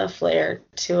adds a flair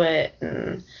to it,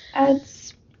 and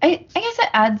adds. I guess it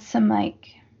adds some, like,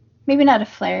 maybe not a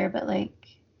flair, but like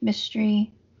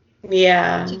mystery.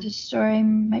 Yeah. To the story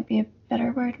might be a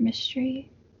better word,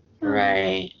 mystery.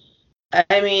 Right.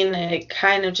 I mean, it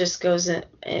kind of just goes in.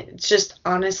 It's just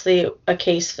honestly a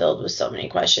case filled with so many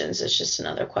questions. It's just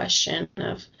another question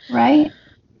of right,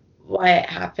 why it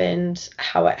happened,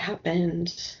 how it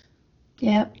happened.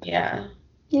 Yep. Yeah.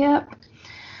 Yep.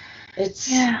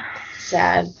 It's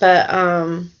sad, but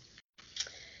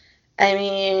I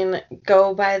mean,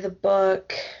 go buy the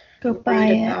book.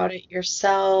 Read about it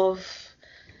yourself.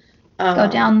 Go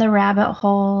down the rabbit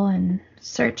hole and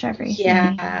search everything.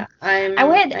 Yeah, I'm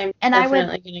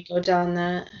definitely going to go down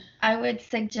that. I would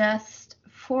suggest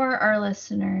for our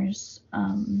listeners,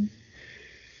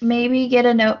 maybe get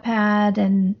a notepad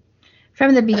and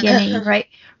from the beginning,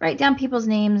 write down people's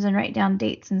names and write down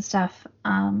dates and stuff.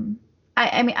 I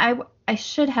mean, I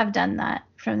should have done that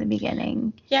from the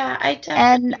beginning. Yeah, I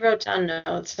definitely wrote down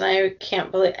notes, and I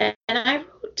can't believe. And I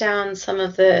wrote down some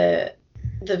of the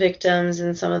victims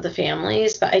and some of the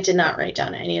families, but I did not write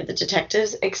down any of the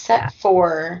detectives except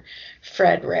for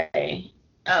Fred Ray.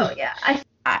 Oh yeah,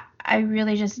 I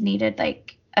really just needed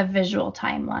like a visual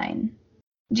timeline.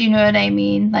 Do you know what I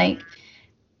mean? Like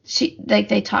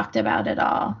they talked about it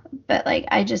all, but like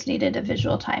I just needed a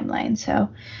visual timeline. So,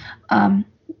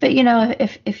 but you know,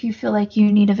 if you feel like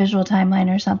you need a visual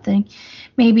timeline or something,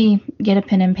 maybe get a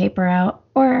pen and paper out,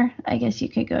 or I guess you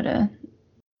could go to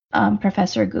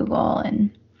Professor Google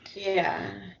and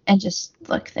just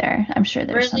look there. I'm sure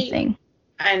there's something.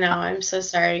 I know. I'm so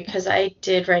sorry because I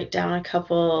did write down a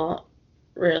couple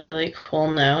really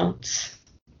cool notes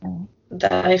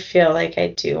that I feel like I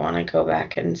do want to go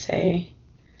back and say.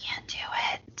 Can't do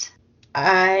it.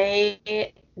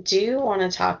 I do want to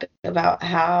talk about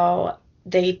how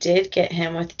they did get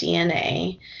him with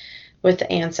DNA, with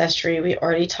Ancestry. We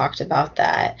already talked about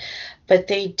that. But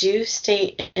they do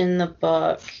state in the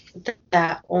book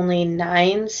that only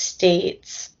 9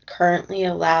 states currently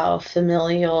allow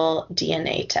familial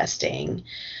DNA testing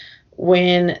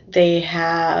when they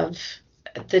have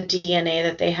the DNA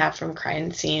that they have from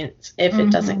crime scenes, if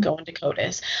it doesn't go into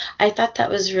CODIS. I thought that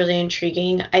was really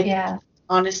intriguing. I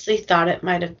honestly thought it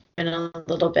might have been a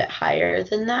little bit higher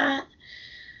than that,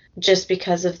 just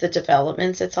because of the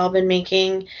developments it's all been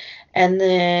making. And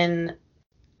then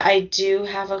I do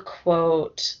have a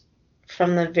quote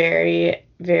from the very,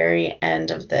 very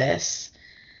end of this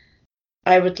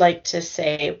I would like to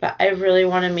say, but I really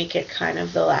want to make it kind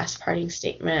of the last parting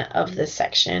statement of this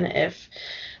section if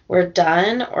we're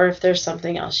done, or if there's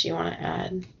something else you want to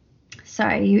add.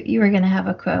 Sorry, you were going to have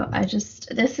a quote.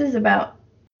 This is about,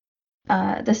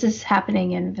 this is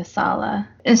happening in Visala.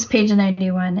 It's page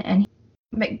 91, and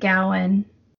McGowan,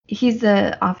 he's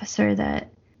the officer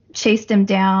that chased him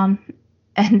down,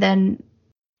 and then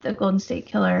the Golden State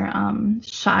Killer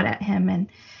shot at him, and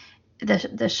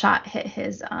the shot hit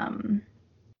his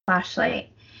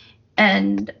flashlight.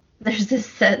 And there's this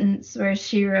sentence where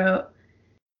she wrote,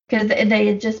 because they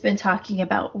had just been talking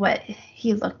about what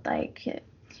he looked like,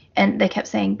 and they kept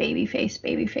saying baby face,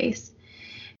 baby face.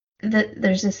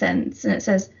 There's a sentence, and it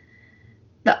says,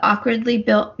 "The awkwardly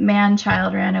built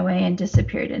man-child ran away and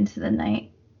disappeared into the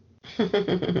night."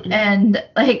 And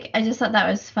like I just thought that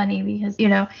was funny because, you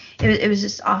know, it was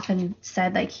just often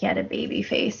said like he had a baby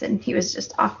face and he was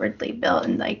just awkwardly built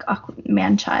and like awkward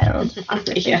man-child,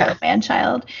 built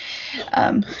man-child.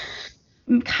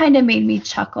 Kind of made me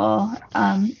chuckle.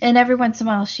 And every once in a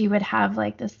while she would have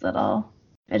like this little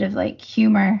bit of like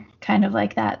humor, kind of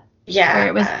like that. Yeah. Where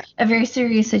it was a very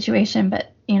serious situation,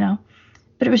 but you know,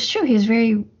 but it was true. He was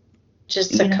very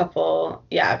just a couple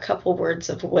words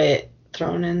of wit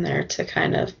thrown in there to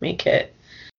kind of make it.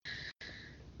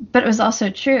 But it was also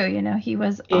true, you know, he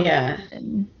was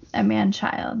often a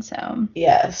man-child, so.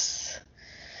 Yes.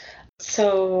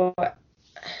 So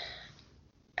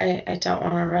I don't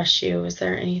want to rush you. Was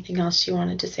there anything else you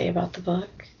wanted to say about the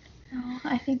book? No,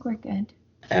 I think we're good.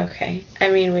 Okay.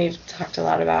 I mean, we've talked a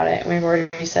lot about it, and we've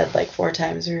already said like 4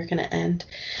 times we were going to end.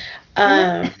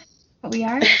 We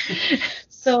are?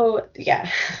 So, yeah.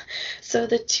 So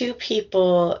the two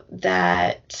people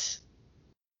that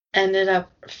ended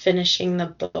up finishing the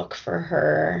book for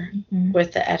her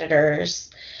with the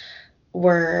editors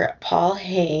were Paul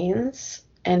Haynes,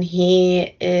 and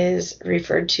he is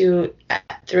referred to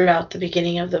throughout the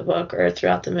beginning of the book or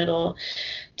throughout the middle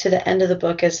to the end of the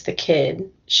book as the kid.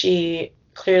 She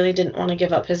clearly didn't want to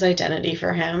give up his identity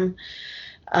for him.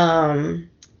 In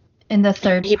the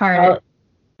third part,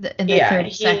 in the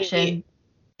third section,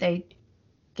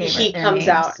 he comes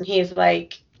out and he's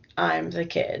like, I'm the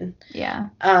kid. Yeah.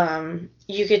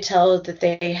 You could tell that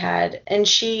they had, and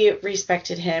she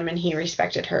respected him and he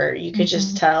respected her. You could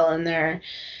just tell in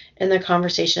the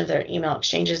conversation of their email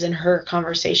exchanges and her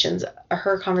conversation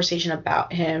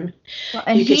about him. Well,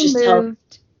 and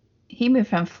he moved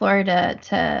from Florida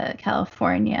to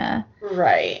California.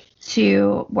 Right.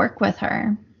 To work with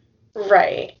her.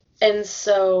 Right. And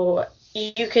so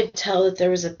you could tell that there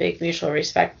was a big mutual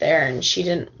respect there, and she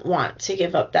didn't want to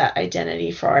give up that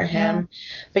identity for him. Yeah.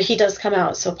 But he does come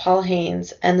out. So Paul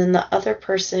Haynes, and then the other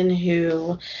person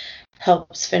who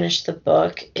helps finish the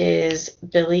book is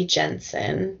Billy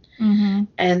Jensen.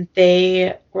 And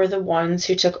they were the ones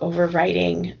who took over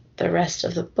writing the rest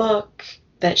of the book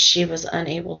that she was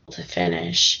unable to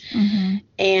finish.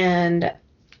 And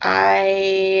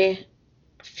I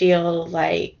feel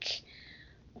like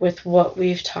with what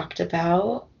we've talked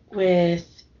about,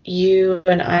 with you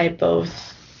and I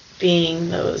both being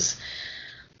those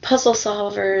puzzle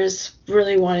solvers,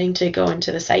 really wanting to go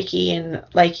into the psyche and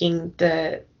liking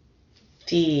the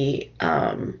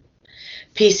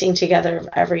piecing together of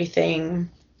everything,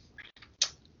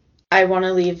 I want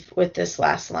to leave with this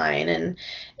last line, and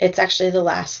it's actually the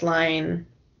last line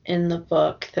in the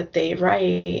book that they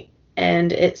write,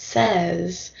 and it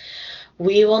says,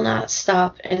 "We will not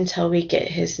stop until we get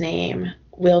his name.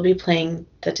 We'll be playing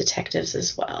the detectives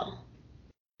as well."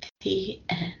 The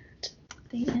end.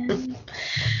 The end.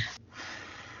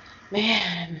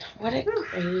 Man, what a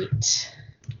great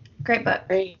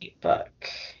book.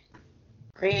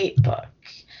 Great book.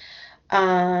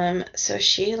 So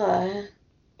Sheila,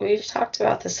 we've talked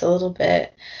about this a little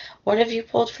bit. What have you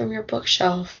pulled from your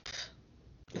bookshelf?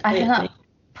 I have not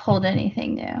pulled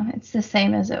anything new. It's the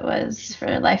same as it was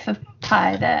for Life of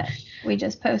Pi that we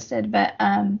just posted. But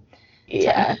to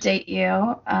update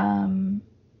you,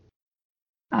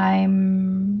 I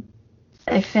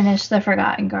finished The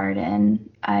Forgotten Garden.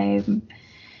 I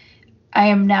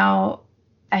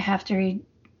have to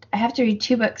read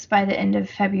 2 books by the end of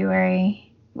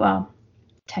February. Well,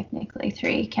 technically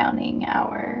 3, counting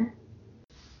our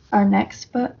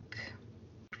next book.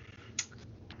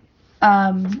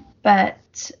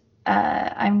 But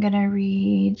I'm gonna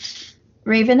read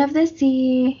Raven of the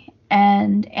Sea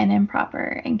and An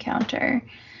Improper Encounter.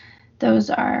 Those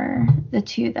are the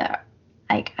 2 that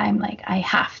I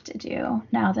have to do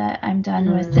now that I'm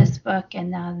done with this book,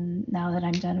 and now that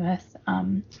I'm done with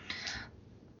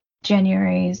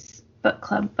January's book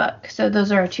club book. So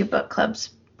those are our 2 book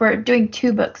clubs. We're doing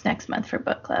 2 books next month for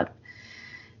book club.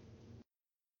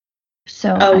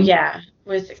 So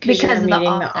because you're meeting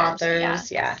the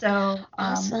authors. Yeah. So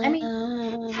awesome. I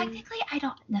mean, technically I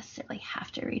don't necessarily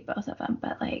have to read both of them,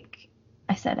 but like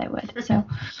I said I would, so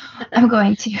I'm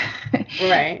going to.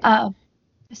 Right.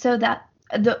 So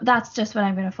that's just what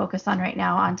I'm going to focus on right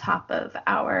now, on top of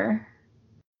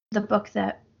the book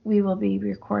that we will be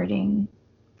recording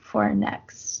for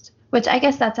next, which I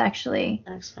guess that's actually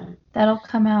excellent. That'll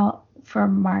come out for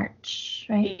March,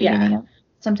 right? Yeah.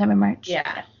 Sometime in March.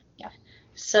 Yeah.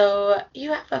 So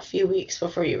you have a few weeks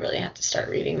before you really have to start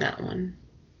reading that one.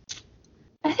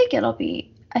 I think it'll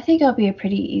be a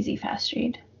pretty easy, fast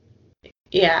read.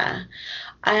 Yeah.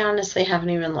 I honestly haven't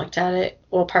even looked at it.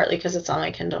 Well, partly because it's on my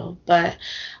Kindle, but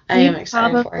I am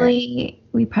excited for it.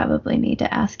 We probably need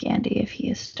to ask Andy if he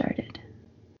has started.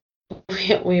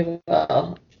 We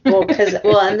will.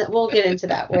 And we'll get into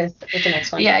that with the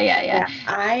next one. Yeah.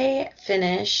 I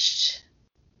finished,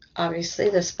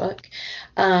 obviously, this book.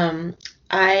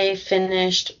 I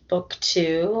finished book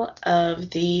 2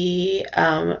 of the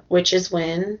Witches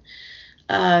Win,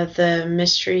 the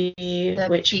mystery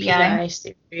witch PI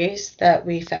series that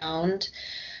we found.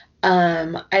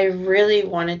 I really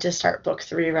wanted to start book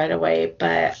 3 right away,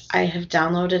 but I have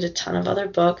downloaded a ton of other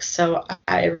books, so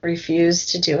I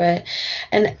refused to do it.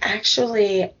 And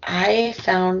actually, I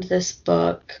found this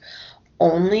book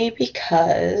only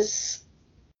because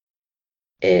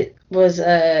it was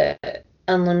a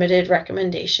unlimited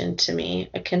recommendation to me,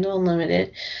 a Kindle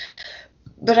Unlimited.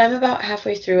 But I'm about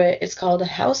halfway through it. It's called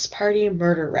House Party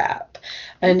Murder Rap,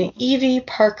 an Evie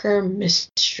Parker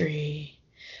mystery.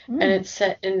 And it's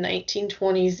set in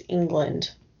 1920s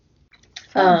England.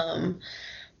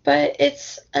 But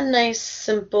it's a nice,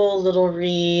 simple little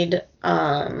read.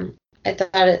 I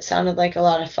thought it sounded like a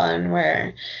lot of fun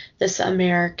where this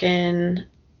American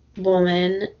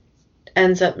woman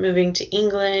ends up moving to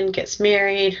England, gets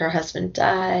married, her husband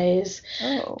dies,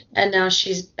 and now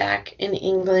she's back in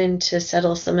England to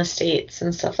settle some estates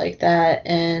and stuff like that.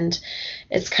 And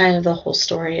it's kind of the whole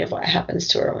story of what happens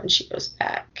to her when she goes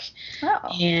back.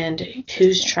 And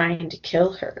who's trying to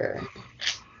kill her.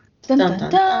 Dun, dun,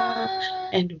 dun, dun.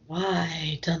 And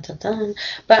why? Dun, dun, dun.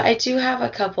 But I do have a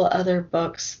couple other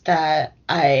books that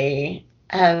I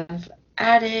have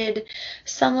added.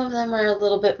 Some of them are a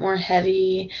little bit more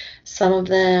heavy. Some of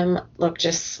them look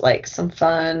just like some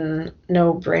fun,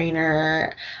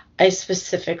 no-brainer. I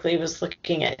specifically was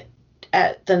looking at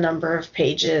the number of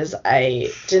pages.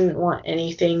 I didn't want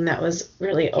anything that was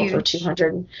really over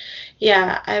 200.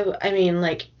 Yeah, I mean,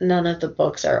 like, none of the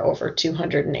books are over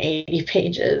 280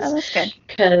 pages. Oh, that's good.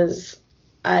 Because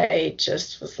I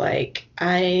just was like,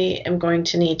 I am going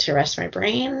to need to rest my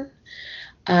brain.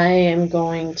 I am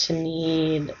going to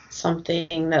need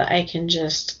something that I can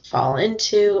just fall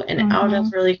into and out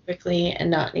of really quickly and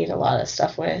not need a lot of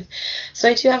stuff with. So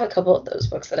I do have a couple of those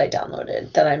books that I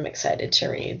downloaded that I'm excited to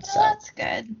read. So that's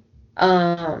good.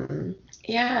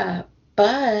 Yeah,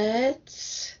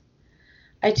 but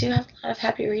I do have a lot of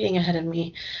happy reading ahead of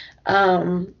me.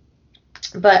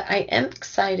 But I am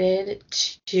excited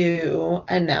to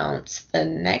announce the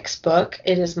next book.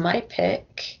 It is my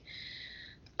pick.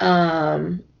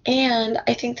 And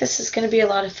I think this is going to be a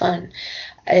lot of fun.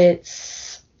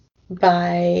 It's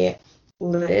by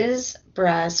Liz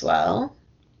Braswell,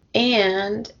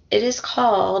 and it is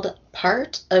called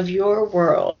Part of Your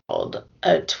World,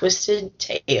 A Twisted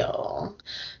Tale.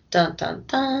 Dun, dun,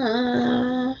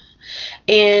 dun.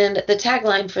 And the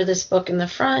tagline for this book in the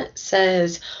front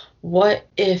says, "What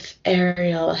if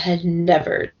Ariel had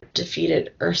never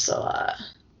defeated Ursula?"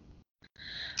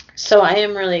 So I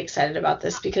am really excited about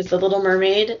this because The Little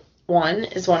Mermaid 1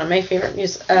 is one of my favorite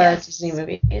Disney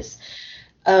movies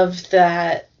of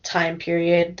that time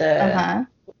period,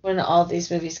 when all these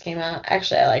movies came out.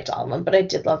 Actually, I liked all of them, but I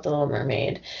did love The Little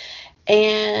Mermaid.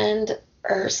 And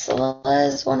Ursula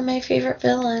is one of my favorite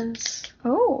villains.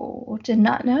 Oh, did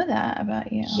not know that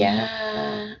about you.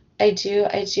 Yeah, I do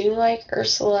like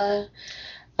Ursula.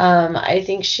 I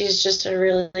think she's just a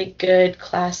really good,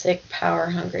 classic,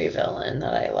 power-hungry villain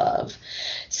that I love.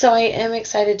 So I am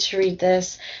excited to read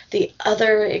this. The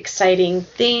other exciting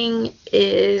thing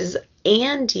is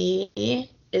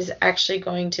Andy is actually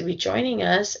going to be joining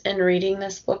us and reading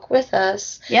this book with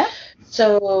us. Yeah.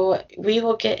 So we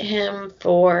will get him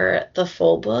for the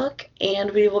full book, and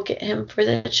we will get him for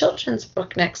the children's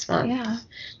book next month. Yeah.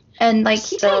 And like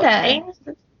he kind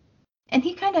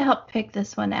of helped pick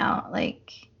this one out.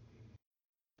 Like,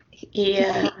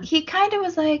 he kind of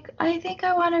was like, I think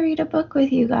I want to read a book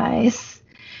with you guys.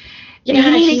 Yeah,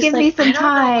 you need to give me some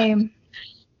time.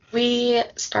 We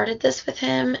started this with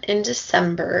him in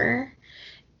December.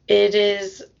 It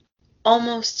is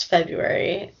almost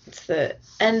February. It's the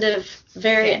end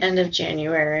of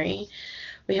January.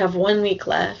 We have 1 week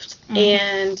left,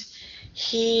 and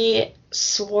he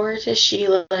swore to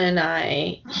Sheila and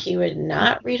I he would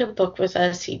not read a book with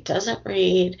us. He doesn't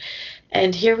read,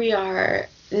 and here we are,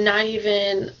 not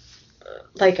even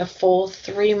like a full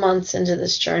 3 months into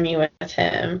this journey with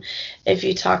him. If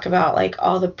you talk about like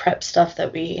all the prep stuff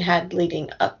that we had leading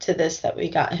up to this that we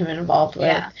got him involved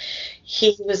with,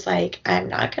 he was like, I'm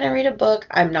not going to read a book.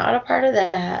 I'm not a part of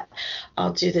that.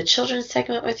 I'll do the children's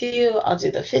segment with you. I'll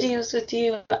do the videos with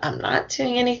you. I'm not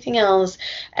doing anything else.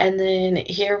 And then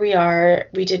here we are.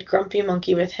 We did Grumpy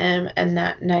Monkey with him, and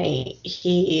that night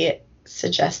he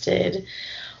suggested,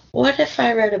 what if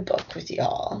I read a book with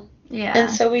y'all? Yeah.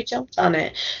 And so we jumped on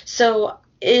it. So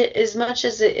as much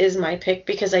as it is my pick,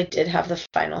 because I did have the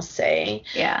final say,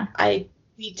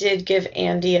 we did give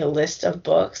Andy a list of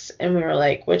books, and we were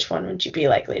like, which one would you be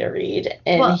likely to read?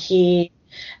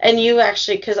 And you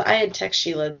actually, because I had texted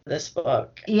Sheila this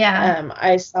book. Yeah.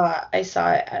 I saw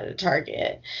it at a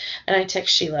Target, and I texted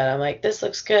Sheila, and I'm like, this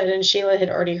looks good. And Sheila had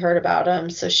already heard about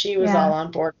him, so she was all on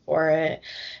board for it.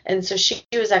 And so she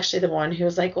was actually the one who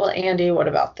was like, well, Andy, what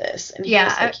about this? And he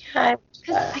was like, I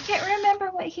can't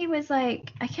remember what he was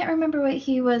like. I can't remember what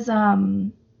he was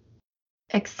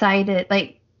excited,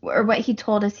 like, or what he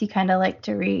told us he kind of liked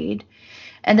to read.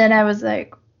 And then I was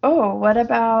like, oh, what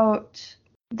about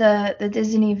the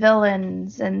Disney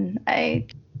villains? And I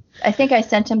think I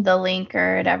sent him the link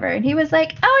or whatever, and he was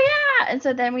like, oh yeah. And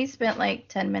so then we spent like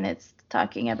 10 minutes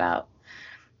talking about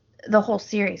the whole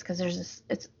series, because there's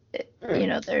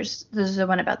there's the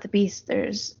one about the Beast,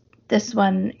 there's this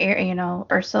one,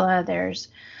 Ursula. There's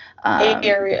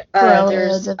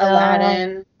there's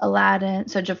DeVille, Aladdin.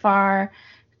 So Jafar,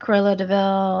 Cruella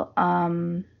DeVille.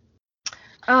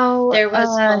 There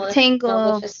was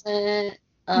Tangled.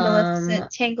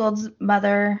 Maleficent. Tangled's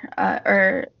mother,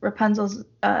 or Rapunzel's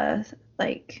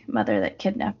mother that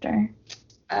kidnapped her.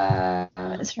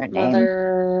 What is her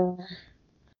name?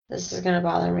 This is gonna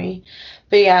bother me,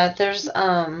 but yeah, there's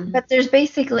But there's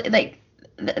basically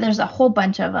there's a whole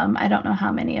bunch of them. I don't know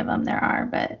how many of them there are,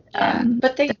 but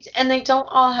but they don't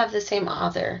all have the same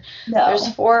author. No.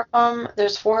 There's four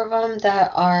of them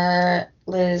that are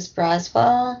Liz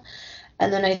Braswell,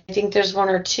 and then I think there's one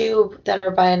or two that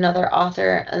are by another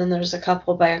author, and then there's a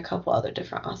couple by a couple other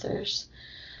different authors.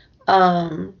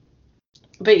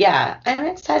 But yeah, I'm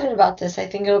excited about this. I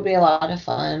think it'll be a lot of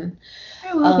fun.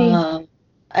 It will be.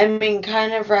 I mean,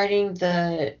 kind of riding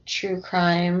the true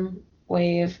crime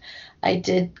wave. I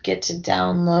did get to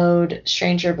download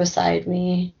Stranger Beside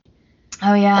Me.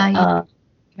 Oh yeah.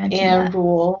 And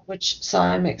Rule, so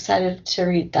I'm excited to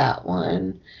read that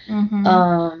one.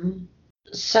 Mm-hmm.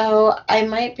 So I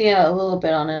might be a little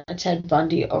bit on a Ted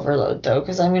Bundy overload though,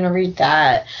 because I'm going to read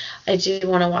that. I do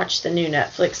want to watch the new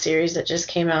Netflix series that just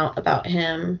came out about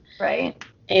him. Right.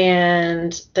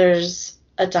 And there's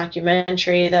a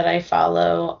documentary that I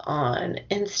follow on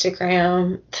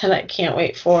Instagram that I can't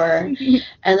wait for. And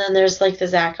then there's the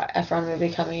Zac Efron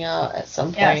movie coming out at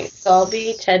some point. Yes. So I'll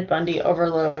be Ted Bundy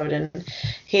overload, and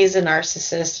he's a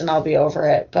narcissist, and I'll be over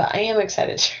it. But I am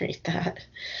excited to read that.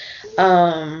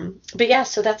 But yeah,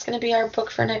 so that's going to be our book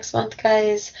for next month,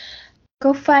 guys.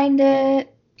 Go find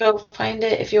it.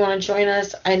 If you want to join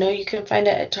us. I know you can find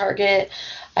it at Target.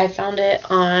 I found it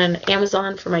on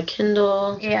Amazon for my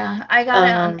Kindle. Yeah, I got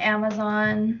it on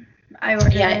Amazon. I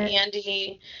ordered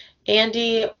it.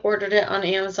 Andy ordered it on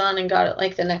Amazon and got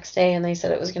it the next day, and they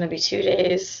said it was going to be 2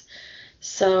 days.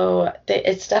 So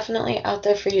it's definitely out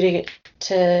there for you to get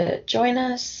to join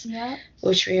us,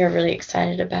 which we are really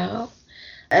excited about.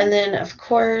 And then, of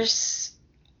course,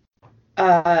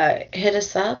 hit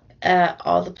us up at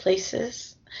all the places.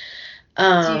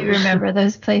 Do you remember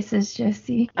those places,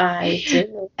 Josie? I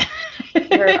do.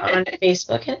 We're on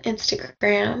Facebook and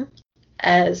Instagram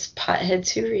as Potheads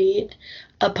Who Read,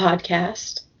 a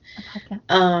podcast.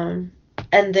 And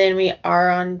then we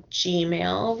are on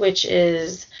Gmail, which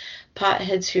is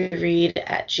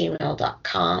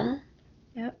potheadswhoread@gmail.com.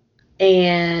 Yep.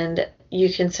 And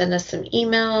you can send us some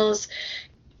emails.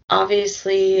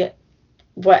 Obviously,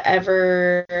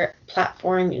 whatever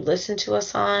platform you listen to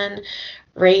us on,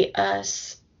 rate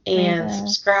us and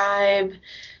subscribe.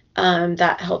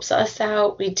 That helps us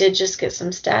out. We did just get some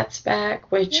stats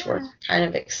back, which were kind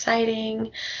of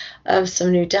exciting, of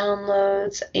some new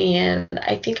downloads. And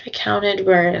I think I counted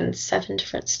we're in 7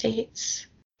 different states.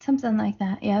 Something like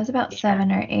that. Yeah, it was about 7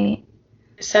 or 8.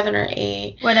 7 or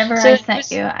 8. Whatever I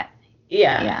sent you.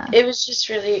 It was just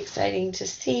really exciting to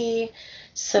see.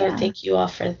 So thank you all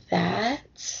for that.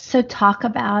 So talk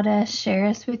about us, share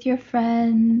us with your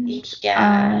friends.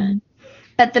 Yeah.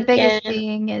 But the biggest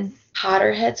thing is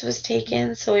Potterheads was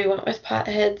taken, so we went with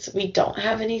Potheads. We don't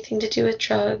have anything to do with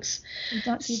drugs. We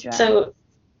don't do drugs. So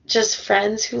just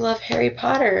friends who love Harry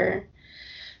Potter.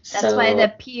 That's why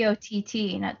the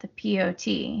POTT, not the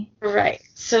POT. Right.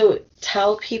 So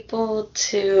tell people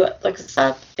to look us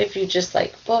up if you just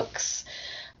like books.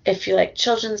 If you like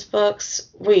children's books,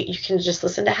 you can just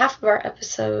listen to half of our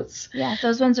episodes. Yeah,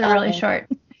 those ones are really short.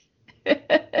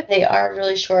 They are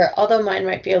really short, although mine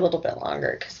might be a little bit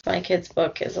longer because my kid's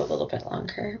book is a little bit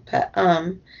longer. But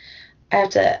I have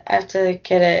to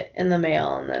get it in the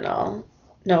mail, and then I'll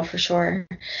know for sure.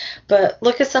 But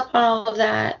look us up on all of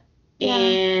that,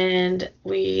 and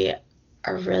we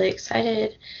are really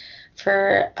excited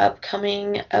for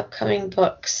upcoming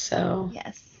books. So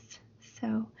yes,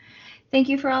 so. Thank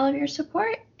you for all of your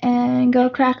support, and go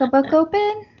crack a book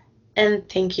open. And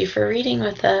thank you for reading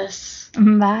with us.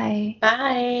 Bye.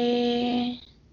 Bye.